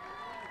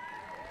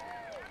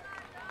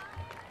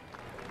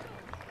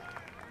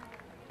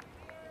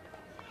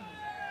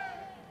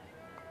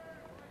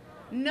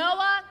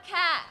 Noah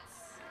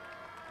Katz,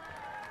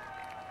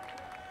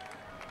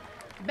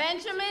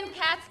 Benjamin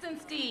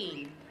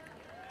Katzenstein,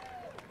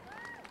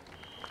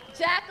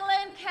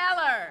 Jacqueline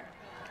Keller,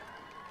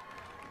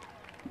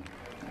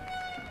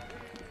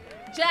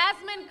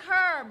 Jasmine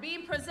Kerr,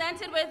 being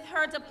presented with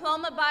her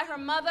diploma by her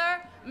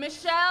mother,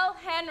 Michelle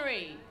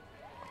Henry.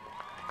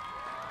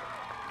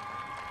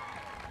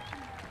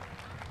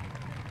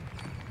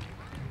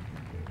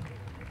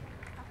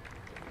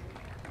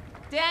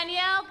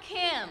 Danielle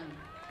Kim,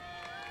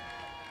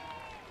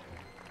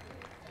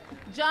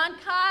 John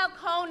Kyle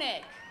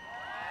Koenig,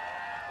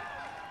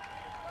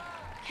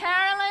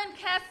 Carolyn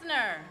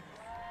Kessner,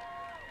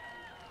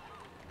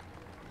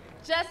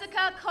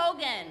 Jessica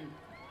Kogan,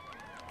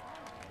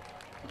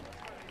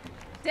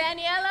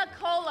 Daniela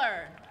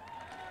Kohler,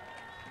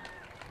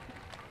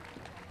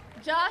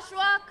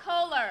 Joshua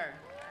Kohler,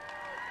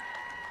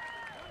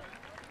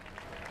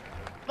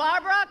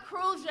 Barbara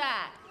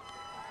Kruzak,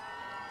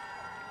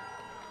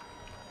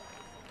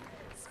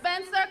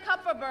 Spencer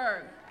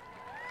Kupferberg,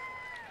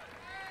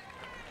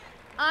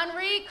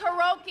 Henri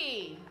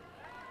Kuroki,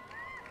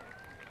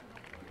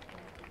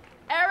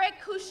 Eric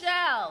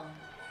Kushel,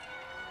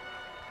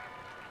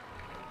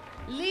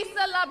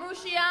 Lisa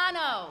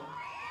Labruciano,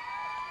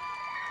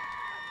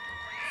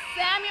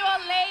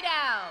 Samuel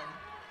Ladow,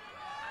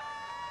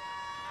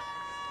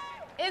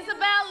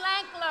 Isabel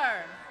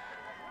Lankler,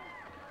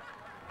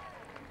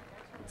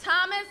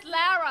 Thomas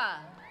Lara,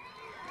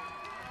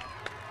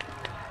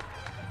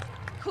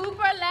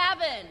 Cooper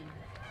Lavin,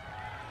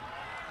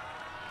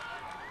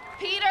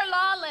 Peter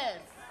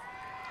Lawless,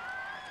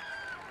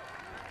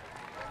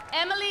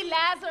 Emily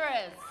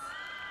Lazarus,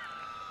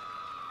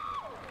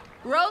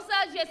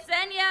 Rosa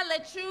Yesenia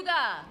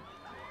Lechuga,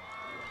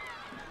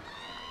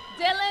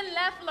 Dylan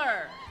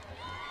Leffler,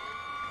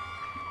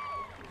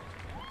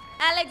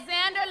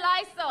 Alexander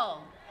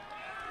Lysel,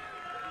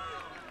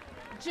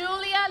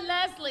 Julia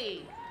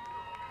Leslie,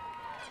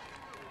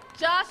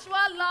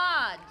 Joshua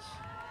Lodge,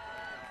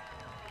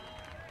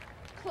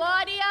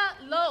 Claudia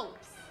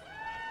Lopes,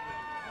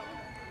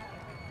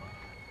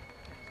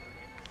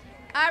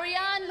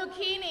 Ariane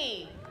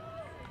Lucchini,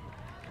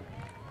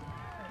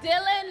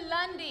 Dylan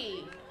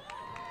Lundy,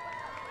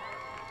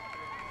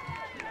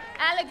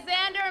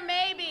 Alexander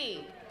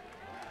Maybe,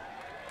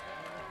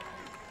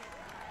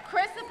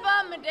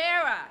 Christopher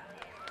Madera,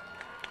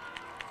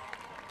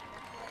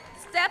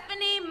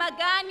 Stephanie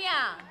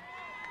Magana,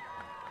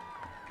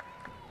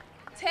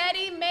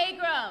 Teddy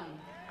Magrum,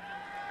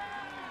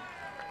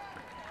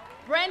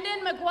 Brendan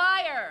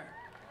McGuire,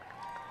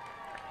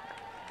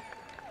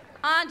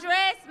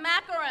 Andres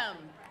Macarum,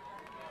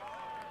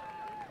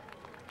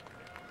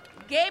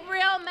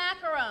 Gabriel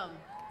Macarum,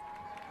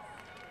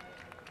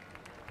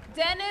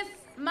 Dennis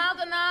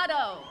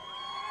Maldonado,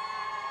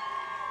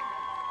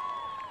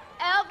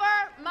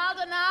 Elver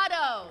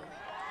Maldonado,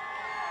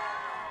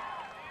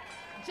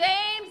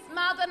 James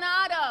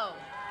Maldonado.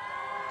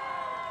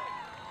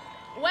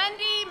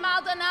 Wendy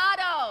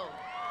Maldonado.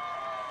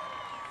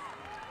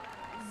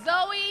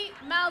 Zoe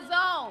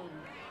Malzone.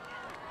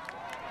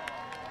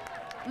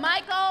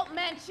 Michael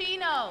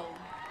Mancino.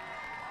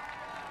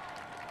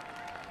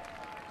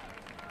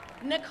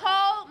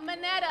 Nicole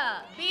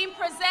Manetta, being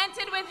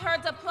presented with her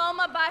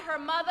diploma by her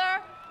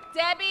mother,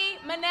 Debbie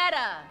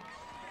Manetta.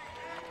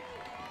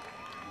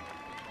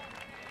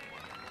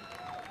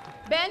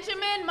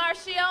 Benjamin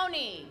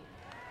Marcioni.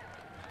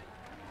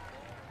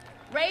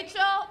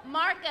 Rachel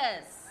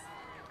Marcus.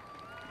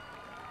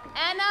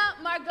 Anna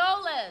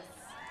Margolis.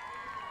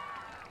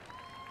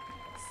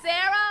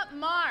 Sarah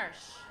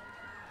Marsh.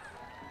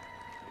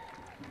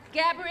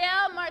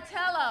 Gabrielle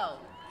Martello.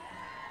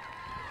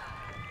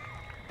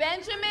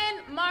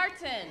 Benjamin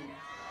Martin.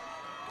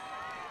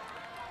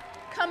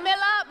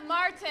 Camilla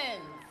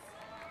Martins.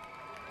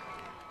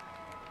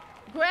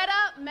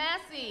 Greta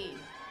Massey.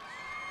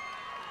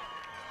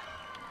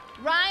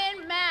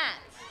 Ryan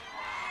Matt.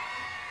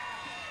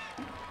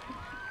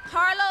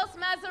 Carlos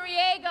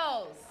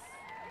Mazariegos.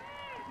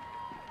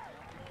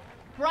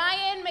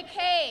 Brian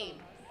McCabe.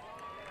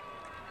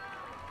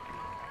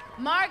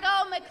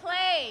 Margot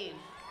McClave.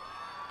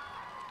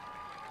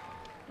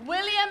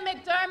 William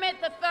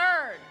McDermott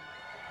III.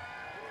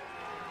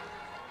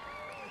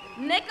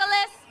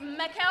 Nicholas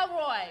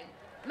McElroy.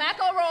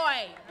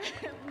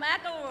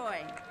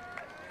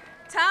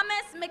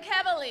 Thomas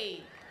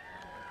McEvely.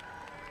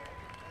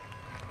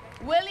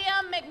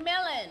 William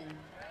McMillan.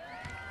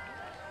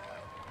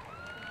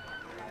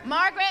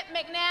 Margaret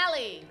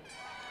McNally.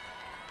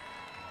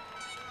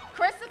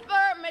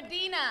 Christopher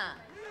Medina.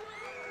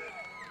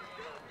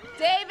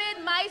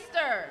 David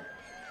Meister.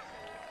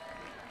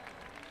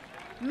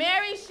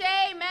 Mary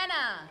Shea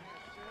Mena.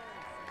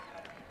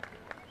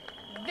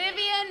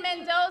 Vivian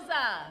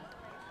Mendoza.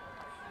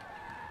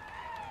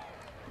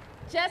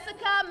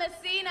 Jessica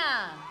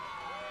Messina.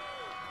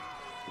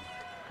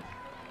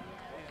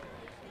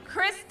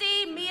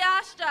 Christy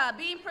Miashta,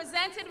 being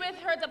presented with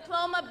her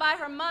diploma by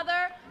her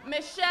mother,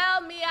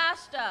 Michelle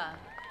Miashta.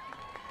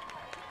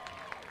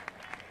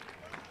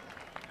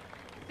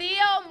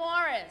 Theo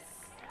Morris,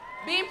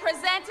 being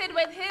presented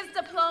with his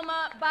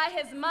diploma by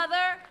his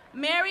mother,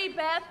 Mary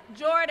Beth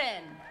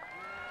Jordan.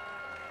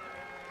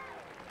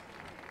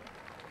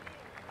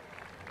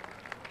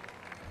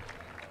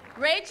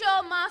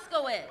 Rachel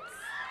Moskowitz.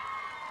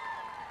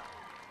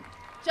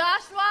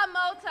 Joshua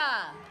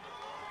Mota.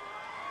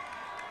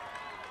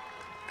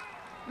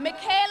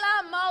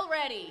 Michaela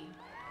Mulready.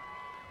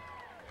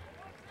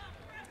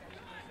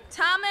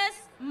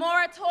 Thomas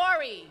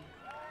Moratori.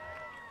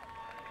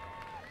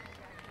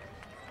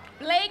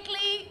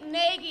 Blakely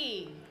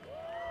Nagy.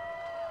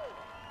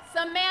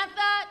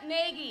 Samantha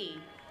Nagy.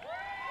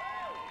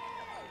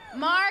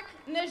 Mark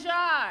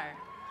Najar.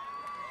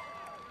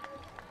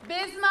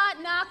 Bisma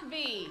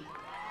Nakvi.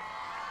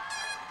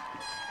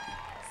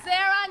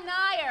 Sarah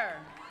Nair.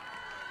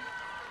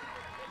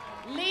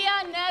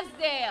 Leah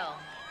Nesdale.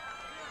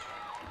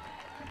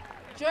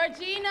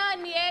 Georgina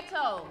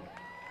Nieto.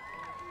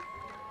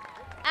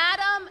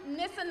 Adam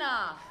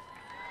Nisanoff.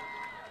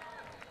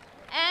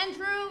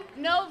 Andrew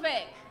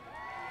Novick.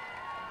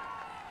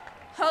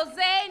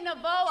 Jose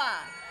Novoa.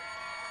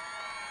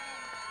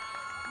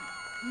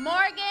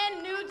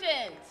 Morgan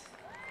Nugent.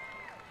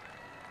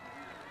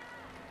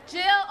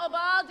 Jill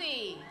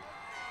Obaldi.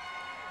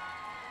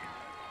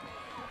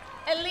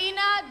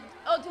 Elena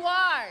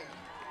O'Dward.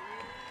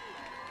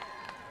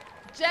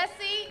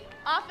 Jesse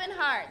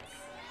Offenhart.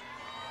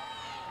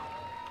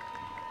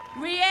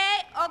 Rie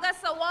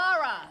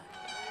Ogasawara.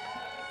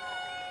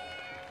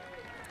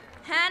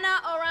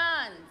 Hannah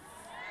Oranz.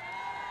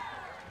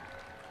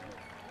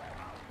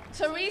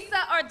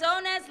 Teresa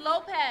Ordonez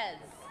Lopez.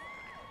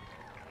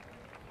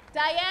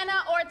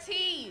 Diana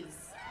Ortiz.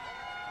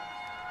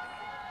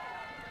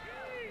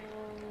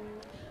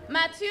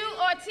 Matthew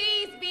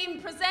Ortiz,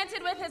 being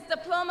presented with his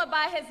diploma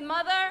by his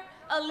mother,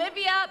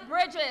 Olivia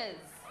Bridges.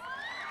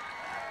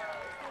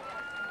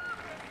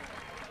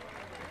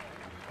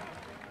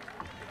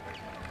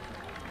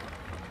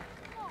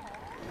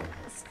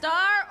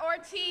 Star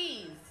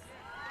Ortiz.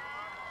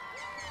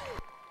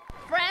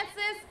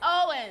 Francis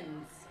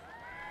Owens.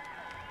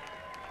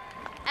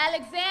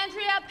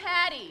 Alexandria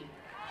Patty.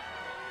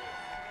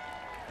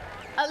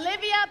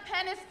 Olivia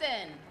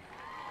Peniston.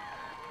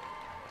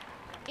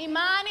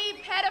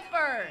 Imani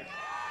Pettiford.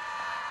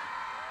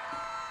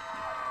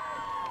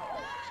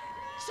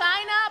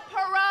 China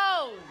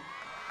Perot.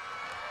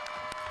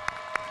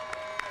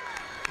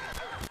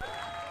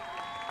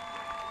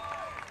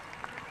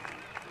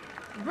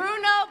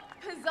 Bruno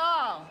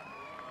Pizzol.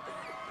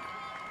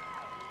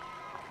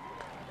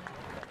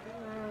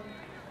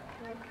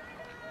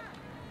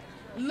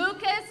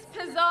 Lucas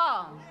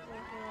Pizzol.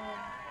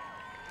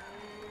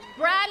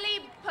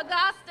 Bradley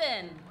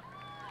Pagostin.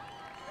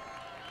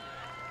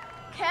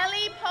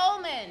 Kelly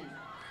Pullman.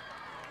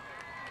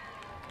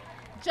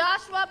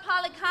 Joshua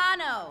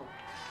Policano.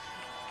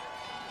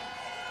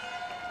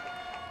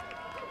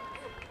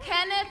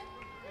 Kenneth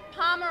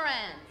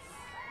Pomerantz.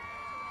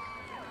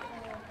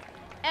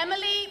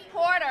 Emily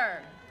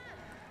Porter.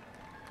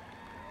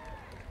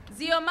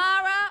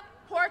 Xiomara,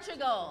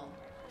 Portugal.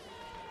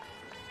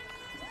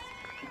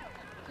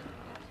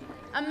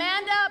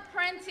 Amanda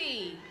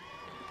Prenti.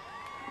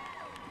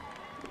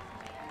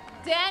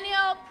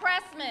 Daniel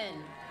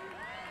Pressman.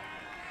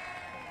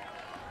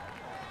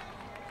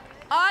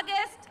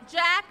 August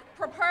Jack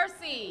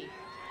Propercy.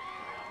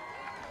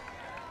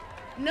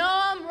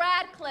 Noam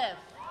Radcliffe.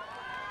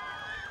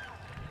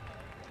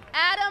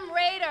 Adam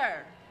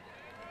Rader.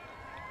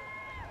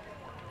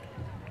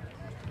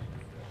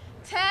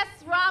 Tess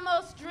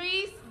Ramos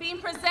Dries, being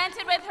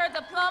presented with her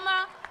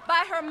diploma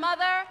by her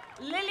mother,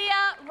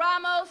 Lilia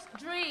Ramos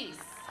Dries.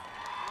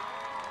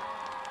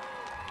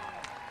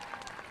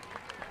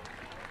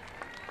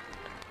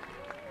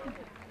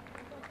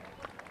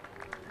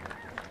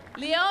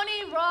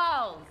 Leonie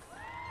Rawls.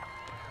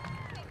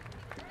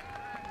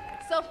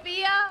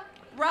 Sophia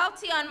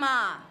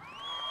Rautianma.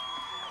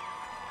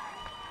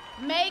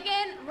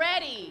 Megan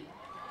Reddy.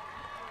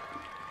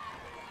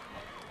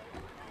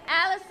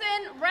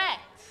 Allison Recht.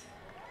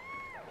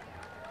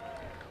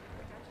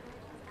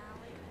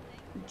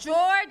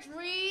 George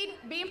Reed,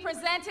 being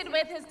presented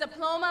with his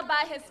diploma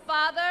by his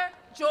father,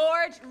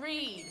 George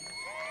Reed.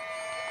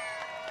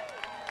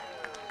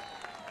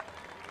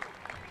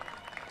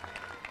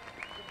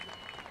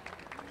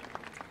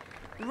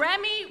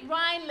 Remy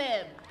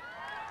Reinlib.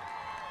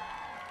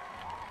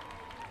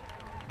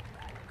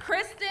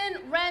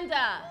 Kristen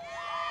Renda.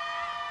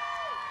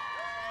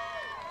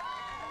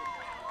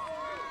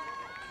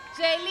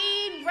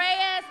 Jaylene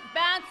Reyes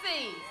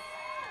Bansi.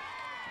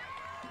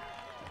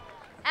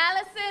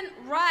 Allison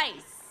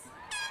Rice.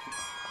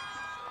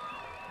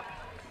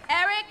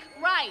 Eric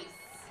Rice.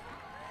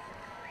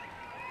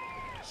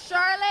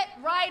 Charlotte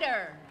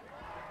Ryder.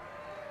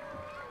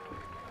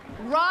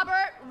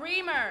 Robert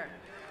Reamer.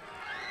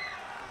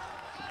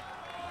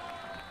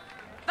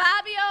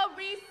 Fabio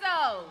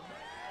Riso.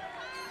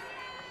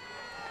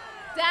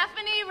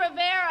 Daphne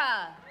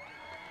Rivera.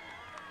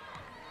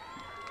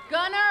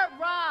 Gunnar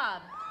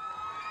Robb.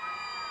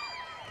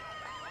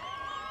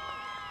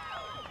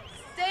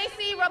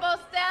 Stacy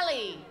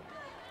Robostelli.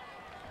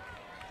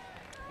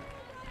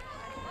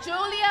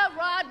 Julia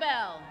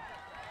Rodbell.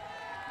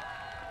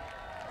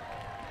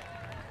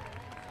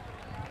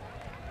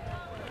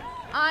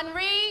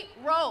 Henri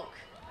Roque.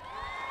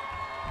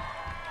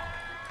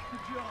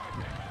 Good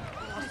job.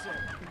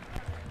 Awesome.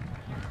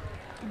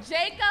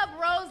 Jacob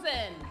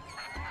Rosen.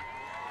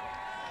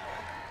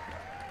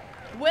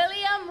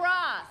 William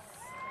Ross.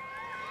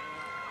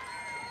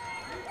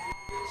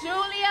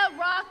 Julia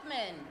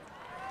Rothman.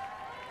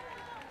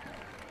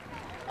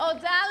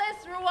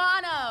 Odalis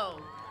Ruano.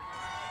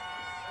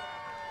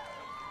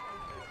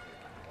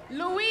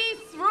 Luis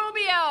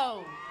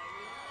Rubio.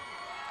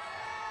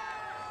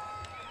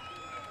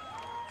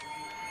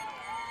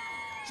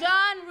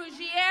 John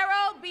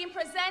Ruggiero, being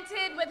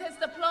presented with his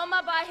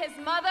diploma by his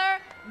mother,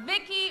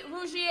 Vicky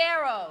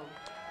Ruggiero.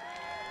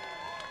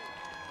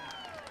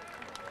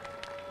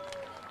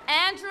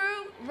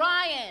 Andrew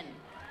Ryan.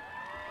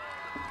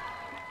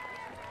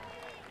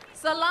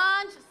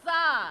 Solange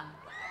Sa.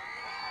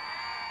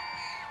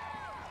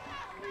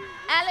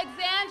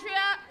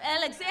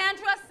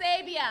 Alexandra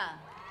Sabia.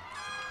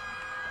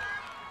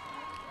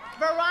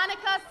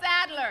 Veronica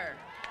Sadler.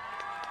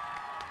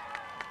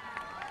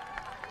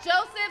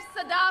 Joseph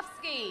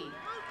Sadowski.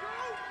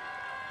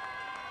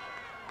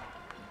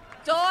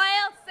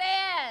 Doyle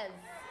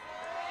Sands.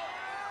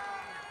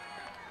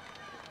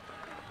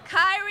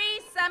 Kairi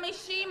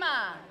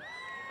Samishima.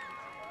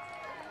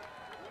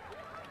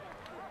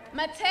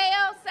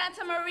 Mateo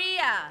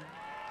Santamaria.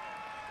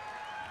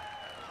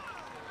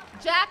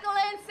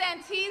 Jacqueline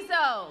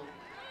Santizo.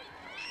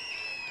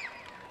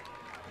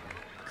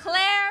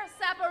 Claire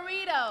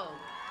Saporito.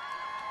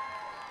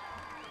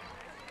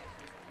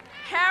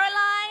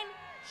 Caroline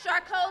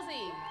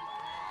Sharkozy.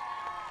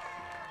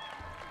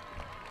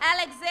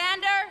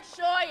 Alexander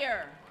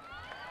Scheuer.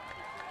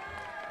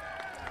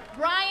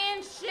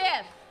 Brian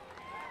Schiff.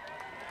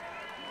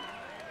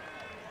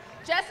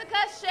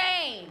 Jessica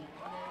Shane.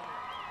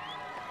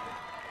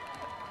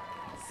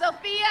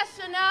 Sophia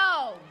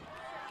Chanel.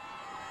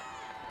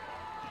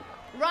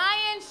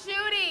 Ryan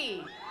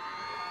Schutte.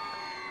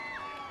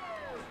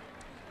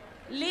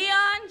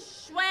 Leon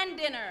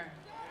Schwendiner.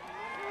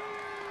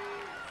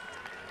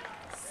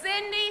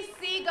 Cindy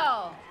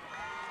Siegel.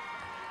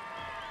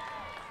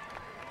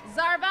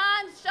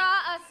 Zarvan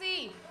Shah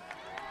Asif.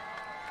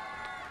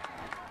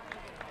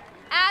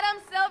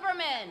 Adam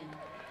Silverman.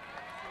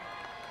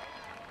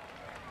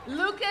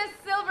 Lucas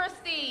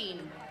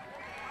Silverstein.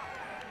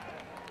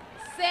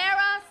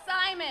 Sarah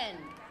Simon.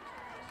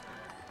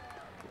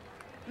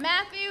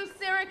 Matthew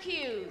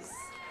Syracuse.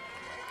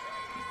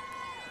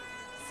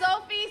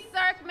 Sophie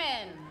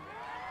Serkman.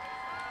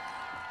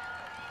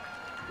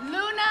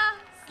 Luna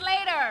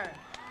Slater.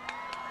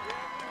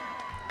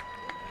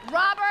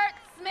 Robert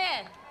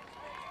Smith.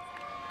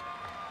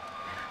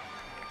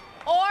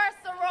 Or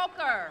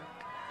Soroker.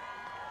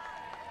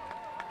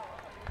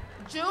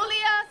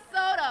 Julia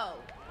Soto.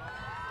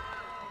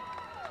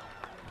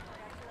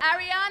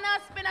 Ariana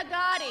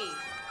Spinagati,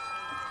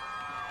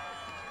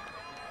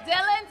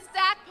 Dylan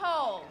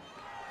Stackpole,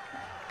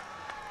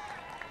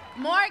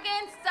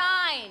 Morgan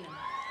Stein,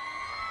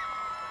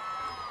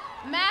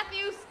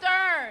 Matthew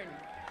Stern,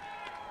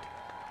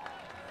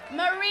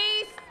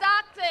 Marie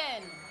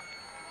Stockton,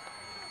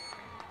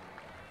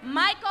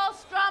 Michael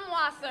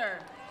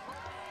Strumwasser,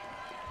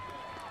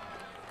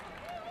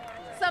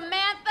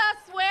 Samantha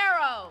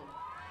Suero,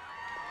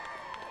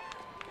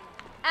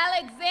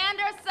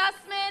 Alexander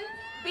Sussman,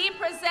 being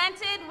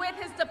presented with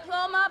his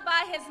diploma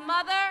by his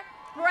mother,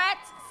 Brett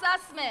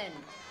Sussman.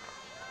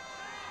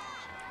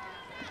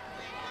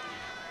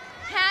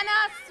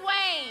 Hannah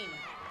Swain,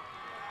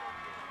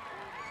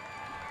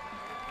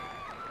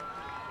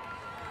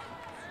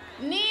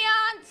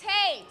 Neon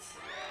Tate,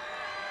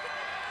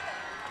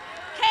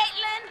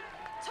 Caitlin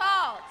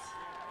Talt,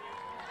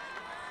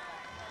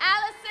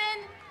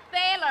 Allison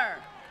Thaler,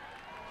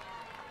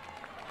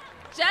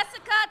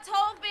 Jessica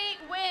Tolby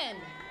Wynn,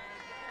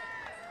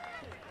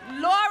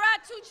 Laura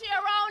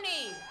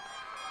Tucciaroni,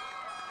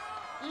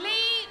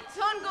 Lee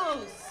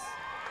Tungus,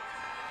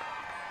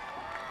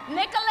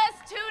 Nicholas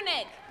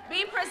Tunick,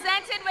 being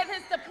presented with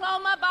his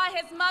diploma by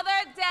his mother,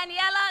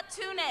 Daniela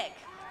Tunick.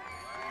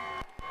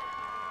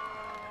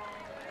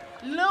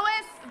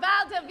 Luis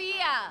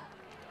Valdivia,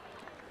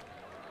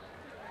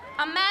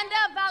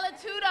 Amanda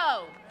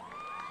Valetudo,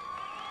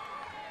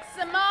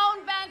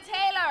 Simone Van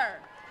Taylor,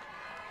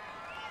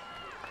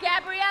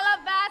 Gabriela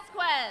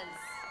Vasquez,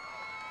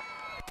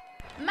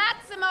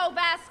 Maximo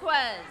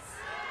Vasquez,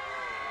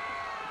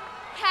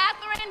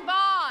 Catherine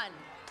Vaughn,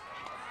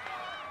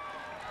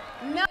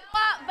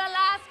 Noah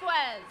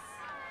Velasquez,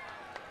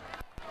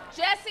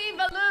 Jesse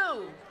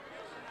Valou,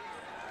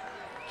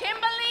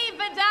 Kimberly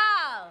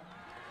Vidal,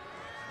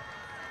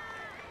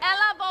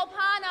 Ella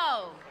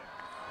Volpano,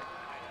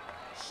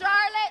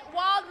 Charlotte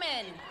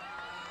Waldman,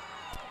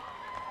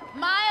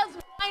 Miles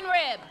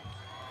Weinrib,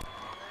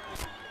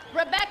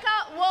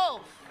 Rebecca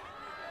Wolf,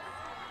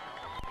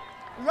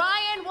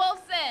 Ryan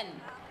Wolfson,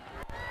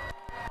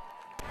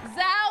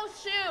 Zhao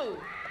Xu,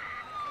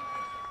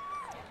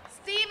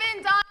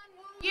 Stephen Don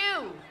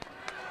Yu,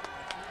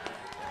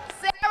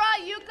 Sarah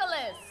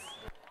Eucalyptus,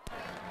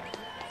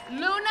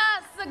 Luna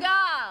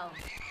Segal,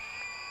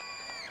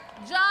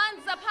 John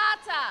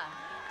Zapata,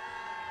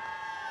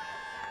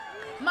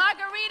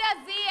 Margarita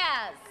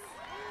Diaz,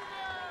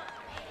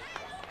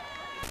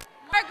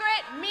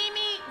 Margaret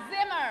Mimi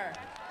Zimmer,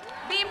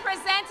 being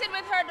presented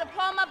with her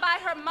diploma by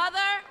her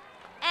mother,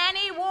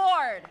 Annie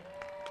Ward.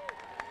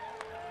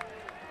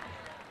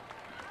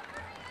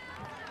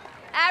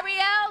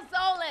 Ariel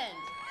Zoland.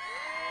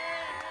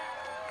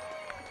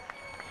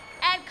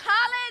 And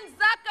Colin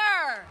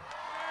Zucker.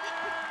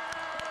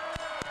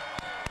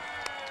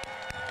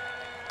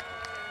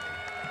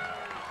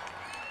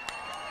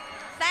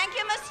 Thank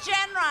you, Ms.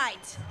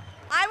 Jenright.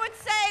 I would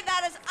say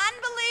that is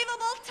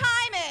unbelievable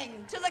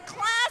timing to the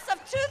class of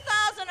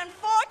 2014.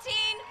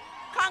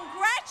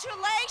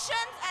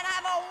 Congratulations and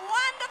have a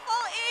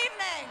wonderful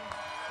evening.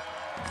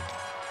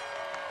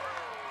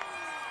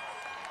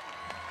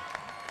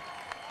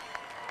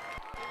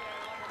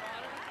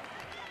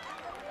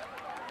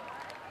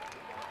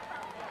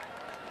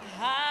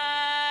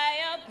 High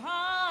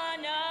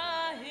upon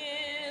a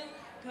hill,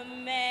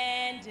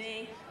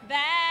 commanding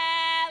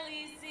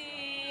valley,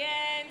 sea,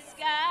 and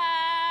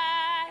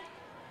sky,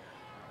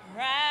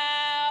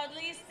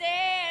 proudly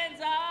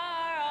stands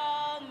our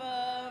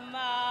alma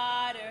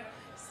mater,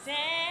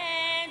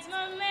 stands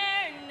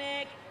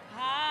Mamaroneck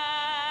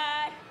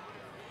high.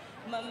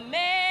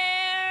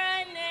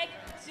 Mamaroneck,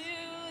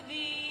 to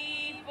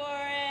thee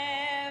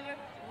forever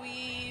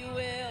we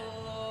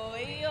will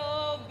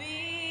loyal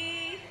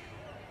be,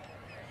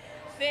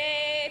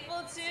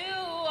 faithful to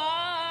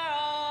our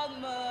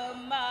alma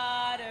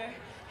mater.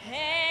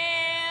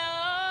 Hail,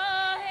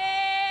 oh,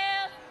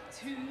 hail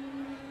to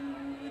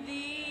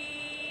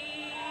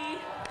thee.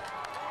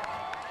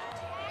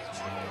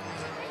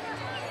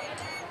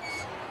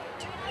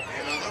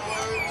 In other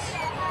words,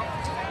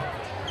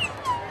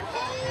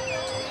 hold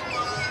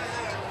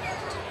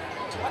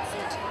my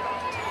hand.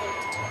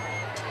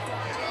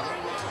 In other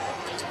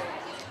words,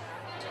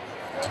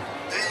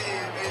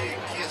 baby,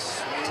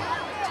 kiss me.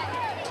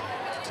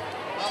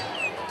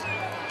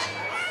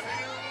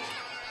 Fill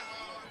my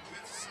heart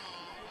with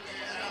song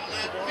and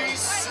let me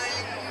sing.